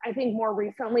me, I think more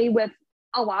recently with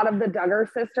a lot of the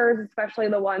Duggar sisters, especially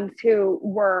the ones who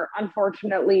were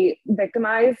unfortunately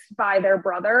victimized by their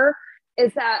brother,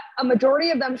 is that a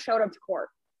majority of them showed up to court.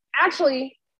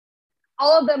 Actually,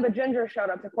 all of them but Ginger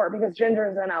showed up to court because Ginger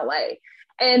is in LA.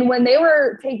 And when they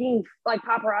were taking, like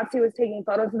paparazzi was taking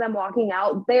photos of them walking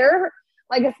out, they're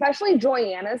like, especially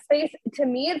Joyanna's face, to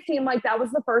me, it seemed like that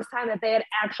was the first time that they had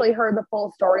actually heard the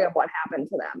full story of what happened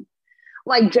to them.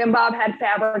 Like Jim Bob had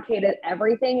fabricated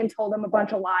everything and told them a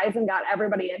bunch of lies and got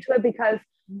everybody into it, because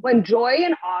when Joy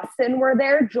and Austin were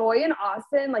there, Joy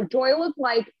looked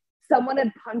like someone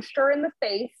had punched her in the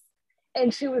face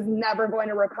and she was never going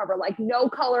to recover. Like no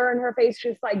color in her face,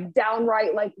 just like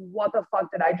downright, like, what the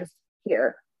fuck did I just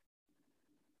hear?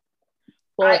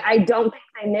 Well, I don't think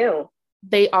they knew.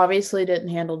 They obviously didn't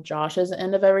handle Josh's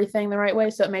end of everything the right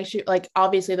way. So it makes you like,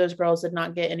 obviously those girls did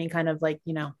not get any kind of like,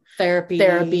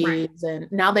 therapies. And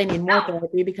now they need more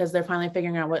therapy because they're finally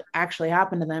figuring out what actually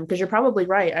happened to them. Because you're probably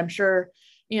right. I'm sure,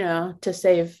 to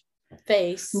save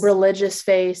face, religious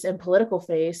face and political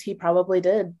face, he probably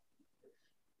did.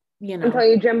 I'll tell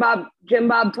you, Jim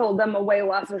Bob told them a way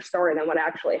lesser story than what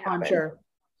actually happened. I'm sure.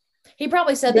 He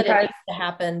probably said that it needs to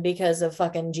happen because of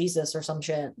fucking Jesus or some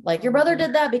shit. Like, your brother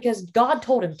did that because God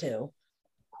told him to.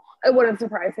 It wouldn't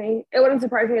surprise me. It wouldn't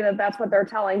surprise me that that's what they're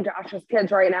telling Josh's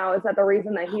kids right now, is that the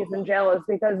reason that he's in jail is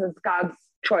because it's God's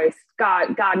choice.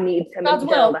 God needs him in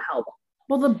jail to help.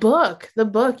 Well, the book,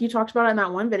 you talked about it in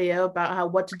that one video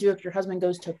about what to do if your husband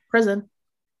goes to prison.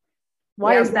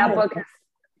 Why is that book?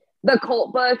 The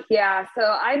cult book. Yeah. So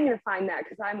I need to find that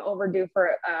because I'm overdue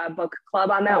for a book club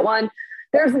on that one.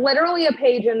 There's literally a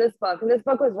page in this book, and this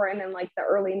book was written in like the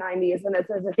early 90s, and it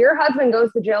says, if your husband goes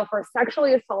to jail for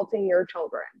sexually assaulting your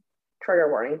children,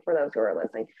 trigger warning for those who are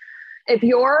listening. If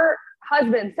your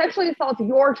husband sexually assaults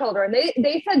your children,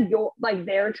 they said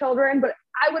their children, but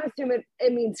I would assume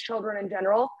it means children in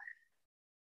general.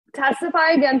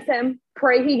 Testify against him,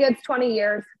 pray he gets 20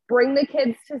 years, bring the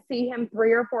kids to see him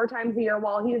 3 or 4 times a year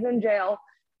while he's in jail.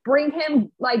 Bring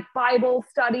him like Bible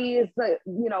studies,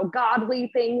 godly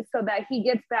things so that he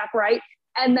gets back right.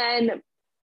 And then,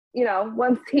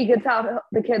 once he gets out,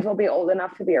 the kids will be old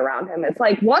enough to be around him. It's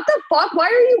like, what the fuck? Why are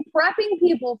you prepping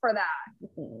people for that?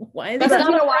 Why is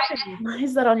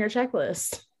that on your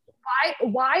checklist?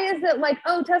 Why is it like,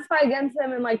 oh, testify against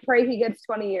him and like pray he gets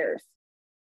 20 years?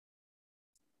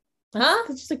 Huh?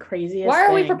 It's just the craziest Why are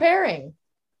thing. we preparing?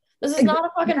 This is not a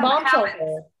fucking bomb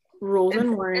shelter. Rules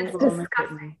and warnings will only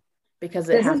fit me because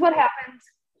this is what happens.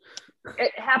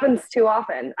 It happens too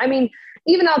often. I mean,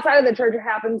 even outside of the church, it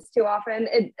happens too often.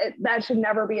 That should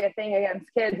never be a thing against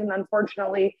kids, and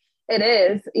unfortunately, it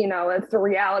is. It's the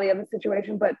reality of the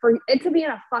situation. But for it to be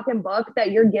in a fucking book that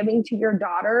you're giving to your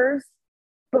daughters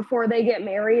before they get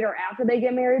married or after they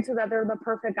get married, so that they're the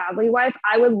perfect godly wife,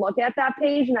 I would look at that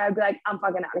page and I would be like, I'm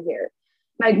fucking out of here.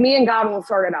 Like, me and God will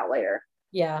sort it out later.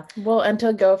 Yeah. Well, and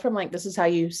to go from like, this is how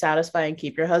you satisfy and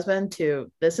keep your husband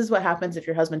to this is what happens if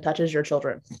your husband touches your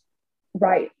children.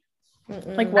 Right.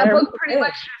 Like that book pretty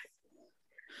much,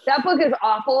 that book is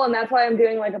awful. And that's why I'm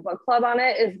doing like a book club on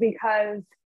it, is because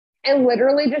it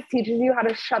literally just teaches you how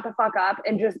to shut the fuck up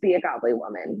and just be a godly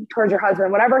woman towards your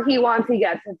husband. Whatever he wants, he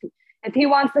gets. If he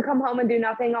wants to come home and do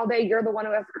nothing all day, you're the one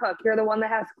who has to cook. You're the one that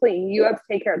has to clean. You have to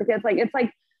take care of the kids. It's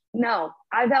like, no,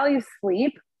 I value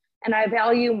sleep. And I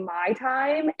value my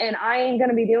time, and I ain't going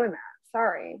to be doing that.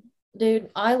 Sorry. Dude,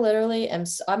 I literally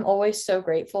I'm always so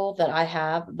grateful that I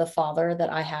have the father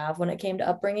that I have when it came to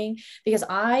upbringing, because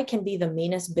I can be the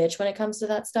meanest bitch when it comes to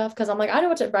that stuff. Cause I'm like, I know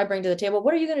what I bring to the table.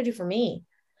 What are you going to do for me?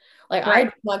 Like, right. I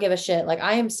do not give a shit. Like,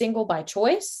 I am single by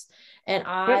choice. And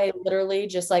I literally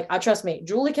just like, trust me,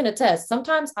 Julie can attest.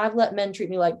 Sometimes I've let men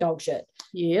treat me like dog shit.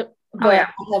 Yep. But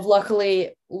I have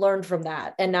luckily learned from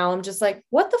that. And now I'm just like,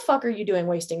 what the fuck are you doing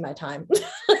wasting my time?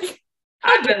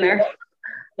 I've been there.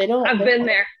 They don't. I've been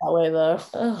there that way though.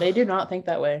 Ugh. They do not think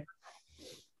that way.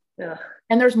 Ugh.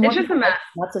 And there's more. It's just a mess.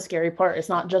 That's the scary part. It's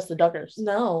not just the Duggars.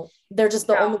 No, they're just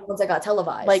the only ones that got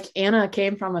televised. Like Anna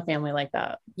came from a family like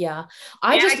that. Yeah,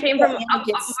 I came from Anna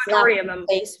gets a slapped majority in of them.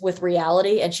 the face with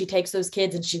reality, and she takes those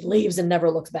kids and she leaves and never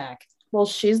looks back. Well,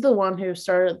 she's the one who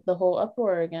started the whole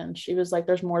uproar again. She was like,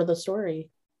 "There's more to the story."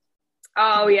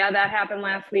 Oh yeah, that happened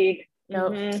last week.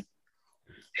 Nope. Mm-hmm.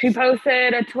 She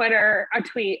posted a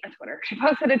tweet. She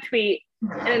posted a tweet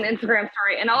and an Instagram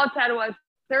story, and all it said was,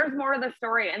 "There's more to the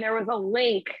story," and there was a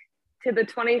link to the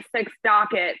 26th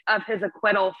docket of his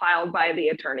acquittal filed by the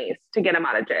attorneys to get him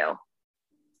out of jail.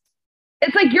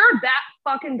 It's like, you're that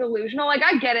fucking delusional. Like,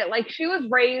 I get it. Like, she was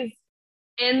raised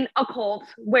in a cult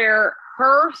where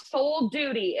her sole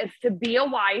duty is to be a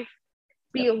wife,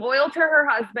 be loyal to her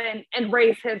husband, and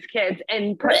raise his kids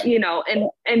and put, you know,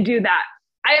 and do that.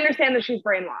 I understand that she's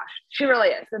brainwashed. She really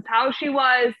is. It's how she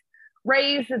was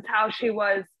raised. It's how she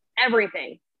was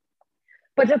everything.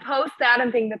 But to post that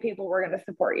and think that people were going to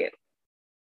support you.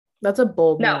 That's a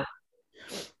bold move.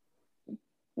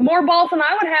 More balls than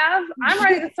I would have. I'm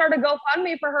ready to start a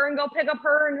GoFundMe for her and go pick up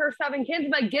her and her 7 kids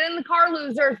and like, get in the car,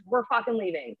 losers. We're fucking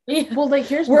leaving. Well, like,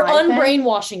 we're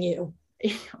unbrainwashing you.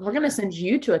 We're gonna send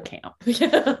you to a camp.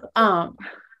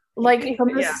 Like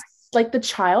from this, like the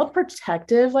child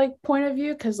protective like point of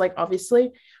view, because like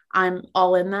obviously I'm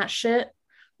all in that shit,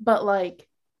 but like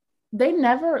they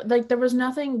never, like, there was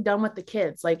nothing done with the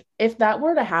kids. Like, if that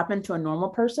were to happen to a normal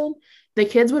person, the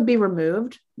kids would be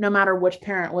removed no matter which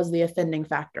parent was the offending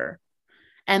factor,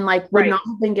 and like would not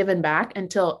have been given back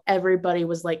until everybody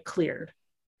was like cleared.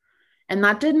 And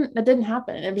that didn't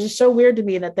happen. It was just so weird to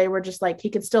me that they were just like, he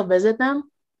could still visit them.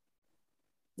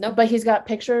 No, but he's got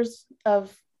pictures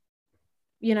of,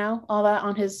 you know, all that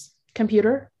on his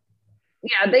computer.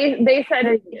 Yeah, they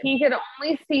said he could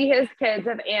only see his kids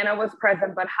if Anna was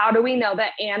present, but how do we know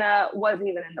that Anna was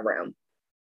even in the room?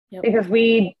 Yep. Because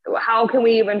how can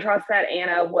we even trust that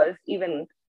Anna was even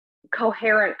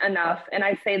coherent enough? And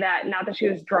I say that not that she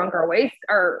was drunk or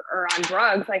or on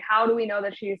drugs. Like, how do we know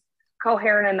that she's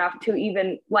coherent enough to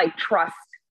even like trust?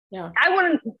 Yeah, I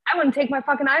wouldn't take my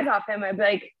fucking eyes off him. I'd be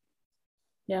like,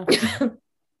 yeah.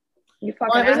 You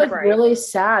fucking it was like really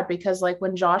sad because like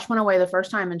when Josh went away the first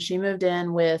time and she moved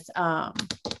in with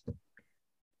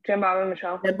Jim, Bob,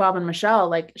 and Michelle,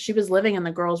 like she was living in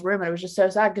the girls' room, and it was just so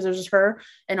sad because it was just her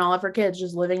and all of her kids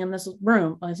just living in this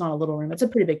room. Well, it's not a little room, it's a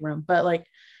pretty big room, but like,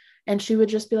 and she would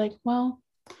just be like, well,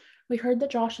 we heard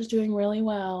that Josh is doing really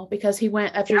well, because he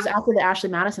went after the Ashley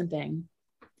Madison thing.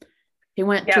 He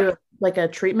went to like a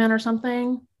treatment or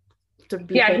something.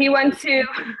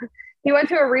 He went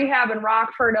to a rehab in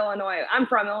Rockford, Illinois. I'm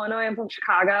from Illinois. I'm from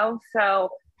Chicago. So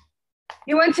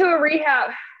he went to a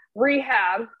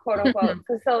rehab, quote unquote,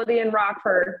 facility in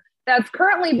Rockford that's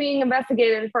currently being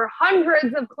investigated for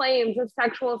hundreds of claims of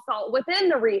sexual assault within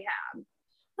the rehab.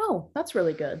 Oh, that's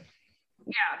really good.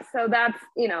 Yeah. So that's,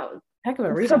 you know, heck of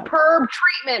a rehab. Superb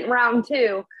treatment round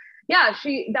 2. Yeah.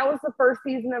 That was the first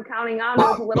season of Counting On. There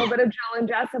was a little bit of Jill and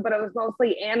Jessa, but it was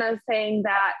mostly Anna saying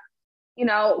that, you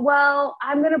know, well,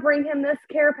 I'm going to bring him this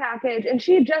care package. And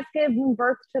she just gave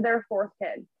birth to their 4th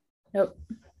kid. Nope.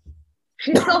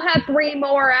 She still had 3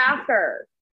 more after.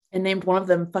 And named one of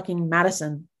them fucking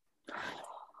Madison.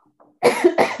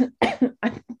 I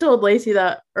told Lacey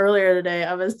that earlier today.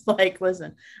 I was like,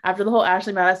 listen, after the whole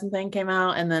Ashley Madison thing came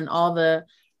out, and then all the,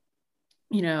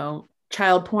 you know,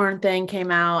 child porn thing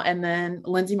came out, and then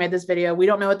Lindsay made this video. We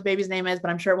don't know what the baby's name is, but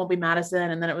I'm sure it won't be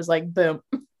Madison. And then it was like, boom.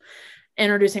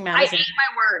 Introducing Madison. I ate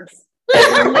my words.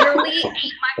 I literally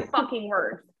ate my fucking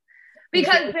words,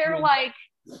 because they're like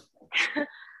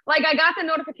I got the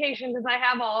notification because I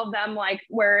have all of them, like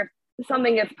where if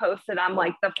something gets posted, I'm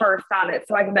like the first on it,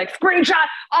 so I can like screenshot,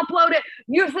 upload it,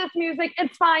 use this music,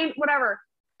 it's fine, whatever.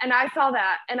 And I saw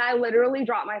that, and I literally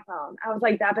dropped my phone. I was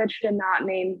like, that bitch did not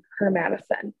name her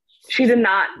Madison. She did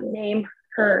not name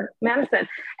her Madison.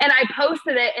 And I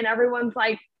posted it, and everyone's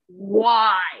like,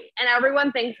 why? And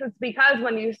everyone thinks it's because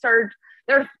when you search,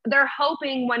 they're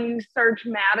hoping when you search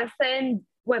Madison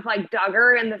with like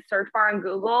Duggar in the search bar on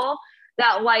Google,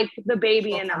 that like the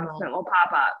baby announcement will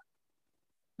pop up.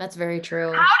 That's very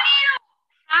true. How do you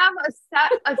have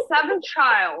a 7th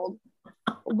child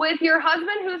with your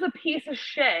husband who's a piece of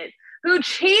shit, who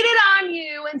cheated on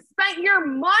you and spent your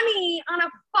money on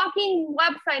a fucking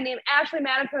website named Ashley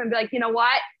Madison, and be like, you know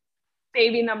what?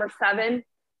 Baby number 7,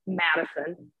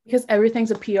 Madison. Because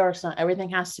everything's a PR stunt. Everything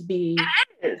has to be.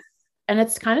 It is. And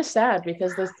it's kind of sad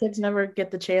because those kids never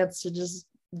get the chance to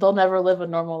they'll never live a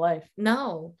normal life.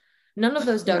 No. None of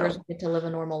those Duggars get to live a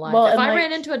normal life. Well, if and, I like,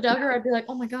 ran into a Duggar, I'd be like,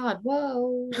 oh my God,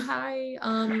 whoa, hi.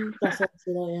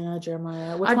 Anna,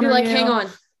 Jeremiah. Which I'd one be are like, you?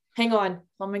 hang on.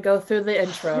 Let me go through the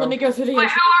intro. Let me go through the Wait,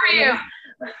 intro. who are you?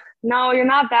 No, you're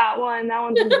not that one. That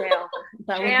one's in jail.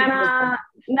 That one's Anna,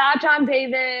 not John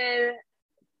David.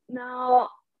 No.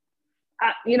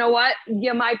 You know what?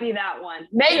 You might be that one.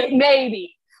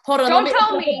 Maybe. Hold on. Don't let me tell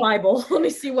open me. the Bible. Let me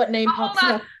see what name Hold pops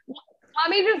on. up. Let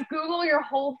me just Google your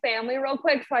whole family real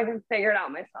quick so I can figure it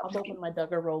out myself. I'll open my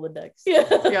Duggar Rolodex. Yeah.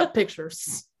 Yeah,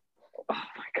 pictures. Oh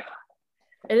my God.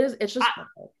 It's just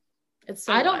it's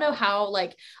so I don't know wild. how,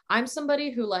 like, I'm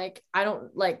somebody who, like, I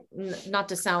don't like not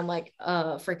to sound like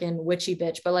a freaking witchy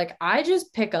bitch, but like I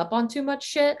just pick up on too much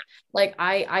shit. Like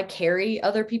I carry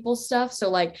other people's stuff, so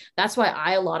like that's why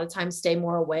I a lot of times stay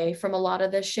more away from a lot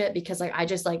of this shit, because like I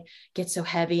just like get so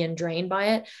heavy and drained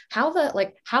by it. How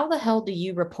the hell do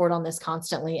you report on this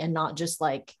constantly and not just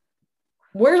like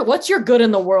what's your good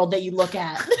in the world that you look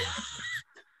at?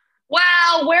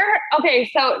 Well, okay,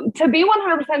 so to be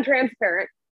 100% transparent,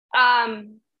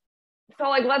 so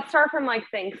like let's start from like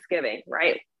Thanksgiving,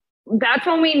 right? That's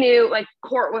when we knew like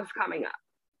court was coming up.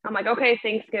 I'm like, okay,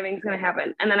 Thanksgiving's gonna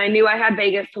happen. And then I knew I had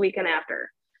Vegas the weekend after.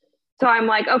 So I'm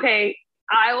like, okay,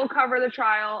 I will cover the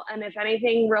trial, and if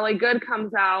anything really good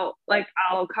comes out, like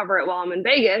I'll cover it while I'm in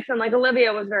Vegas. And like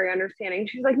Olivia was very understanding.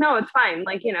 She's like, no, it's fine.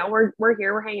 Like, you know, we're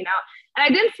here, we're hanging out. And I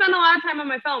didn't spend a lot of time on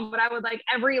my phone, but I would like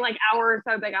every like hour or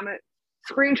so, like I'm gonna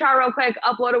screenshot real quick,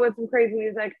 upload it with some crazy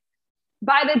music.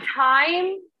 By the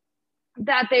time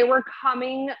that they were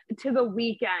coming to the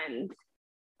weekend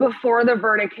before the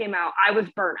verdict came out, I was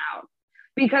burnt out,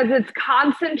 because it's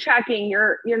constant checking.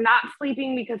 You're not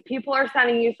sleeping because people are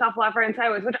sending you stuff left, right, and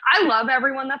sideways, which I love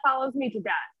everyone that follows me to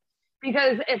death,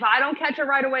 because if I don't catch it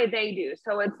right away, they do.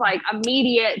 So it's like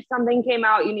immediate, something came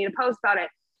out, you need to post about it.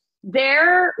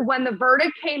 When the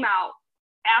verdict came out,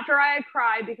 after I had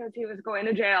cried because he was going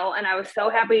to jail and I was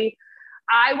so happy,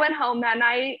 I went home that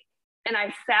night and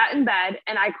I sat in bed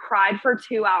and I cried for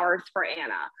 2 hours for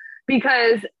Anna,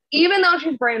 because even though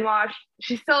she's brainwashed,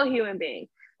 she's still a human being.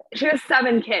 She has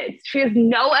 7 kids. She has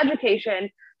no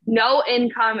education, no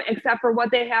income except for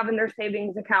what they have in their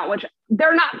savings account, which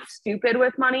they're not stupid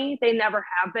with money. They never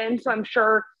have been. So I'm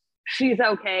sure she's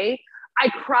okay. I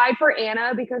cried for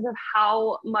Anna because of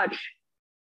how much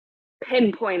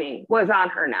pinpointing was on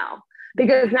her now,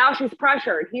 because now she's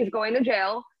pressured. He's going to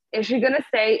jail. Is she going to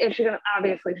stay?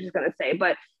 Obviously she's going to stay,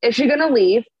 but is she going to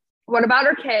leave? What about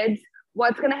her kids?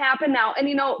 What's going to happen now? And,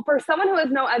 you know, for someone who has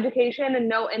no education and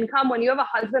no income, when you have a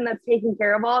husband that's taking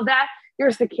care of all of that,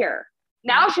 you're secure.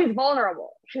 Now she's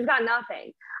vulnerable. She's got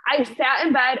nothing. I sat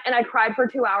in bed and I cried for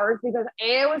 2 hours because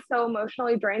I was so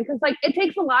emotionally drained, because like it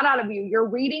takes a lot out of you. You're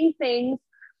reading things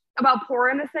about poor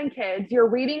innocent kids. You're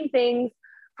reading things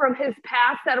from his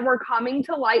past that were coming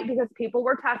to light because people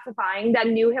were testifying that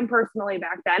knew him personally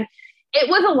back then. It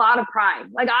was a lot of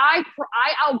crying. Like I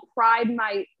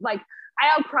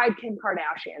outcried Kim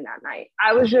Kardashian that night.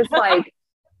 I was just like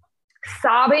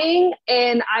sobbing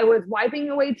and I was wiping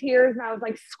away tears and I was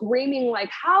like screaming, like,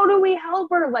 how do we help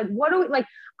her? Like, what do we, like,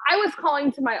 I was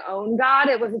calling to my own God.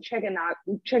 It was a chicken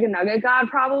nugget God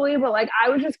probably, but like, I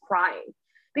was just crying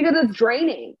because it's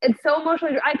draining. It's so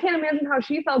emotionally, I can't imagine how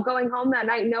she felt going home that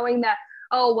night, knowing that,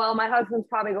 oh, well, my husband's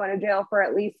probably going to jail for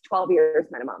at least 12 years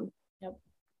minimum. Yep.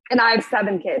 And I have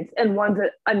 7 kids and one's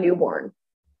a newborn.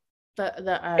 It's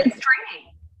draining.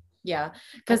 Yeah,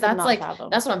 because that's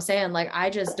what I'm saying. Like, I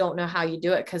just don't know how you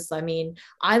do it. Because I mean,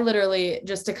 I literally,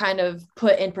 just to kind of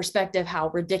put in perspective how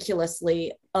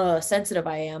ridiculously sensitive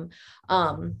I am.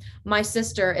 My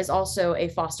sister is also a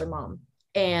foster mom,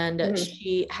 and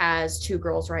she has 2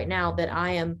 girls right now that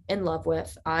I am in love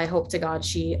with. I hope to God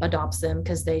she adopts them,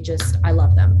 because I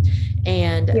love them.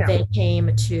 And they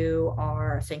came to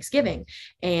our Thanksgiving,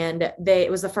 and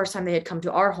it was the first time they had come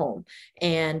to our home,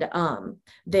 and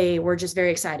they were just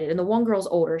very excited. And the one girl's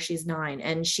older, she's 9,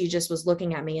 and she just was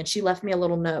looking at me, and she left me a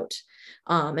little note.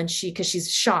 And because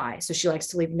she's shy, so she likes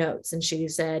to leave notes. And she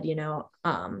said, you know,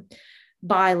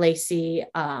 bye, Lacey.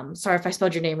 Sorry if I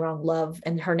spelled your name wrong, love,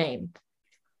 and her name.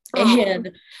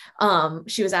 And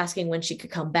she was asking when she could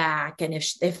come back, and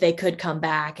if they could come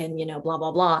back, and, you know, blah,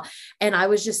 blah, blah. And I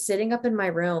was just sitting up in my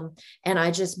room and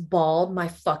I just bawled my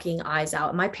fucking eyes out.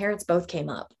 And my parents both came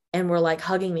up and were like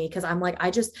hugging me, because I'm like,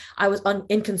 I was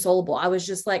inconsolable. I was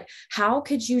just like, how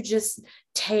could you just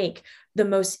take the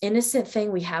most innocent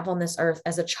thing we have on this earth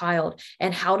as a child,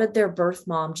 and how did their birth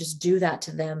mom just do that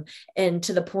to them? And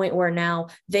to the point where now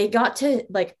they got to,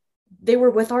 like, they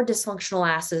were with our dysfunctional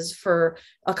asses for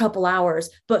a couple hours,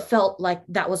 but felt like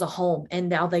that was a home, and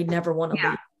now they never want to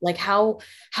leave. Like how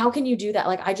can you do that?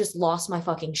 Like I just lost my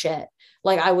fucking shit.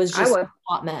 Like I was just a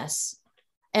hot mess.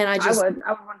 And I would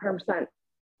 100%.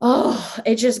 Oh,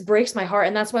 it just breaks my heart.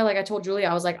 And that's why, like I told Julia,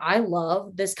 I was like, I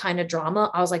love this kind of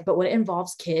drama. I was like, but when it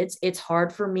involves kids, it's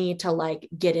hard for me to like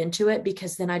get into it,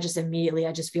 because then I just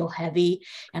feel heavy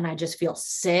and I just feel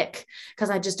sick,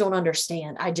 because I just don't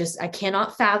understand. I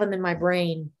cannot fathom in my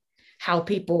brain how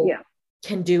people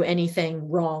can do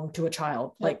anything wrong to a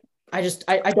child. Like I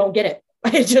don't get it.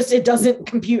 It doesn't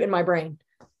compute in my brain.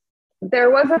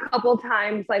 There was a couple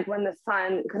times like when the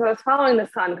Sun, because I was following the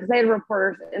Sun because they had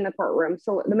reporters in the courtroom.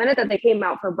 So the minute that they came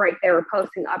out for break, they were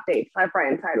posting updates left,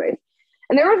 right, and sideways.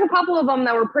 And there was a couple of them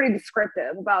that were pretty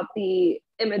descriptive about the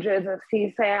images of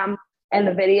CSAM and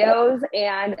the videos.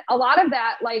 And a lot of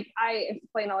that, like I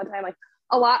explain all the time, like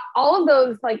all of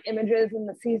those like images and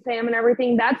the CSAM and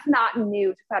everything, that's not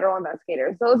new to federal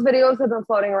investigators. Those videos have been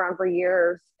floating around for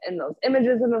years, and those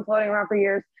images have been floating around for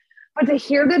years. But to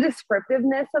hear the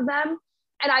descriptiveness of them,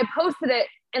 and I posted it,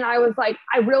 and I was like,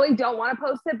 I really don't want to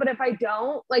post it, but if I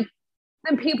don't, like,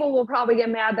 then people will probably get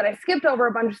mad that I skipped over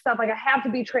a bunch of stuff. Like, I have to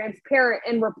be transparent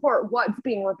and report what's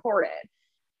being reported.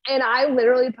 And I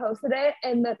literally posted it,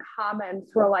 and the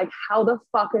comments were like, how the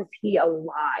fuck is he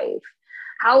alive?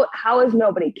 How has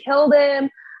nobody killed him?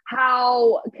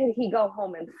 How can he go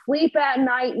home and sleep at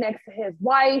night next to his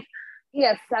wife? He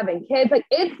has 7 kids. Like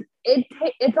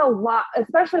it's a lot,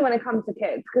 especially when it comes to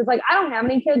kids. Cause like, I don't have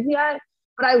any kids yet,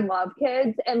 but I love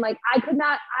kids. And like,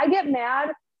 I get mad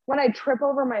when I trip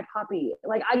over my puppy.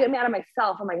 Like I get mad at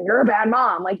myself. I'm like, you're a bad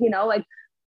mom. Like, you know, like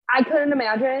I couldn't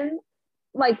imagine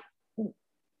like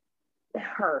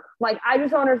her, like, I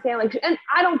just don't understand. Like, and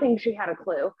I don't think she had a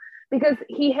clue, because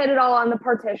he hid it all on the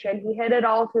partition. He hid it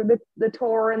all through the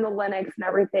Tor and the Linux and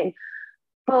everything.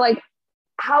 But like,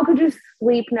 how could you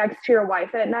sleep next to your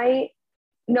wife at night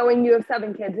knowing you have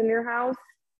 7 kids in your house?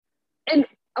 And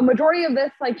a majority of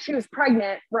this, like, she was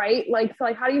pregnant, right? Like, so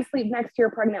like, how do you sleep next to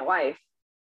your pregnant wife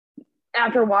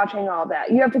after watching all that?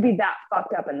 You have to be that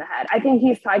fucked up in the head. I think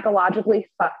he's psychologically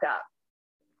fucked up.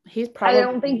 He's probably I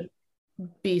don't think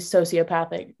be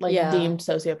sociopathic, like deemed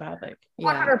sociopathic.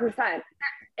 100%.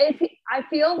 I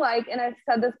feel like, and I've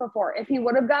said this before, if he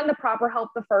would have gotten the proper help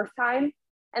the first time,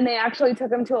 and they actually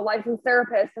took him to a licensed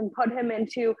therapist and put him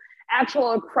into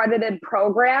actual accredited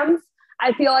programs,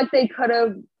 I feel like they could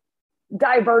have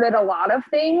diverted a lot of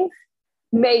things,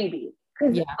 maybe.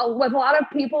 Because with a lot of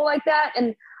people like that,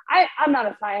 and I'm not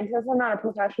a scientist, I'm not a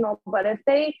professional, but if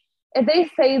they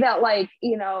say that, like,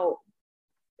 you know,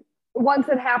 once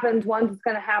it happens, once it's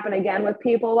going to happen again with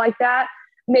people like that,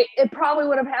 it probably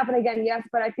would have happened again, yes,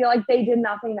 but I feel like they did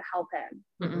nothing to help him.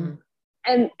 Mm-mm.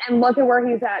 And look at where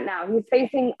he's at now. He's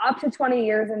facing up to 20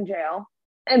 years in jail,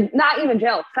 and not even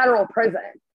jail, federal prison.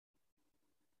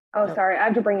 Oh, sorry. I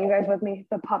have to bring you guys with me.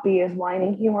 The puppy is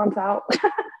whining. He wants out.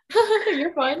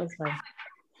 You're fine. That's fine.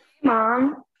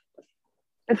 Mom.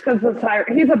 It's because the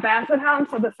siren, he's a basset hound,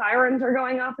 so the sirens are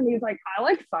going off, and he's like, I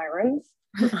like sirens.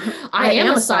 I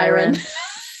am a siren.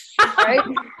 Right?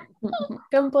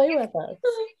 Come play with us.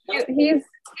 He's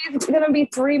going to be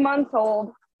 3 months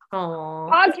old. Aww.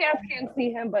 Podcast can't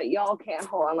see him, but y'all can.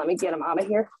 Hold on, let me get him out of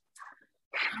here.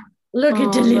 Look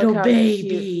at the little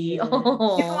baby. He's a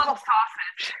little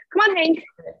sausage. Come on, Hank.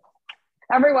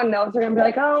 Everyone knows they're gonna be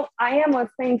like, oh, I am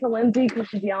listening to Lindsay because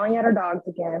she's yelling at her dogs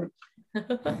again.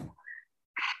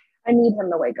 I need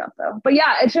him to wake up though. But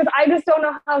yeah, it's just, I just don't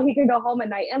know how he could go home at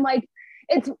night. And like,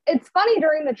 it's funny,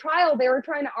 during the trial, they were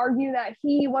trying to argue that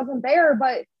he wasn't there,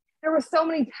 but there were so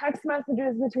many text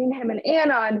messages between him and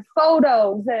Anna, and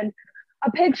photos, and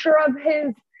a picture of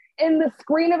his in the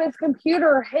screen of his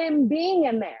computer, him being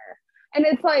in there. And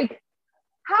it's like,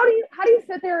 how do you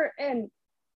sit there and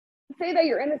say that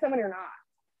you're innocent when you're not?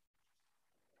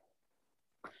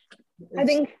 I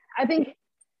think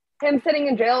him sitting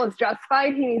in jail is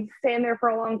justified. He needs to stay in there for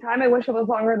a long time. I wish it was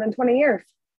longer than 20 years.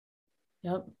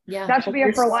 Yep. Yeah. That should be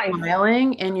it for life.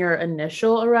 Smiling in your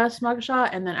initial arrest mugshot,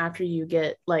 and then after you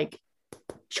get like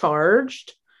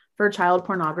charged for child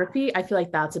pornography, I feel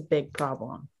like that's a big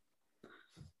problem.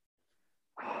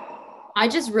 I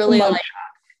just really like,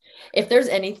 if there's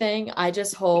anything, I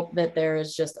just hope that there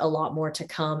is just a lot more to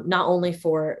come, not only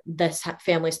for this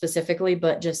family specifically,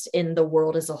 but just in the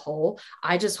world as a whole.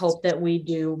 I just hope that we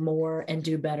do more and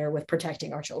do better with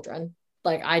protecting our children.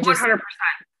 Like, I just 100%.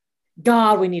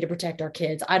 God, we need to protect our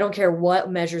kids. I don't care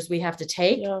what measures we have to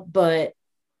take, but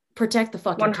protect the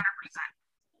fucking 100%. kids.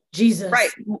 Jesus. Right.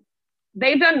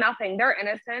 They've done nothing. They're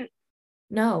innocent.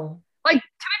 No. Like, to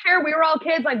be fair, we were all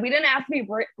kids. Like, we didn't ask to be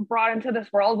brought into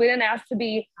this world. We didn't ask to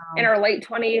be in our late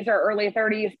 20s or early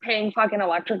 30s paying fucking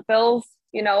electric bills.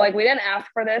 You know, like, we didn't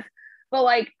ask for this. But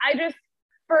like,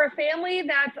 for a family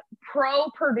that's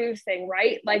pro-producing,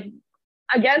 right? Like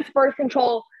against birth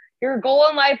control, your goal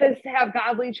in life is to have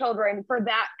godly children. For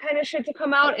that kind of shit to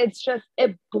come out, it's just,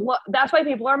 that's why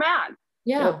people are mad.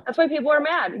 Yeah. That's why people are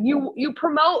mad. You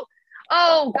promote,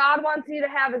 oh, God wants you to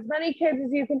have as many kids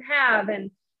as you can have.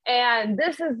 And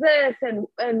this is this.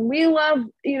 And we love,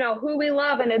 who we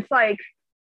love. And it's like,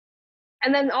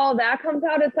 and then all that comes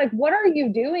out. It's like, what are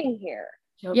you doing here?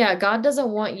 Yeah. God doesn't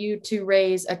want you to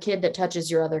raise a kid that touches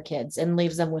your other kids and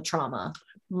leaves them with trauma.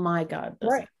 My God.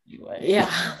 Right. Anyway. Yeah.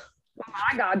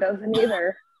 My God doesn't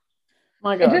either.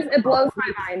 My God. It blows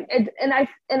my mind.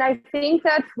 And I think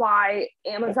that's why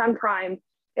Amazon Prime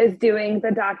is doing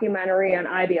the documentary on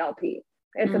IBLP.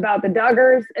 It's about the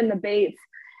Duggars and the Bates.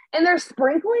 And they're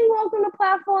sprinkling Welcome to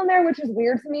Plathville in there, which is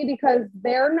weird to me because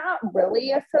they're not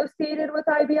really associated with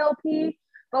IBLP.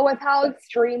 But with how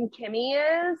extreme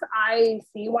Kimmy is, I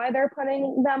see why they're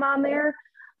putting them on there.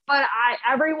 But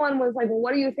everyone was like, well,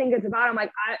 what do you think it's about? I'm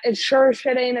like, it sure as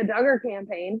shit ain't a Duggar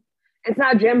campaign. It's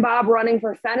not Jim Bob running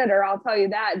for senator, I'll tell you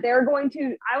that.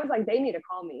 I was like, they need to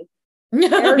call me.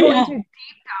 They're going to deep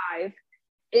dive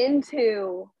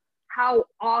into how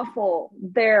awful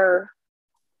their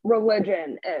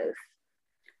religion is.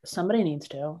 Somebody needs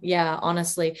to. Yeah,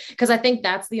 honestly, because I think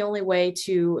that's the only way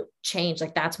to change.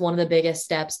 Like that's one of the biggest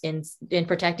steps in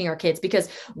protecting our kids, because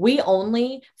we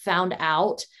only found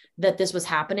out that this was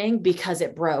happening because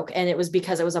it broke, and it was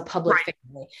because it was a public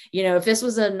family. If this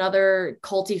was another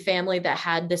culty family that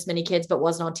had this many kids but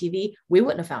wasn't on TV, we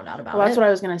wouldn't have found out about it. That's what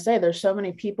I was going to say. There's so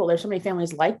many people, there's so many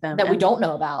families like them that we don't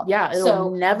know about. Yeah,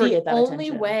 it'll never get that attention. The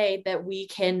only way that we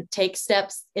can take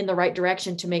steps in the right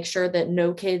direction to make sure that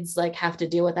no kids like have to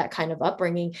deal with that kind of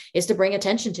upbringing is to bring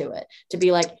attention to it, to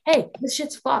be like, hey, this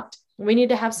shit's fucked. We need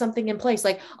to have something in place.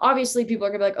 Like, obviously people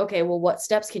are gonna be like, okay, well, what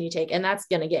steps can you take? And that's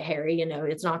going to get hairy.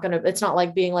 It's not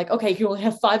like being like, okay, you only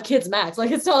have 5 kids max.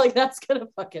 Like, it's not like that's going to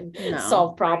fucking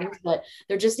solve problems, but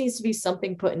there just needs to be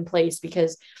something put in place,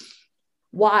 because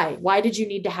why did you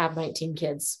need to have 19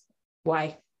 kids?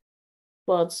 Why?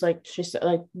 Well, it's like she said,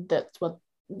 like, that's what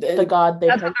the God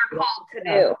that's what they're called to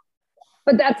do.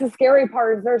 But that's the scary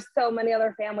part, is there's so many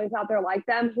other families out there like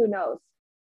them. Who knows?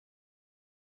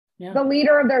 Yeah. The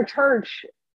leader of their church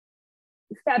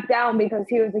stepped down because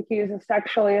he was accused of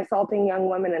sexually assaulting young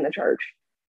women in the church.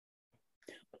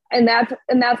 And that's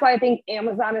why I think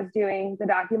Amazon is doing the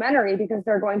documentary, because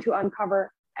they're going to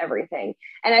uncover everything.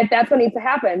 And that's what needs to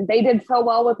happen. They did so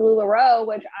well with LuLaRoe,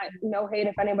 which no hate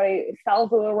if anybody sells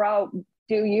LuLaRoe,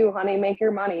 do you, honey, make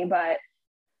your money. But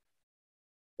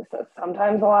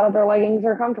sometimes a lot of their leggings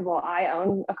are comfortable. I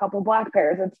own a couple black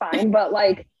pairs, it's fine. But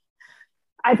like,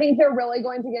 I think they're really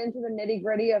going to get into the nitty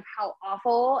gritty of how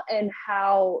awful and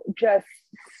how just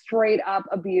straight up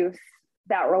abuse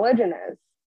that religion is.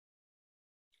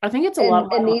 I think it's a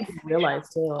lot more than realize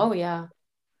too. Oh yeah.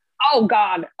 Oh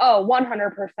God. Oh,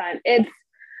 100%.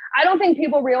 I don't think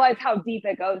people realize how deep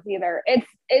it goes either. It's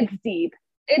deep.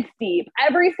 It's deep.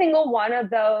 Every single one of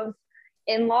those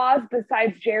in-laws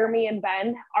besides Jeremy and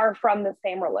Ben are from the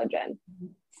same religion,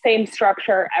 same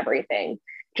structure, everything.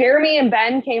 Jeremy and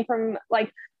Ben came from a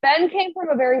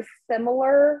very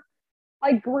similar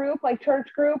group, church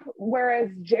group, whereas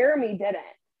Jeremy didn't.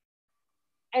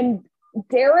 And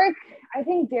Derek, I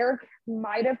think Derek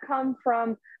might have come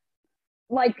from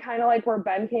kind of where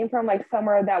Ben came from,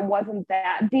 somewhere that wasn't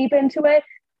that deep into it.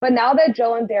 But now that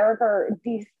Jill and Derek are,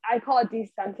 I call it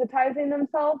desensitizing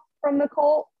themselves from the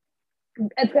cult,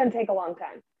 it's going to take a long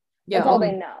time. Yeah. That's all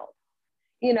they know,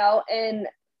 and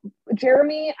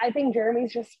Jeremy, I think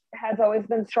Jeremy's just has always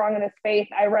been strong in his faith.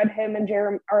 I read him and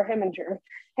Ginger's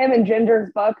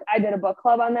book. I did a book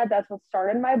club on that. That's what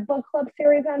started my book club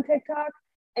series on TikTok.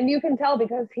 And you can tell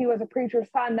because he was a preacher's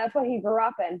son, that's what he grew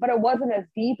up in, but it wasn't as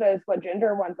deep as what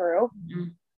Ginger went through. Mm-hmm.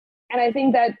 And I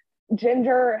think that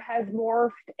Ginger has morphed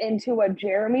into what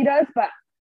Jeremy does, but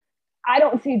I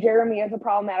don't see Jeremy as a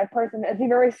problematic person. Is he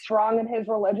very strong in his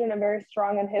religion and very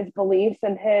strong in his beliefs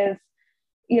and his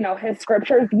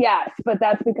scriptures? Yes, but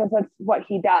that's because that's what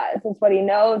he does. It's what he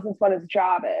knows. It's what his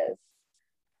job is.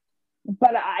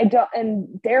 But I don't,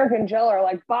 and Derek and Jill are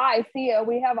like, bye, see ya.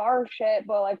 We have our shit,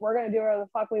 but we're going to do whatever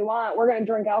the fuck we want. We're going to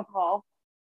drink alcohol.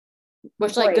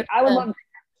 Which I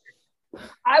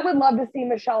would love to see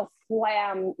Michelle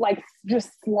slam, just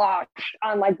slosh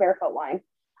on Barefoot Line.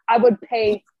 I would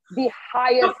pay the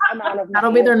highest amount of money.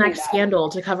 That'll be their next scandal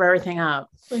to cover everything up.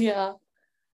 Yeah.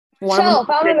 Michelle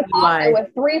found in a closet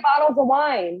with 3 bottles of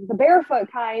wine, the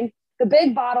barefoot kind, the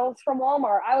big bottles from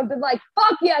Walmart. I would be like,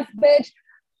 fuck yes, bitch.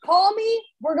 Call me.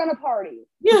 We're going to party.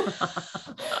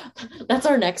 That's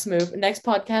our next move. Next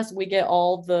podcast, we get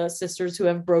all the sisters who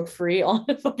have broke free on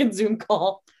a fucking Zoom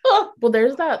call. Well,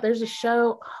 there's a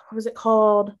show. What was it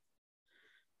called?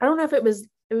 I don't know if it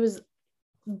was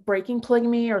Breaking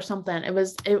Polygamy or something.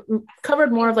 It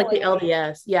covered more of like the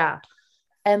LDS. Yeah.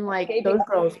 And like those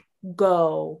girls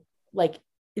go like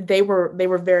they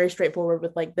were very straightforward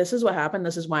with like, this is what happened,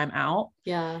 this is why I'm out.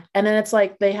 Yeah. And then it's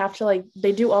like they have to like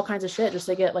they do all kinds of shit just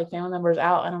to get like family members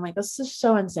out. And I'm like, this is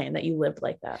so insane that you lived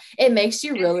like that. It makes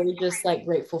you really just like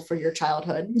grateful for your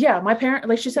childhood. Yeah, my parent,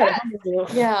 like she said,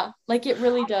 yeah, like it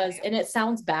really does. And it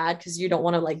sounds bad because you don't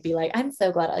want to like be like, I'm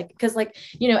so glad, like, because like,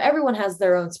 you know, everyone has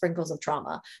their own sprinkles of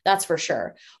trauma, that's for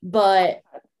sure, but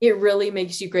it really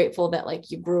makes you grateful that like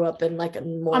you grew up in like a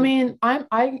more. I mean,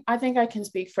 I think I can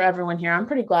speak for everyone here. I'm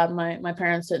pretty glad my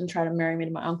parents didn't try to marry me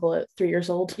to my uncle at 3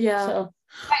 years old. Yeah. So.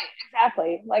 Right,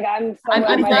 exactly. Like I'm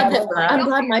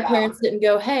glad my parents didn't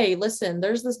go, hey, listen,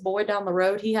 there's this boy down the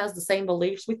road. He has the same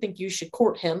beliefs. We think you should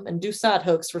court him and do side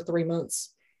hooks for 3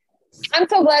 months. I'm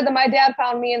so glad that my dad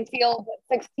found me in field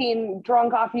at 16,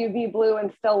 drunk off UV blue,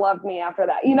 and still loved me after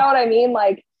that. You know what I mean?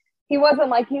 Like, he wasn't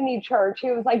like, you need church.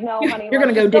 He was like, no, honey. You're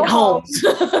going to go dig holes.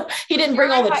 He didn't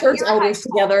bring all the church elders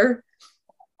together.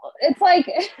 It's like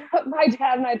my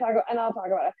dad and I talk about, and I'll talk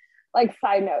about it. Like,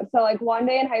 side note. So like one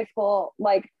day in high school,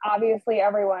 like obviously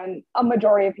a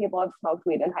majority of people have smoked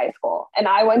weed in high school. And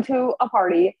I went to a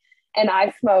party and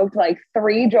I smoked like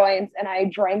 3 joints and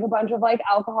I drank a bunch of like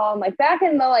alcohol. And like back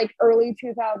in the like early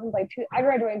 2000s, I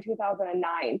graduated in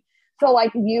 2009. So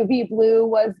like UV blue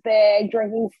was big,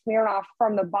 drinking Smirnoff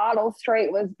from the bottle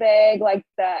straight was big, like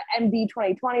the MD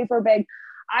 2020s were big.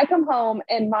 I come home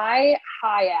and my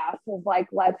high ass is like,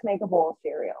 let's make a bowl of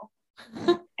cereal.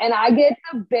 And I get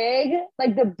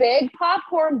the big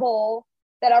popcorn bowl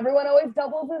that everyone always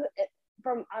doubles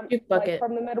from puke bucket. Like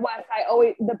from the Midwest.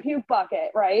 The puke bucket,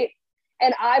 right?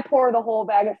 And I pour the whole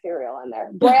bag of cereal in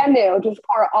there, brand new, just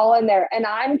pour it all in there. And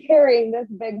I'm carrying this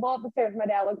big bowl up the stairs. My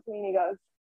dad looks at me and he goes,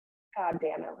 God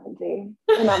damn it, Lindsay.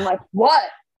 And I'm like, what?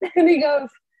 And he goes,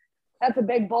 that's a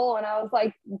big bowl. And I was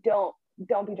like, don't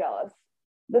be jealous.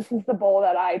 This is the bowl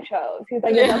that I chose. He's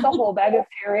like, is that the whole bag of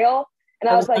cereal? And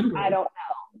I was like, I don't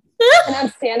know. And I'm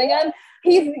standing in.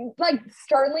 He's like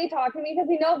sternly talking to me because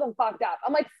he knows I'm fucked up.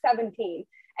 I'm like 17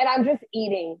 and I'm just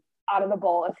eating out of the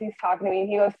bowl as he's talking to me. And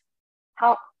he goes,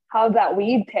 how's that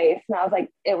weed taste? And I was like,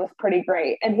 it was pretty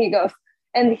great. And he goes,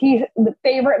 and he's the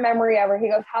favorite memory ever. He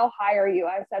goes, how high are you?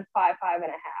 I said 5'5.5".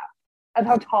 That's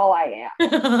how tall I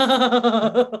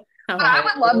am. I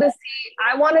would love to see,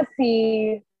 I want to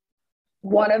see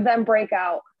one of them break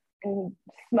out and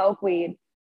smoke weed,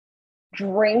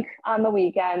 drink on the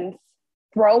weekends,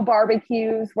 throw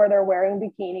barbecues where they're wearing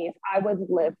bikinis. I would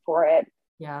live for it.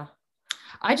 Yeah.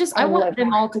 I want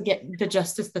them all to get the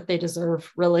justice that they deserve,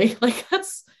 really. Like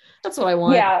that's what I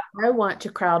want. Yeah. I want to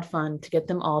crowdfund to get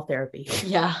them all therapy.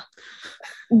 Yeah.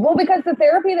 Well, because the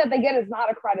therapy that they get is not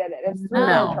accredited. It's through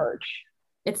the church.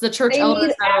 It's the church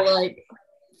elders that are like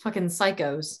fucking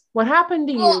psychos. What happened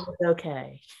to you was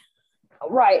okay.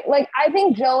 Right. Like, I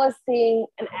think Jill is seeing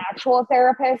an actual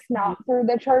therapist, not through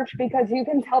the church, because you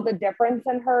can tell the difference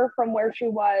in her from where she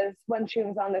was when she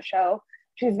was on the show.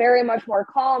 She's very much more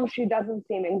calm. She doesn't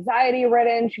seem anxiety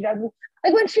ridden. She doesn't,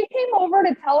 like, when she came over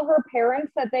to tell her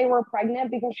parents that they were pregnant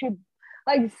because she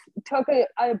like took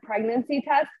a pregnancy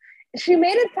test, she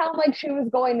made it sound like she was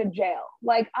going to jail.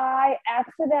 Like, I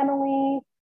accidentally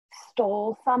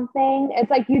stole something. It's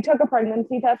like, you took a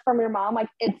pregnancy test from your mom. Like,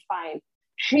 it's fine.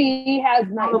 She has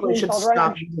 19 children.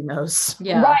 Stop using those.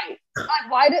 Yeah. Right.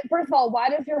 Like, first of all, why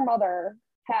does your mother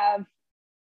have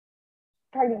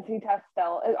pregnancy tests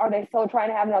still? Are they still trying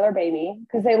to have another baby?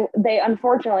 Because they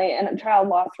unfortunately, and child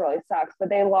loss really sucks, but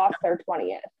they lost their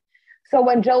 20th. So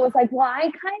when Jill was like, well, I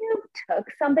kind of took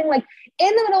something, like in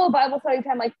the middle of Bible study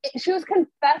time, like she was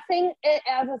confessing it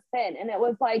as a sin. And it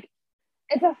was like,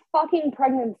 it's a fucking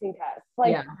pregnancy test.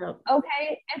 Like,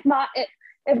 okay,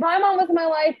 if my mom was in my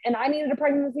life and I needed a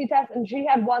pregnancy test and she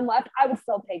had one left, I would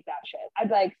still take that shit. I'd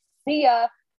be like, see ya,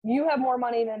 you have more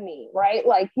money than me, right?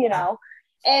 Like, you know,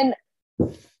 and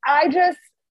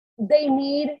they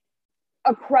need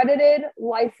accredited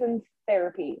licensed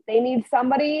therapy. They need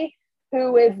somebody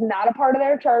who is not a part of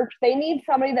their church. They need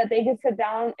somebody that they can sit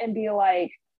down and be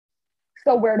like,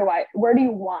 so where do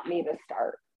you want me to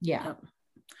start? Yeah.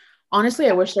 Honestly,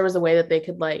 I wish there was a way that they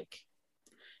could, like,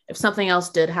 if something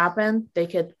else did happen, they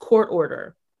could court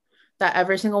order that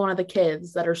every single one of the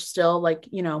kids that are still, like,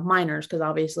 you know, minors, because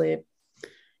obviously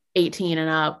 18 and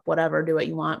up, whatever, do what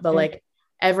you want. But like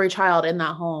every child in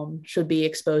that home should be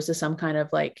exposed to some kind of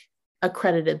like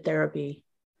accredited therapy.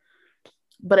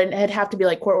 but it'd have to be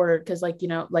like court ordered because, like, you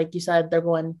know, like you said, they're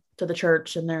going to the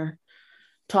church and they're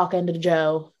talking to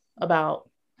Joe about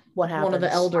what happened. One of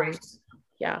the elders.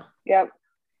 Yeah. Yep.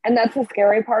 And that's the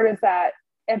scary part, is that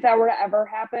if that were to ever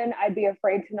happen, I'd be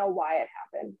afraid to know why it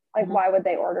happened. Like, why would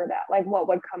they order that? Like, what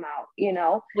would come out, you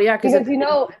know? Well, yeah, because you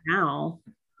know, now,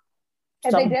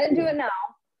 if they didn't do it now,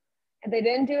 they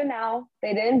didn't do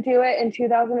it in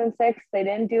 2006, they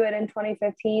didn't do it in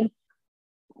 2015,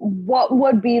 what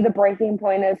would be the breaking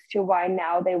point as to why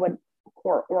now they would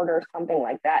court order something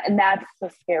like that? And that's the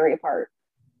scary part.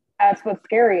 That's what's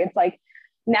scary. It's like,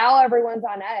 now everyone's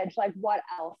on edge. Like, what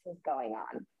else is going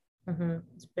on?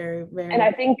 It's very, very. And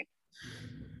I think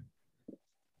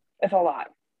it's a lot.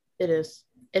 It is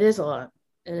a lot.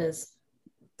 It is.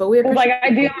 But we appreciate. Like, I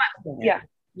do.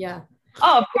 Yeah.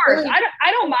 Oh, of course.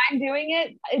 I don't mind doing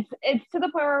it. It's to the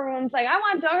point where everyone's like, I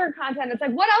want Duggar content. It's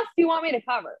like, what else do you want me to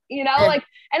cover? You know, like,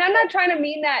 and I'm not trying to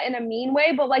mean that in a mean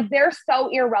way, but like, they're so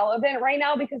irrelevant right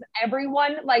now because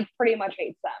everyone like pretty much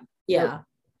hates them. Yeah.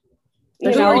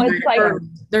 You know, it's like,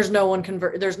 there's no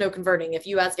converting. If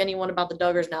you ask anyone about the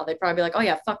Duggars now, they'd probably be like, oh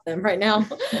yeah, fuck them right now.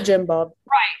 Jim Bob.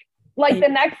 Right. Like, the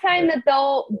next time that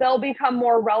they'll become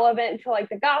more relevant to like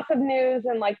the gossip news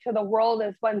and like to the world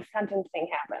is when sentencing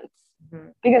happens.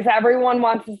 Because everyone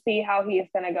wants to see how he is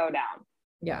going to go down.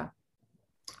 Yeah.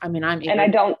 I mean, I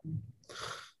don't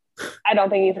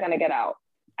think he's going to get out.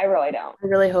 I really don't. I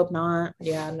really hope not.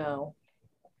 Yeah, no.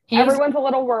 Everyone's a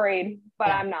little worried, but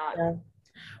I'm not. Yeah.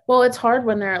 Well, it's hard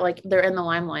when they're in the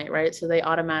limelight, right? So they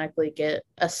automatically get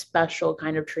a special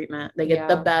kind of treatment. They get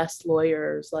the best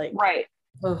lawyers, like, right.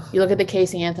 You look at the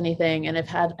Casey Anthony thing, and if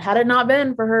had it not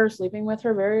been for her sleeping with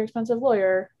her very expensive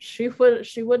lawyer, she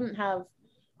wouldn't have,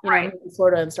 you know, moved to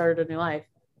Florida and started a new life.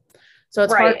 So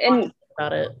it's hard to think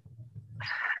about it.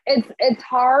 It's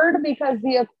hard because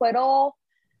the acquittal.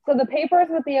 So the papers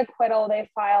with the acquittal they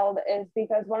filed is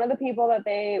because one of the people that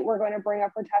they were going to bring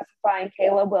up for testifying,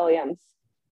 Caleb Williams.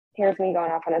 Here's me going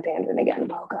off on a tangent again.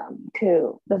 Welcome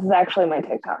to. This is actually my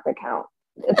TikTok account.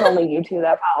 It's only you two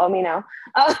that follow me now,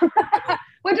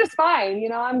 which is fine. You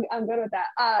know, I'm good with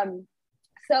that.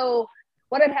 So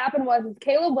what had happened was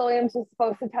Caleb Williams was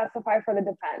supposed to testify for the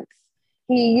defense.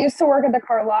 He used to work at the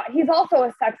car lot. He's also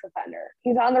a sex offender.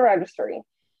 He's on the registry.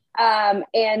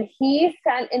 And he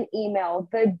sent an email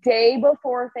the day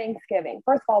before Thanksgiving.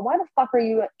 First of all, why the fuck are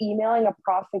you emailing a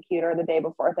prosecutor the day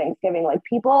before Thanksgiving? Like,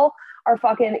 people are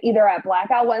fucking either at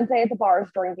Blackout Wednesday at the bars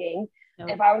drinking.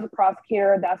 If I was a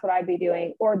prosecutor, that's what I'd be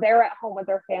doing. Or they're at home with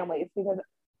their families because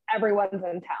everyone's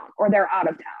in town or they're out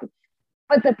of town.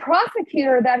 But the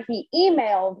prosecutor that he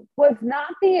emailed was not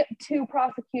the two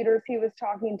prosecutors he was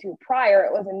talking to prior.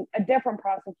 It was a different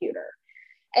prosecutor.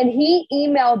 And he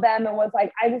emailed them and was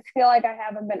like, I just feel like I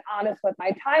haven't been honest with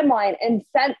my timeline, and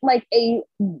sent like a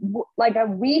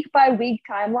week by week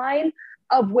timeline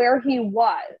of where he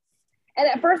was. And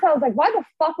at first I was like, why the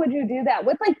fuck would you do that?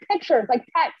 With like pictures, like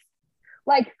text,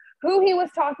 like who he was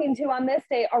talking to on this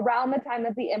day around the time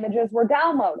that the images were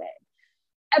downloaded.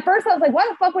 At first I was like, why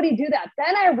the fuck would he do that?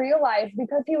 Then I realized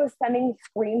because he was sending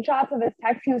screenshots of his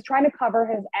text, he was trying to cover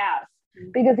his ass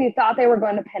because he thought they were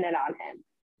going to pin it on him.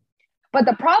 But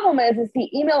the problem is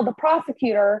he emailed the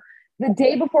prosecutor the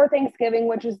day before Thanksgiving,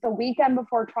 which is the weekend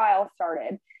before trial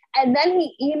started. And then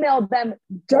he emailed them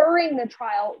during the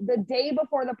trial, the day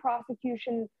before the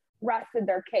prosecution rested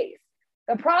their case.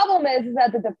 The problem is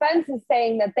that the defense is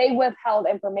saying that they withheld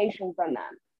information from them.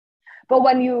 But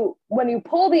when you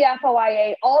pull the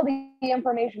FOIA, all the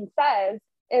information says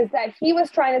is that he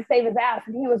was trying to save his ass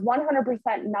and he was 100%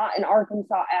 not in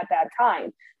Arkansas at that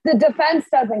time. The defense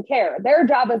doesn't care. Their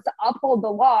job is to uphold the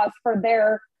laws for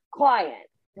their client.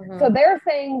 So they're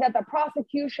saying that the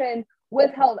prosecution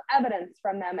withheld evidence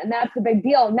from them, and that's the big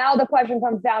deal. Now the question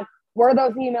comes down, were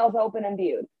those emails open and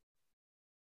viewed?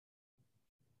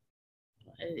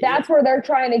 That's where they're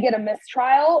trying to get a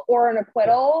mistrial or an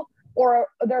acquittal, or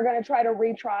they're going to try to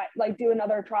retry, like do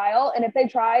another trial. And if they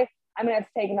try, I'm going to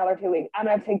have to take another 2 weeks. I'm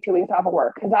going to have to take 2 weeks off of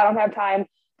work because I don't have time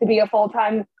to be a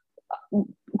full-time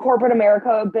corporate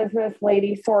America business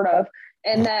lady, sort of,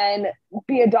 and then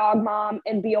be a dog mom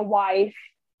and be a wife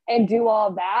and do all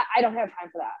of that. I don't have time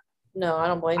for that. No, I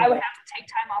don't blame you. I would have to take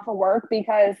time off of work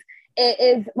because it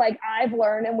is like, I've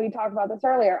learned, and we talked about this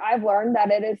earlier, I've learned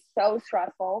that it is so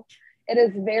stressful. It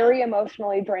is very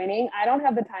emotionally draining. I don't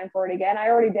have the time for it again. I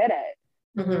already did it.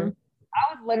 I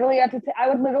would literally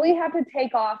have to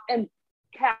take off and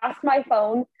cast my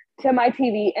phone to my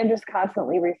TV and just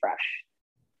constantly refresh,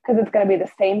 because it's going to be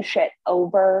the same shit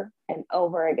over and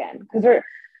over again. Because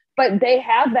But they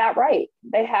have that right.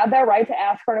 They have that right to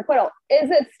ask for an acquittal.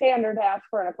 Is it standard to ask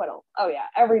for an acquittal? Oh yeah,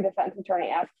 every defense attorney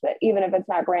asks it, even if it's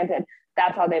not granted.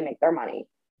 That's how they make their money.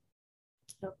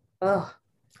 Oh,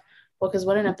 well, because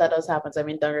what if that does happen? I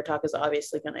mean, Duggar Talk is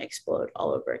obviously going to explode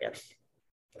all over again.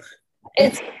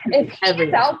 If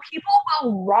he's out, people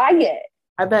will riot.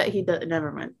 I bet he does.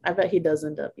 Never mind. I bet he does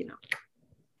end up, It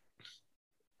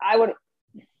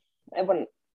wouldn't.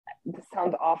 This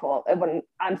sounds awful.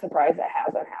 I'm surprised it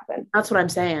hasn't happened. That's what I'm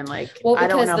saying. Like, well, I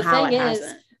don't know the how thing it is,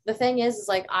 hasn't. The thing is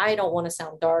like, I don't want to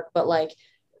sound dark, but like,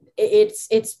 it's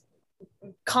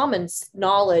common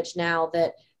knowledge now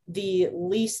that the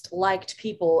least liked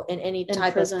people in any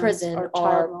type of prison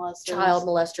are child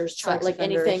molesters, like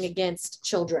anything against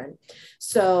children.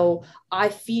 So I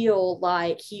feel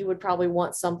like he would probably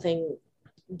want something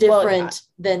different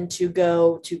than to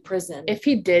go to prison. If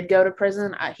he did go to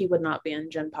prison, he would not be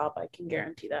in Gen Pop. I can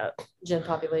guarantee that. Gen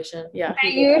population. Yeah. They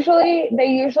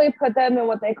usually put them in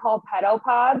what they call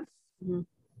pedopods,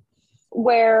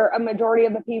 where a majority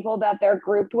of the people that they're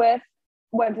grouped with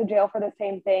went to jail for the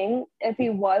same thing. If he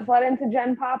was let into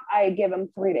Gen Pop, I give him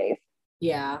 3 days.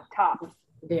 Yeah. Tops.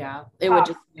 Yeah. It would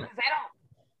just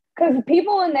because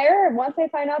people in there, once they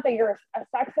find out that you're a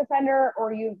sex offender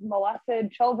or you've molested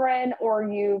children or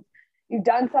you've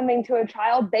done something to a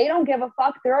child, they don't give a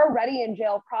fuck. They're already in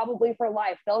jail, probably for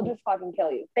life. They'll just fucking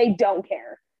kill you. They don't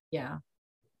care. Yeah.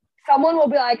 Someone will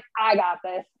be like, I got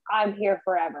this. I'm here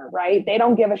forever, right? They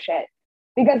don't give a shit.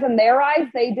 Because in their eyes,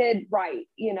 they did right,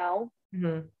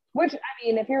 Mm-hmm. Which, I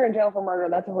mean, if you're in jail for murder,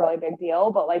 that's a really big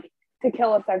deal. But like, to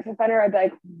kill a sex offender, I'd be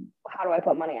like, how do I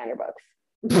put money on your books?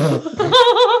 Do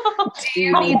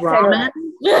you need ramen?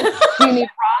 Do you need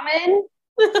ramen?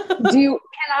 Can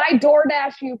I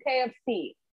DoorDash you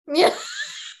KFC? Yeah.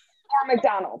 Or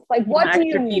McDonald's? Like, what do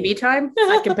you need? TV time?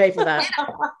 I can pay for that.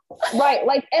 Right.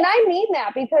 Like, and I mean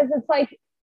that because it's like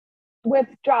with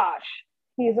Josh,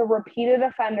 he's a repeated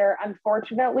offender.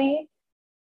 Unfortunately,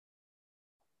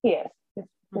 he is.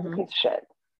 He's a piece of shit.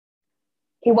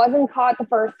 He wasn't caught the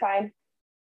first time.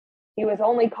 He was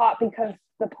only caught because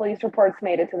the police reports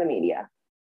made it to the media.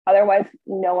 Otherwise,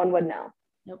 no one would know.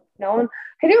 Nope. No one.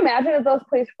 Can you imagine if those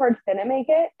police reports didn't make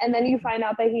it, and then you find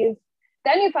out that he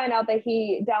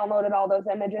downloaded all those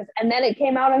images, and then it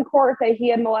came out in court that he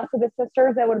had molested his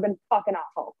sisters? That would have been fucking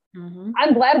awful. Mm-hmm.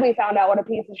 I'm glad we found out what a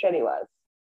piece of shit he was.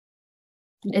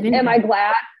 Am I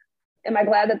glad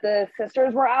that the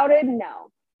sisters were outed? No,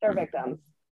 they're victims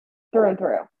through and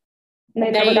through. And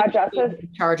they never got justice.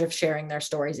 In charge of sharing their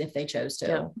stories if they chose to.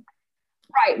 Yeah.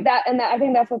 Right. I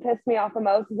think that's what pissed me off the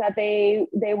most, is that they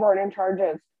weren't in charge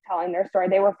of telling their story.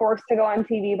 They were forced to go on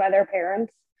TV by their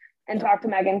parents and talk to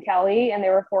Megyn Kelly, and they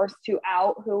were forced to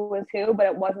out who was who, but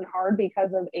it wasn't hard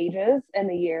because of ages and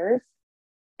the years.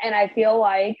 And I feel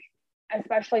like,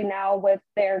 especially now with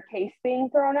their case being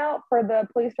thrown out for the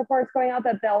police reports going out,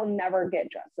 that they'll never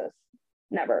get justice.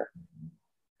 Never.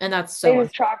 And that's so they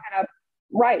just chalk it up.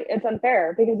 Right. It's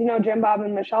unfair because, Jim Bob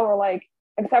and Michelle were like,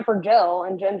 except for Jill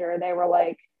and Ginger, they were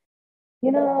like,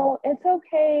 it's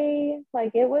okay.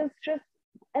 Like, it was just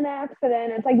an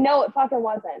accident. It's like, no, it fucking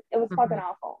wasn't. It was fucking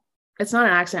awful. It's not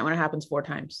an accident when it happens 4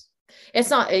 times.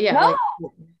 It's not. Yeah.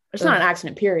 No. It's not an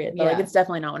accident, period. But it's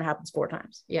definitely not when it happens 4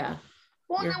 times. Yeah.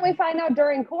 Well, then we find out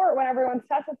during court when everyone's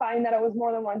testifying that it was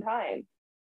more than 1 time.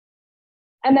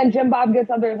 And then Jim Bob gets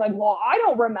up there and is like, well, I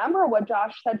don't remember what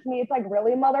Josh said to me. It's like,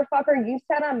 really, motherfucker? You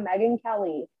said on Megyn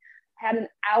Kelly, had an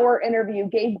hour interview,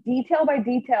 gave detail by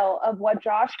detail of what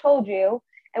Josh told you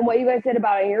and what you guys did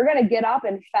about it. You're going to get up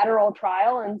in federal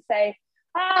trial and say,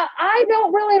 I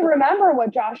don't really remember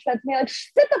what Josh said to me. Like,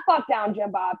 sit the fuck down,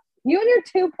 Jim Bob. You and your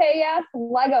toupee-ass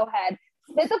Lego head,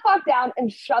 sit the fuck down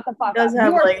and shut the fuck up. He does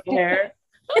have Lego hair.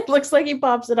 It looks like he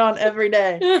pops it on every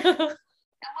day. It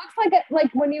looks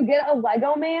like when you get a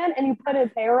Lego man and you put his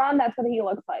hair on, that's what he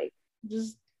looks like.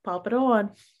 Just pop it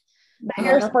on. The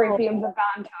hairspray fumes have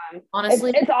gone to him.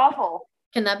 Honestly, it's awful.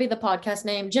 Can that be the podcast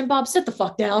name? Jim Bob, sit the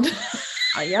fuck down.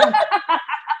 Yeah.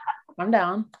 I'm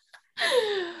down.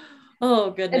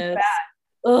 Oh goodness. It's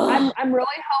bad. I'm really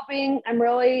hoping.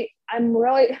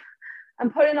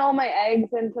 I'm putting all my eggs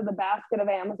into the basket of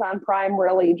Amazon Prime,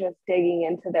 really just digging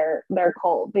into their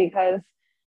cult, because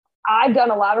I've done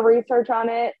a lot of research on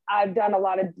it. I've done a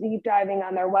lot of deep diving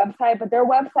on their website, but their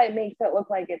website makes it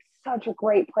look like it's such a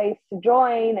great place to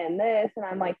join and this. And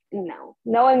I'm like, no,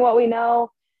 knowing what we know,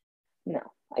 no,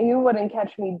 you wouldn't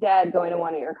catch me dead going to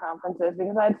one of your conferences,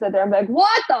 because I'd sit there and be like,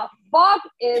 what the fuck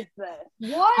is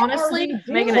this? What? Honestly,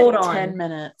 making hold it on. 10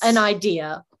 minutes. An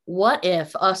idea. What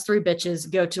if us 3 bitches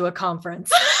go to a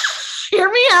conference? Hear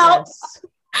me out. Yes.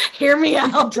 Hear me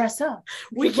out. Dress up.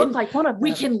 We can look like one of them.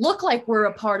 We can look like we're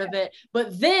a part of it,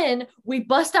 but then we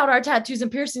bust out our tattoos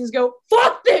and piercings and go,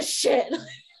 fuck this shit.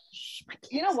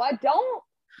 You know what? Don't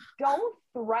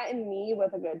threaten me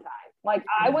with a good time. Like,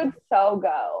 I would so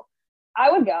go.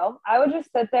 I would just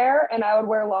sit there and I would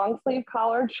wear long sleeve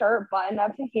collared shirt buttoned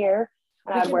up to here.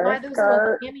 And I'd wear a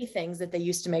skirt. Those little things that they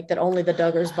used to make that only the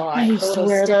Duggars bought. I used to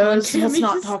wear those. Let's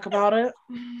not talk about it.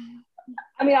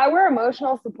 I mean, I wear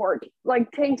emotional support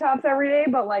like tank tops every day,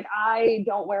 but like I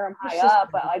don't wear them high up.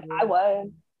 But like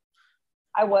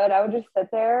I would just sit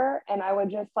there and I would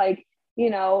just like, you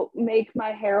know, make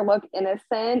my hair look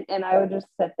innocent, and I would just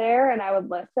sit there and I would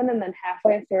listen, and then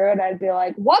halfway through it I'd be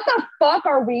like, what the fuck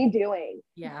are we doing?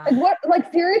 Yeah. Like, what,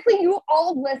 like, seriously, you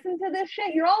all listen to this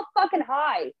shit? You're all fucking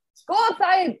high. Go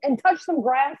outside and touch some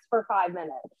grass for 5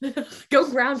 minutes. Go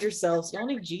ground yourselves. Y'all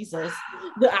need Jesus.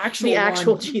 The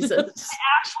actual Jesus. The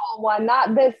actual one,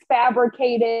 not this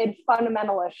fabricated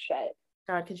fundamentalist shit.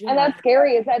 God, could you? And that's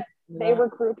scary, is that they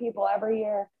recruit people every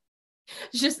year.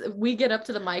 It's just, we get up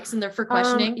to the mics and they're for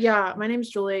questioning. Yeah, my name's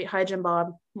Julie. Hi, Jim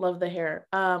Bob. Love the hair.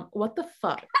 What the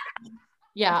fuck?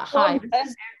 Yeah, hi.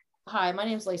 Hi, my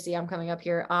name's Lacey. I'm coming up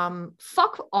here.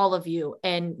 Fuck all of you,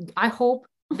 and I hope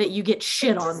that you get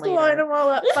shit on later. Line them all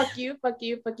up. Fuck you, fuck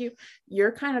you, fuck you.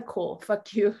 You're kind of cool.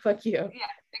 Fuck you, fuck you. Yeah,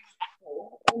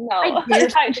 exactly. No,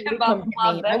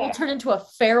 I will turn into a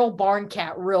feral barn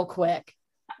cat real quick.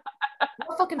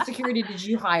 What fucking security did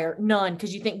you hire? None,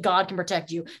 because you think God can protect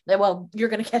you. Well, you're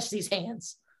gonna catch these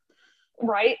hands.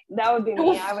 Right? That would be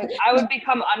me. I would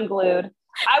become unglued.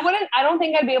 I don't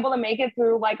think I'd be able to make it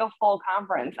through like a full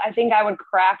conference. I think I would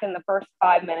crack in the first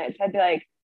 5 minutes. I'd be like,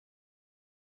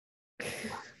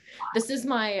 this is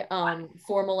my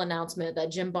formal announcement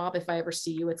that Jim Bob, if I ever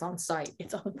see you, it's on site.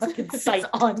 It's on fucking site. It's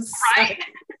on site.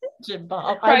 Jim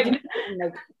Bob. I did,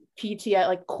 like, PTI,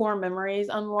 like, core memories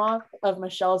unlock of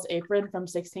Michelle's apron from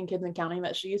 16 Kids and Counting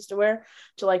that she used to wear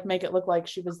to like make it look like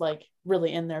she was like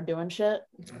really in there doing shit.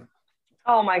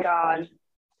 oh my God.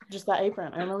 Just that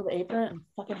apron. I remember the apron and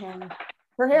fucking hair.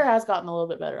 Her hair has gotten a little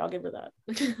bit better. I'll give her that.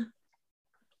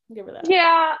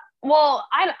 Yeah. Well,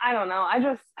 I don't know. I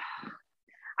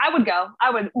would go.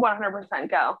 I would 100%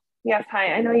 go. Yes,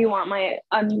 hi. I know you want my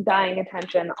undying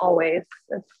attention always.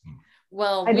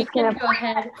 Well, we can go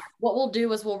ahead. What we'll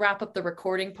do is we'll wrap up the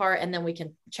recording part and then we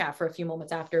can chat for a few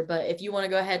moments after. But if you want to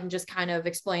go ahead and just kind of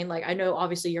explain, like, I know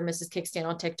obviously you're Mrs Kickstand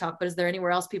on TikTok, but is there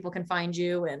anywhere else people can find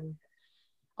you and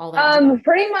all that?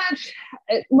 Pretty much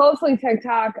mostly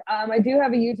TikTok. I do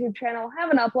have a YouTube channel.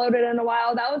 Haven't uploaded in a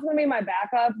while. That was going to be my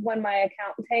backup when my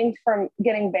account tanked from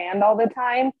getting banned all the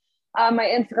time. My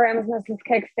Instagram is Mrs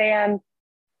Kickstand,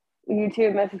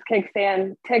 YouTube Mrs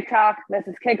Kickstand, TikTok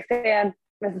Mrs Kickstand,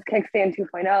 Mrs Kickstand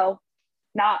 2.0.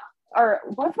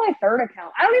 What's my third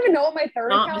account? I don't even know what my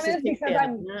third account is because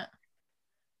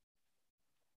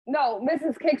no,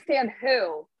 Mrs Kickstand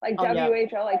who, like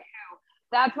WHO, like who.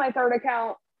 That's my third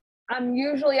account. I'm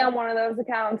usually on one of those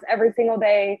accounts every single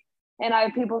day. And I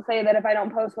have people say that if I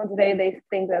don't post once a day, they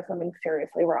think that something's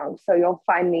seriously wrong. So you'll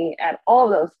find me at all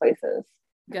of those places.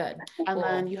 Good. And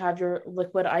then you have your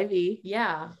Liquid IV.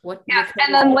 Yeah.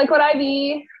 And then Liquid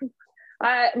IV.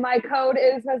 My code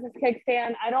is Mrs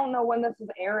Kickstand. I don't know when this is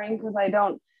airing because I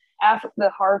don't ask the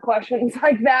hard questions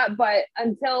like that. But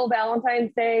until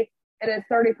Valentine's Day, it is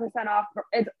 30% off.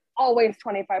 It's always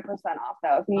 25% off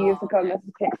though if you use the code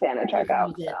Mrs Kickstand at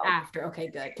checkout. So. After, okay,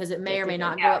 good, because it may or may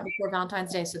not go up before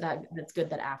Valentine's Day, so that's good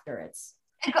that after it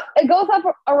goes up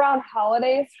around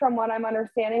holidays from what I'm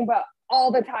understanding, but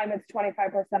all the time it's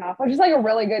 25% off, which is like a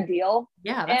really good deal.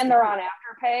 Yeah, and they're on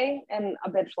Afterpay, and a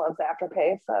bitch loves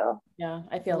Afterpay, so yeah,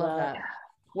 I feel that.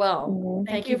 Well,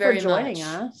 thank you very much for joining much.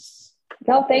 us.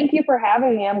 No, thank you for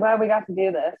having me. I'm glad we got to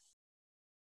do this.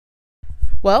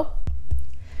 Well,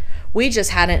 we just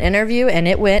had an interview and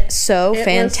it went so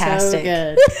fantastic.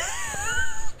 Was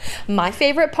so good. My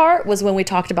favorite part was when we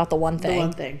talked about the one thing. The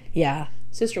one thing. Yeah.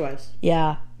 Sister Wives.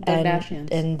 Yeah.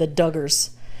 And the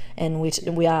Duggars. And we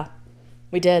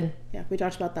did. Yeah, we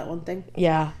talked about that one thing.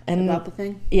 Yeah. And about the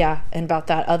thing. Yeah. And about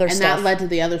that other stuff. And that led to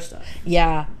the other stuff.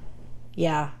 Yeah.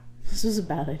 Yeah. This was a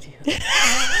bad idea.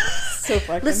 So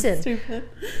fucking stupid.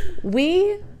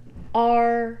 We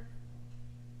are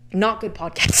not good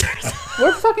podcasters.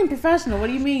 We're fucking professional. What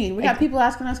do you mean? We got people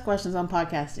asking us questions on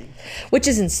podcasting. Which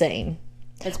is insane.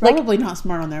 It's probably not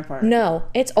smart on their part. No.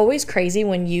 It's always crazy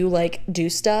when you like do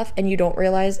stuff and you don't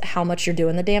realize how much you're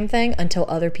doing the damn thing until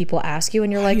other people ask you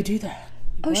and you're like, you do that?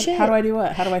 Oh, shit. How do I do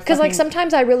what? How do I Because like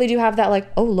sometimes I really do have that like,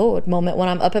 oh Lord moment when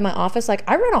I'm up in my office. Like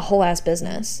I run a whole ass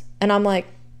business and I'm like,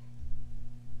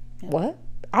 what?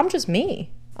 I'm just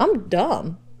me. I'm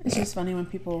dumb. It's just funny when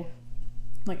people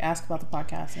like ask about the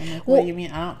podcast. And I'm like, what do you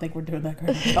mean? I don't think we're doing that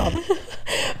great of a job.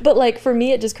 But like for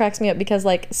me, it just cracks me up because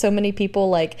like so many people,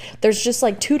 like there's just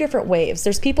like two different waves.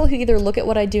 There's people who either look at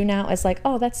what I do now as like,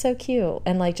 oh, that's so cute,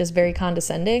 and like just very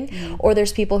condescending, or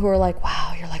there's people who are like,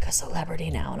 wow, you're like a celebrity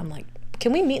now, and I'm like,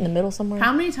 can we meet in the middle somewhere?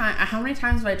 How many times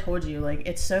have I told you, like,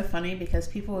 it's so funny because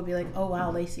people would be like, oh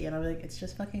wow, Lacey, and I'm like, it's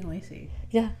just fucking Lacey.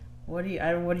 Yeah. What do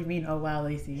you mean, oh wow,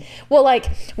 Lacey? Well, like,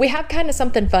 we have kind of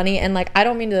something funny, and like, I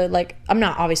don't mean to, like, I'm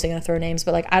not obviously gonna throw names,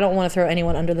 but like, I don't want to throw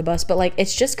anyone under the bus, but like,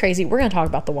 it's just crazy. We're gonna talk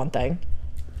about the one thing,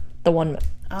 the one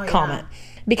comment,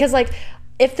 because like,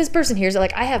 if this person hears it,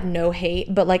 like, I have no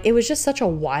hate, but like, it was just such a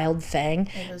wild thing.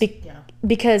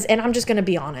 Because, and I'm just gonna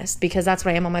be honest, because that's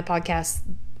what I am on my podcast.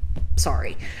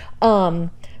 Sorry.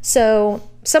 So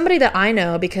somebody that I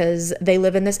know, because they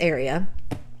live in this area,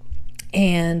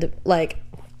 and like,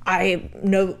 I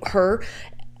know her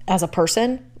as a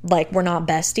person. Like, we're not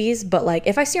besties, but like,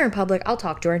 if I see her in public, I'll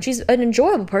talk to her, and she's an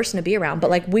enjoyable person to be around, but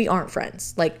like, we aren't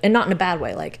friends, like, and not in a bad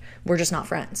way. Like, we're just not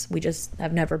friends. We just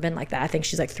have never been like that. I think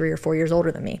she's like 3 or 4 years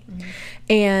older than me.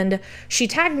 And she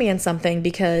tagged me in something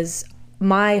because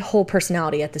my whole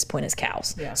personality at this point is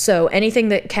cows. Yeah. So anything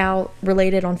that cow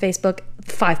related on Facebook,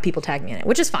 5 people tag me in it,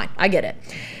 which is fine. I get it.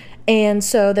 And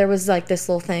so there was like this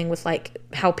little thing with like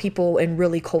how people in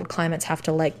really cold climates have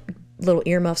to like little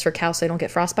earmuffs for cows so they don't get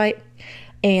frostbite.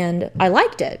 And I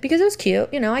liked it because it was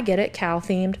cute. You know, I get it. Cow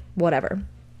themed, whatever.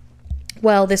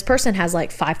 Well, this person has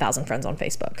like 5,000 friends on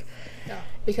Facebook. Yeah,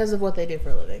 because of what they do for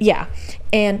a living. Yeah,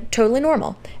 and totally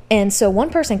normal. And so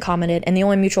one person commented, and the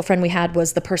only mutual friend we had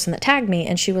was the person that tagged me,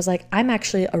 and she was like, I'm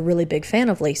actually a really big fan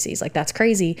of Lacey's. Like, that's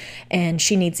crazy, and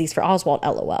she needs these for Oswald,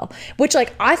 LOL. Which,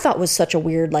 like, I thought was such a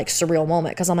weird, like, surreal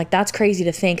moment, because I'm like, that's crazy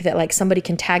to think that, like, somebody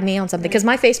can tag me on something, because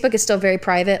my Facebook is still very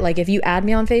private. Like, if you add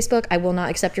me on Facebook, I will not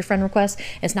accept your friend request.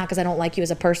 It's not because I don't like you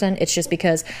as a person. It's just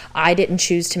because I didn't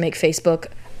choose to make Facebook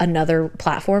another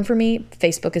platform for me.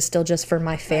 Facebook is still just for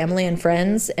my family and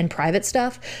friends and private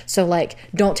stuff. So like,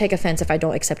 don't take offense if I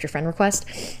don't accept your friend request.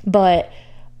 But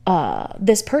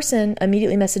this person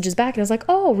immediately messages back and was like,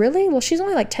 oh, really? Well, she's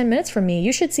only like 10 minutes from me.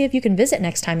 You should see if you can visit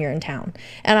next time you're in town.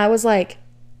 And I was like,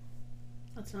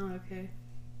 that's not okay.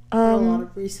 For a lot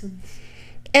of reasons.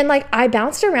 And like, I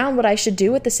bounced around what I should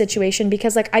do with the situation,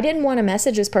 because like, I didn't want to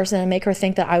message this person and make her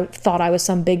think that I thought I was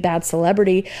some big bad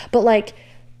celebrity. But like,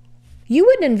 you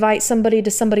wouldn't invite somebody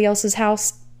to somebody else's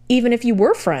house even if you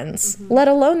were friends, let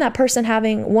alone that person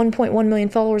having 1.1 million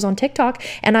followers on TikTok.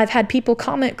 And I've had people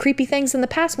comment creepy things in the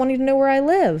past wanting to know where I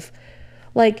live.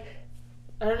 Like,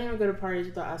 I don't even go to parties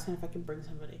without asking if I can bring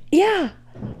somebody. Yeah.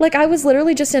 Like, I was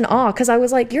literally just in awe, because I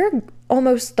was like, you're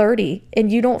almost 30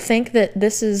 and you don't think that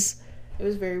this is... It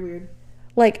was very weird.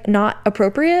 Like, not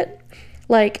appropriate?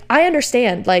 Like, I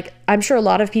understand, like, I'm sure a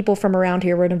lot of people from around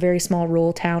here, we're in a very small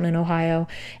rural town in Ohio.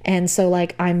 And so,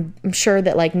 like, I'm sure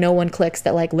that, like, no one clicks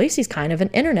that, like, Lacey's kind of an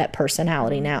internet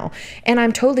personality now. And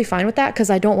I'm totally fine with that, because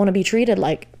I don't want to be treated,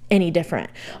 like, any different.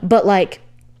 But, like,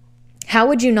 how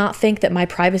would you not think that my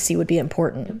privacy would be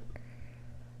important?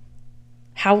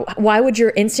 Why would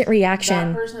your instant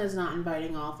reaction... That person is not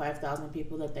inviting all 5,000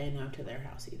 people that they know to their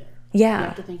house either. Yeah. You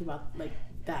have to think about, like,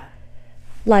 that.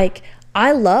 Like...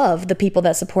 I love the people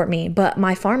that support me, but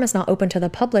my farm is not open to the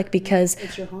public because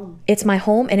it's your home. It's my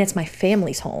home and it's my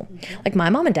family's home. Like, my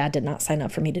mom and dad did not sign up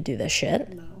for me to do this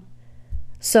shit. No.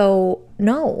 So,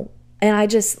 no. And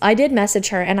I did message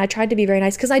her, and I tried to be very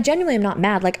nice, because I genuinely am not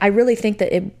mad. Like, I really think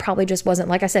that it probably just wasn't,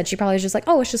 like I said, she probably was just like,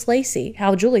 oh, it's just Lacey,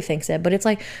 how Julie thinks it. But it's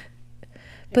like,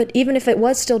 but even if it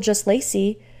was still just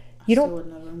Lacey, you don't... I would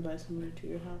never invite somebody to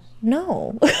your house.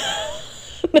 No.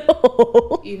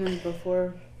 No. Even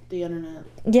before... the internet.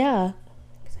 Yeah.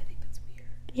 Because I think that's weird.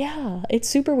 Yeah, it's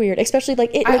super weird, especially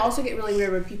like it. I also get really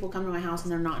weird when people come to my house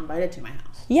and they're not invited to my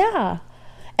house. Yeah,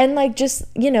 and like, just,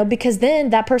 you know, because then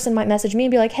that person might message me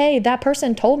and be like, "Hey, that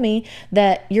person told me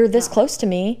that you're this close to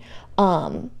me,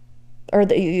 or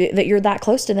that you're that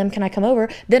close to them. Can I come over?"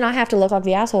 Then I have to look like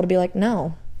the asshole to be like,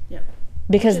 "No." Yep.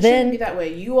 Because it then shouldn't be that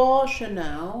way. You all should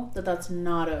know that that's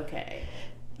not okay.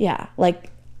 Yeah, like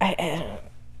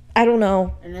I don't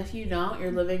know. And if you don't,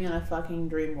 you're living in a fucking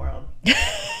dream world.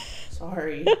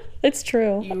 Sorry. It's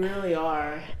true. You really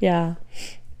are. Yeah.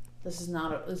 This is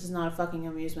not a fucking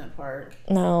amusement park.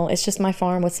 No, it's just my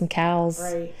farm with some cows.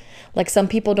 Right. Like, some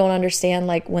people don't understand,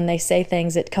 like, when they say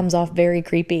things, it comes off very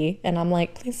creepy. And I'm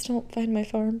like, please don't find my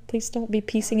farm. Please don't be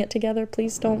piecing it together.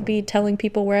 Please don't be telling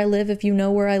people where I live if you know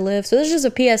where I live. So this is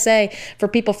just a PSA for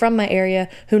people from my area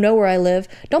who know where I live.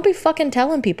 Don't be fucking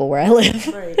telling people where I live.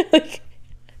 Right. Like,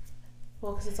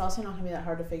 well, because it's also not going to be that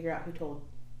hard to figure out who told.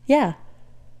 Yeah.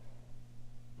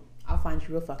 I'll find you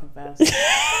real fucking fast.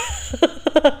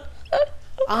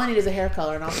 All I need is a hair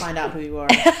color, and I'll find out who you are.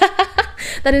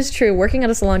 That is true. Working at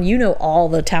a salon, you know all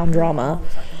the town drama.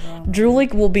 Julie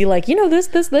will be like, you know this,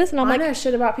 and I'm I like, know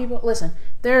shit about people. Listen,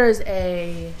 there is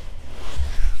a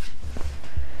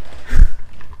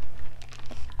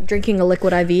drinking a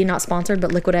Liquid IV, not sponsored,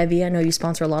 but Liquid IV. I know you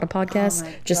sponsor a lot of podcasts.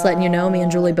 my Just letting you know, me and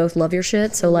Julie both love your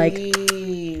shit. So like,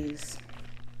 please.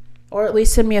 Or at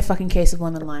least send me a fucking case of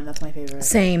lemon lime. That's my favorite.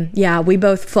 same. Yeah, we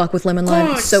both fuck with lemon lime.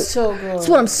 Oh, it's so good. That's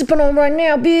what I'm sipping on right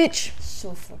now, bitch.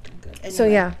 So fucking good. Anyway. So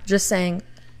yeah, just saying,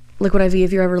 Liquid IV,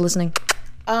 if you're ever listening.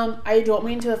 I don't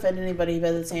mean to offend anybody,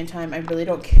 but at the same time, I really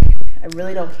don't care. I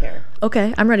really don't care.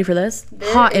 Okay, I'm ready for this.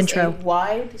 There Hot is intro. a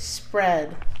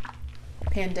widespread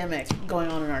pandemic going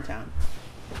on in our town.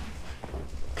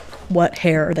 What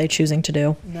hair are they choosing to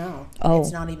do? No, Oh.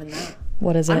 it's not even that.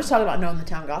 What is I'm it? just talking about knowing the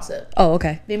town gossip. Oh,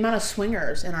 okay. The amount of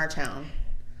swingers in our town.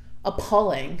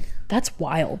 Appalling. That's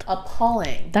wild.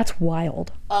 Appalling. That's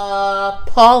wild.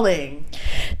 Appalling.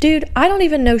 Dude, I don't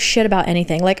even know shit about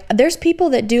anything. Like, there's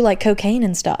people that do like cocaine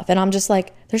and stuff, and I'm just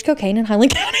like, there's cocaine in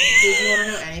Highland County. Dude, you want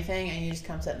to know anything, and you just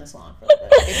come sit in the salon for a little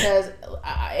bit. Because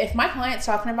if my client's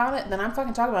talking about it, then I'm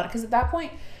fucking talking about it. Because at that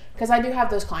point, because I do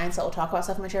have those clients that will talk about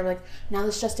stuff in my chair, like, now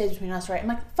this just stays between us, right? I'm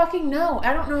like, fucking no.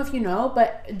 I don't know if you know,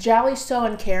 but Jally, So,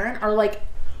 and Karen are like,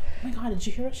 oh my God, did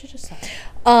you hear what she just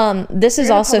said? This is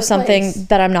You're in a also public something place.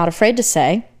 that I'm not afraid to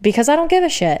say because I don't give a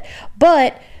shit.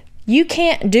 But you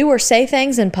can't do or say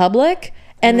things in public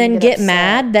and then get upset.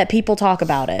 mad that people talk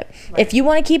about it. If you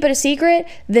want to keep it a secret,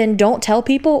 then don't tell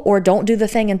people or don't do the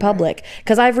thing in public.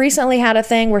 Because I've recently had a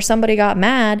thing where somebody got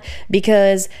mad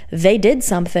because they did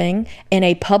something in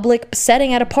a public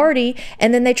setting at a party,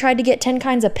 and then they tried to get 10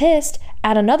 kinds of pissed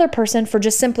at another person for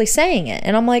just simply saying it.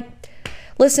 And I'm like,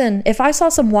 listen, if I saw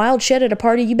some wild shit at a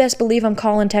party, you best believe I'm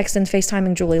calling, texting,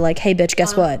 FaceTiming Julie like, hey, bitch,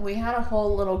 guess what? We had a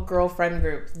whole little girlfriend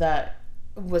group that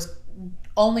was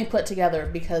only put together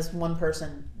because one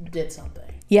person did something.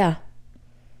 Yeah.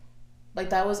 Like,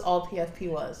 that was all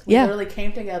PFP was. We Yeah. literally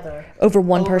came together Over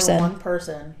one person. one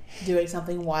person doing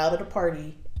something wild at a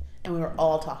party, and we were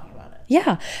all talking about it.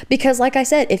 Yeah. Because like I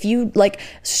said, if you like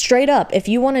straight up, if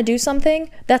you want to do something,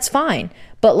 that's fine.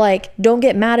 But like, don't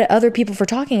get mad at other people for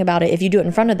talking about it if you do it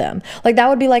in front of them. Like, that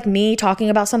would be like me talking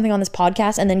about something on this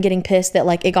podcast and then getting pissed that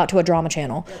like it got to a drama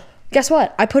channel. Yep. Guess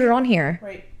what? I put it on here.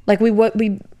 Right. Like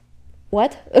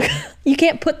what? You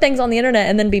can't put things on the internet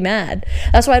and then be mad.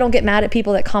 That's why I don't get mad at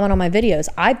people that comment on my videos.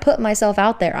 I put myself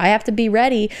out there. I have to be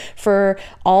ready for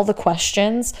all the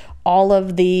questions, all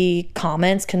of the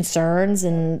comments, concerns,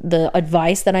 and the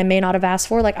advice that I may not have asked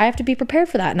for. Like, I have to be prepared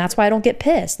for that. And that's why I don't get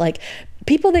pissed. Like,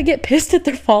 people that get pissed at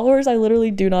their followers, I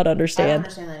literally do not understand. I don't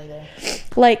understand that either.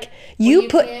 Like, you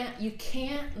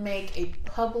can't make a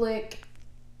public...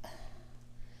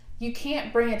 You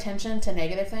can't bring attention to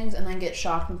negative things and then get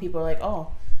shocked when people are like,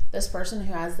 oh, this person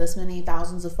who has this many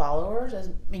thousands of followers is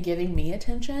giving me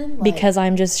attention. Like, because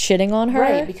I'm just shitting on her.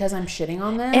 Right, because I'm shitting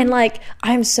on them. And like,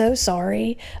 I'm so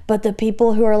sorry, but the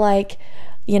people who are like,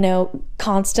 you know,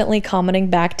 constantly commenting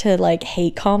back to like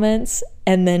hate comments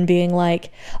and then being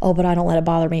like, oh, but I don't let it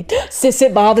bother me. Sis,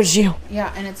 it bothers you.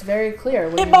 Yeah, and it's very clear.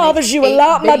 When It bothers you a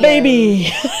lot, my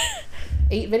baby.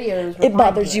 8 videos. It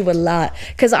bothers you a lot.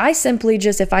 Because I simply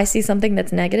just, if I see something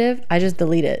that's negative, I just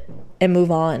delete it and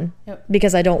move on. Yep.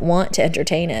 Because I don't want to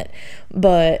entertain it.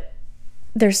 But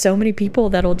there's so many people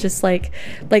that'll just like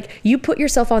you put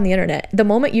yourself on the internet. The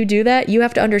moment you do that, you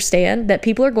have to understand that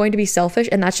people are going to be selfish,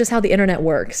 and that's just how the internet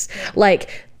works.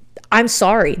 Like, I'm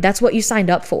sorry, that's what you signed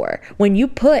up for. When you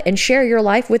put and share your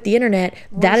life with the internet,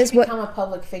 that is what... become a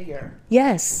public figure.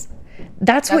 Yes.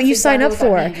 That's what you sign up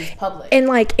for. And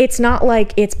like, it's not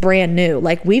like it's brand new.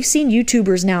 Like, we've seen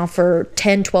YouTubers now for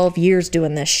 10, 12 years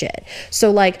doing this shit.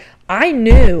 So like, I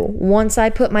knew once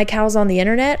I put my cows on the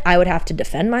internet, I would have to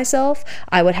defend myself.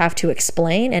 I would have to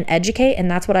explain and educate. And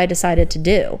that's what I decided to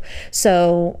do.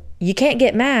 So you can't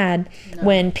get mad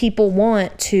when people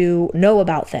want to know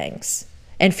about things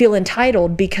and feel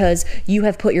entitled because you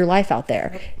have put your life out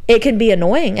there. It can be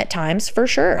annoying at times, for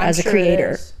sure, as a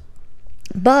creator.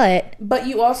 But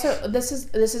you also, this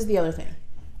is the other thing.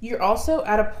 You're also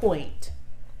at a point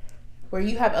where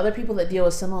you have other people that deal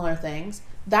with similar things.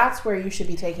 That's where you should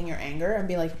be taking your anger and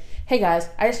be like, hey guys,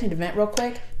 I just need to vent real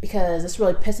quick because this is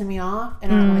really pissing me off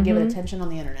and I don't want to give it attention on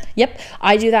the internet. Yep.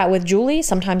 I do that with Julie.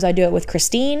 Sometimes I do it with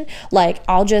Christine. Like,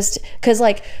 I'll just, because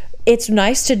like, it's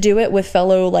nice to do it with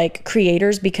fellow like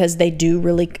creators because they do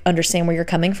really understand where you're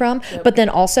coming from. Yep. But then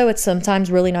also it's sometimes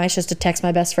really nice just to text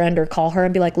my best friend or call her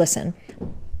and be like, listen,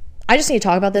 I just need to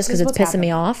talk about this because it's pissing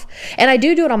me off. And I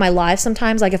do it on my live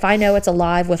sometimes. Like, if I know it's a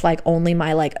live with like only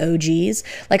my like OGs,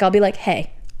 like I'll be like,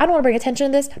 hey, I don't want to bring attention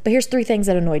to this, but here's 3 things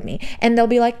that annoyed me. And they'll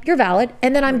be like, you're valid.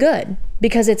 And then I'm good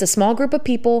because it's a small group of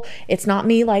people. It's not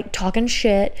me like talking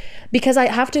shit, because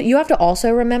you have to also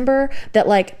remember that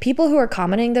like people who are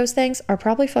commenting those things are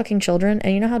probably fucking children.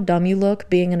 And you know how dumb you look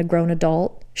being a grown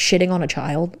adult shitting on a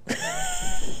child.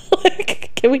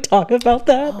 Like, can we talk about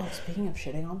that? Oh, speaking of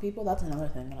shitting on people, that's another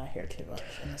thing that I hear too much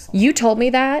in this. You told me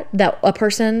that a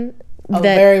person, a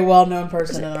very well-known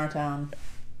person in our town,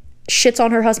 shits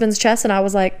on her husband's chest, and I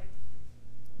was like,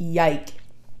 yike.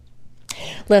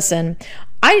 Listen,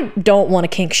 I don't want to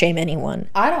kink shame anyone.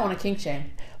 I don't want to kink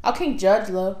shame. I'll kink judge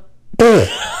though.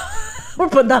 We're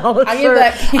putting that on a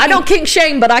shirt. I don't kink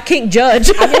shame, but I kink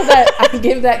judge. I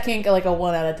give that kink like a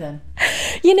 1 out of 10.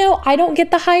 You know, I don't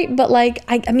get the hype, but like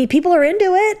I mean people are into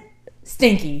it.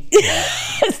 Stinky.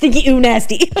 Stinky, ooh,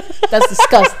 nasty. That's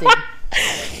disgusting.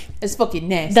 It's fucking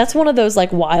nasty. That's one of those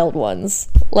like wild ones.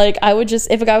 Like I would just,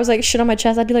 if a guy was like shit on my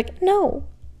chest, I'd be like, no.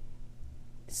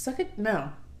 Suck it?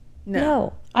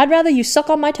 No. I'd rather you suck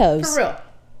on my toes. For real.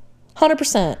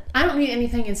 100%. I don't need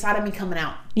anything inside of me coming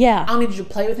out. Yeah. I don't need you to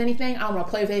play with anything. I don't want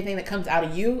to play with anything that comes out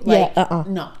of you. Like,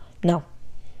 No.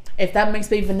 If that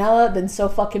makes me vanilla, then so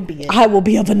fucking be it. I will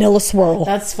be a vanilla swirl.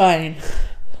 That's fine.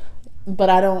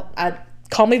 But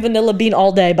call me vanilla bean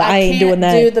all day, but I ain't doing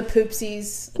that. I can't do the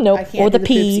poopsies. Nope. I can't or do the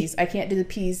pee. Poopsies. I can't do the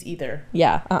peas either.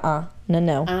 Yeah.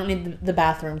 No. I don't need the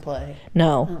bathroom play.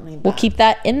 No. I don't need that. We'll keep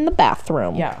that in the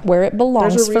bathroom. Yeah. Where it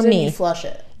belongs. There's a reason for me. You flush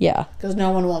it. Yeah. Because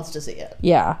no one wants to see it.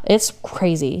 Yeah. It's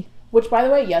crazy. Which, by the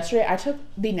way, yesterday I took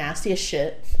the nastiest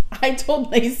shit. I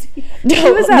told Lacey. No,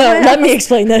 let me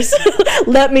explain this.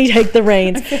 Let me take the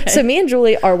reins. Okay. So me and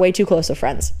Julie are way too close of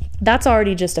friends. That's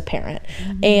already just apparent.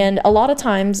 Mm-hmm. And a lot of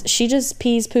times she just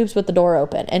pees, poops with the door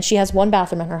open. And she has one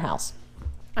bathroom in her house.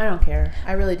 I don't care.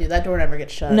 I really do. That door never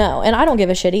gets shut. No, and I don't give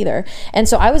a shit either. And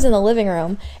so I was in the living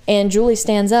room, and Julie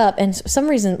stands up, and for some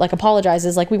reason, like,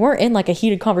 apologizes. Like, we weren't in, like, a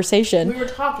heated conversation. We were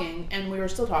talking, and we were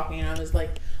still talking, and I was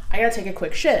like, I gotta take a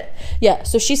quick shit. Yeah,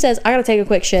 so she says, I gotta take a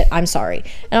quick shit. I'm sorry.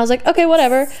 And I was like, okay,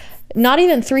 whatever. Not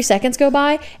even 3 seconds go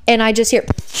by, and I just hear...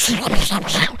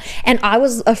 And I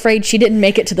was afraid she didn't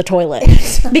make it to the toilet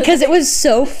because it was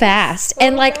so fast.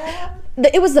 And, like...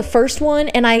 It was the first one,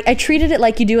 and I treated it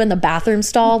like you do in the bathroom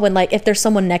stall when, like, if there's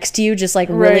someone next to you just, like,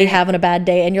 really having a bad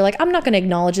day, and you're like, I'm not going to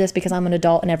acknowledge this because I'm an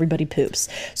adult and everybody poops.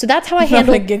 So that's how I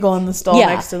handled it. Giggle in the stall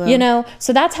next to them. You know?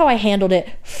 So that's how I handled it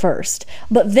first.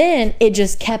 But then it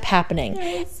just kept happening.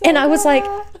 And I was like,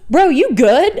 bro, you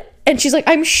good? And she's like,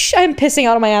 I'm pissing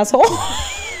out of my asshole.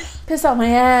 Piss out my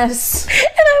ass.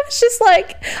 And I was just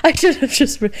like, I should have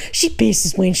just, she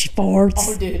pisses when she farts.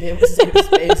 Oh, dude, it was bad.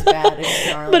 It was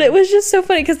gnarly. But it was just so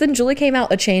funny because then Julie came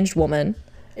out a changed woman.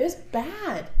 It was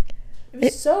bad. It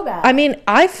was so bad. I mean,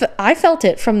 I felt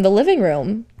it from the living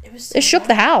room. It shook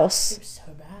the house. It was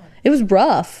so bad. It was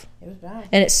rough. It was bad.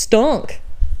 And it stunk.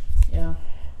 Yeah.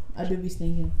 I do be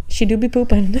stinking. She do be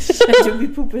pooping. I do be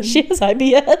pooping. She has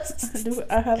IBS.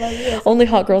 I have IBS. Only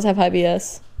hot girls have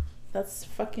IBS. That's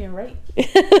fucking right.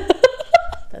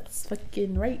 That's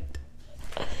fucking right.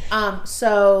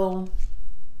 So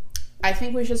I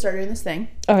think we should start doing this thing.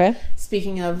 Okay.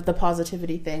 Speaking of the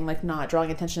positivity thing, like not drawing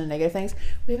attention to negative things,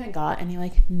 we haven't got any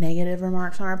like negative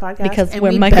remarks on our podcast because and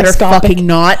we're we microscopic. Better fucking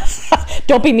not.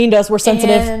 Don't be mean to us. We're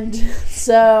sensitive. And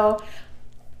so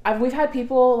we've had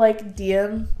people like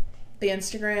DM the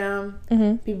Instagram.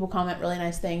 Mm-hmm. People comment really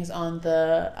nice things on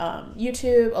the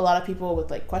YouTube. A lot of people with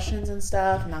like questions and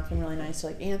stuff, and that's been really nice to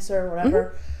like answer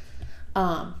whatever.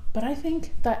 Mm-hmm. But I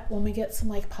think that when we get some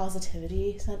like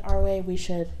positivity sent our way, we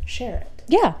should share it.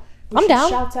 Yeah, I'm down.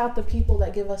 Shouts out the people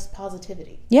that give us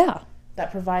positivity. Yeah,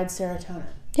 that provide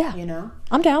serotonin. Yeah, you know,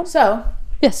 I'm down. So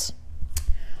yes,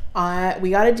 we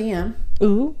got a DM.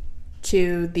 Ooh,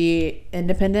 to the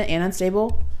independent and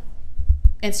unstable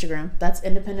Instagram. That's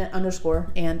independent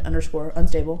 _ and _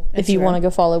 unstable. Instagram. If you want to go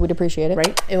follow, we'd appreciate it.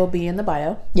 Right. It will be in the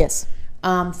bio. Yes.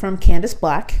 From Candace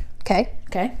Black.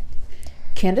 Okay.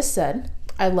 Candace said,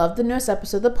 I love the newest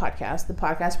episode of the podcast. The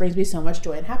podcast brings me so much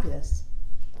joy and happiness.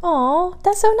 Aw,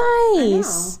 that's so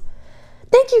nice.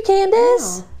 Thank you,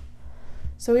 Candace.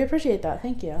 So we appreciate that.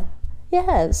 Thank you.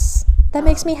 Yes. That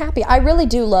makes me happy. I really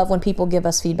do love when people give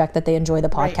us feedback that they enjoy the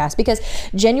podcast because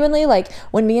genuinely, like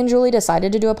when me and Julie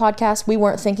decided to do a podcast, we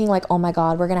weren't thinking like, oh my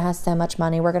God, we're going to have so much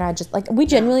money. We're going to just like, we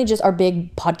genuinely just are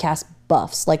big podcast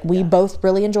buffs. Like we both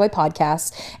really enjoy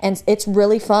podcasts and it's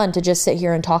really fun to just sit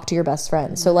here and talk to your best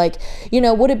friend. So like, you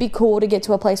know, would it be cool to get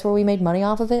to a place where we made money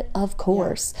off of it? Of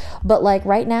course. Yeah. But like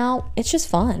right now, it's just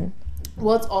fun.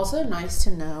 Well, it's also nice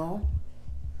to know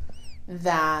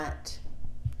that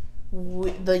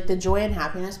like the joy and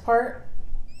happiness part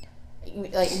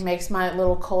like makes my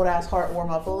little cold ass heart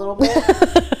warm up a little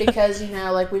bit because, you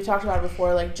know, like we've talked about it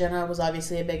before, like Jenna was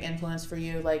obviously a big influence for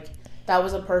you. Like that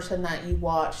was a person that you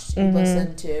watched, you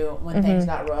listened to when things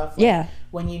got rough. Like,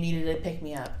 when you needed to pick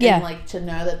me up. And like to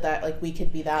know that like we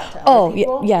could be that to other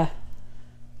people. Yeah.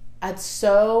 It's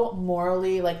so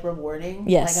morally like rewarding.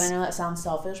 Yes. Like, and I know that sounds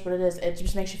selfish, but it is. It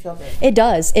just makes you feel good. It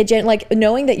does. Like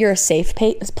knowing that you're a safe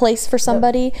place for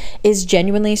somebody is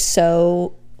genuinely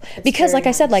so. Because like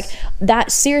I said, like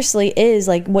that seriously is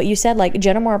like what you said, like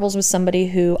Jenna Marbles was somebody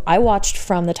who I watched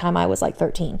from the time I was like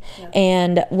 13.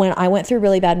 And when I went through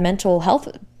really bad mental health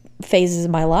phases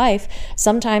of my life,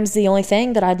 sometimes the only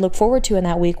thing that I'd look forward to in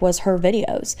that week was her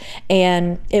videos.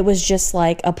 And it was just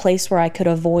like a place where I could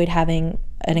avoid having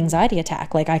an anxiety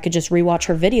attack. Like I could just rewatch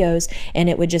her videos and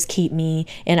it would just keep me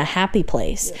in a happy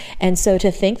place. And so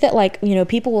to think that like, you know,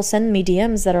 people will send me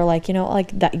DMs that are like, you know,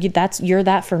 like you're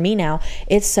that for me now.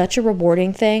 It's such a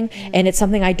rewarding thing and it's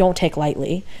something I don't take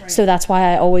lightly. So that's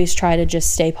why I always try to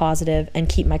just stay positive and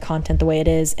keep my content the way it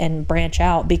is and branch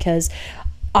out, because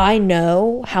I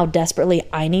know how desperately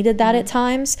I needed that at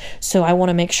times. So I want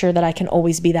to make sure that I can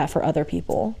always be that for other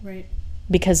people. Right.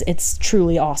 Because it's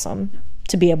truly awesome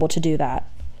to be able to do that.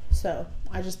 So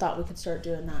I just thought we could start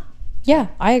doing that. Yeah,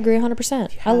 I agree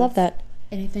 100%. I love that.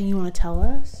 Anything you want to tell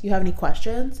us? You have any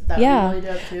questions? That we really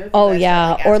do too. Oh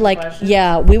yeah, or like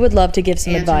we would love to give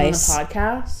some advice on the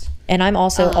podcast. And I'm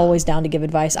also always down to give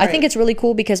advice. I think it's really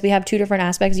cool because we have two different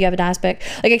aspects. You have an aspect,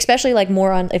 like especially like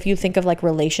more on, if you think of like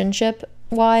relationship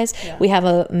wise, we have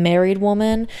a married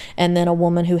woman and then a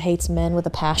woman who hates men with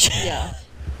a passion. Yeah.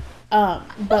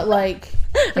 But like,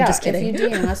 I'm just kidding. If you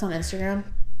DM us on Instagram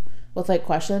with like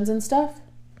questions and stuff,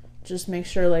 just make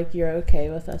sure like you're okay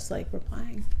with us like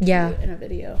replying to you in a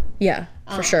video. Yeah,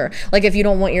 for sure. Like if you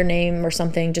don't want your name or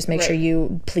something, just make sure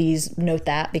you please note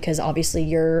that, because obviously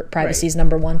your privacy is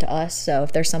number one to us. So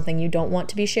if there's something you don't want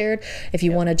to be shared, if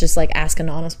you want to just like ask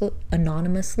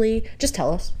anonymously, just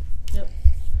tell us. Yep.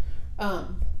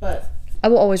 But I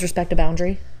will always respect a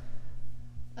boundary.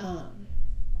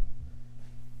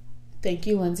 Thank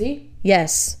you, Lindsay.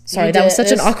 Yes. Sorry, that was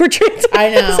such an awkward transition. I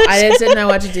know. I just didn't know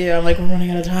what to do. I'm like, we're running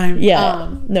out of time.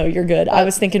 Yeah. No, you're good. I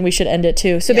was thinking we should end it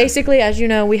too. So basically, as you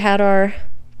know, we had our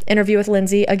interview with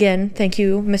Lindsay. Again, thank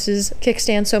you, Mrs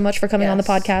Kickstand, so much for coming on the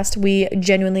podcast. We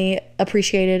genuinely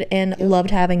appreciated and loved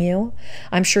having you.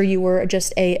 I'm sure you were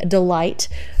just a delight.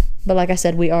 But like I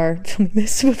said, we are filming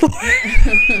this before.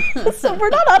 So we're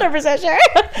not 100%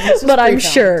 sure. But I'm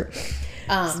sure.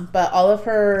 But all of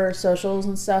her socials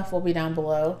and stuff will be down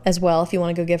below as well, if you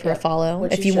want to go give her a follow,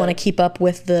 if you want to keep up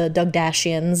with the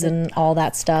Dougdashians and all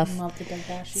that stuff. Love the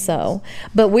Dougdashians. So,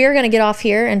 but we're going to get off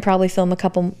here and probably film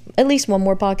at least one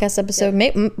more podcast episode.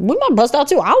 Maybe we might bust out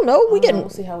too. I don't know. We'll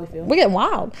see how we feel. We're getting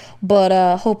wild.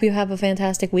 But hope you have a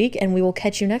fantastic week, and we will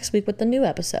catch you next week with the new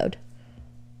episode.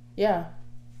 Yeah.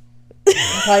 We'll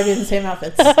probably be in the same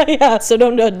outfits. Yeah, so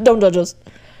don't judge us.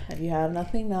 If you have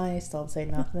nothing nice, don't say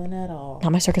nothing at all.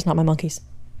 Not my circus, not my monkeys.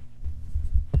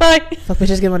 Bye. Fuck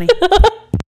bitches, get money.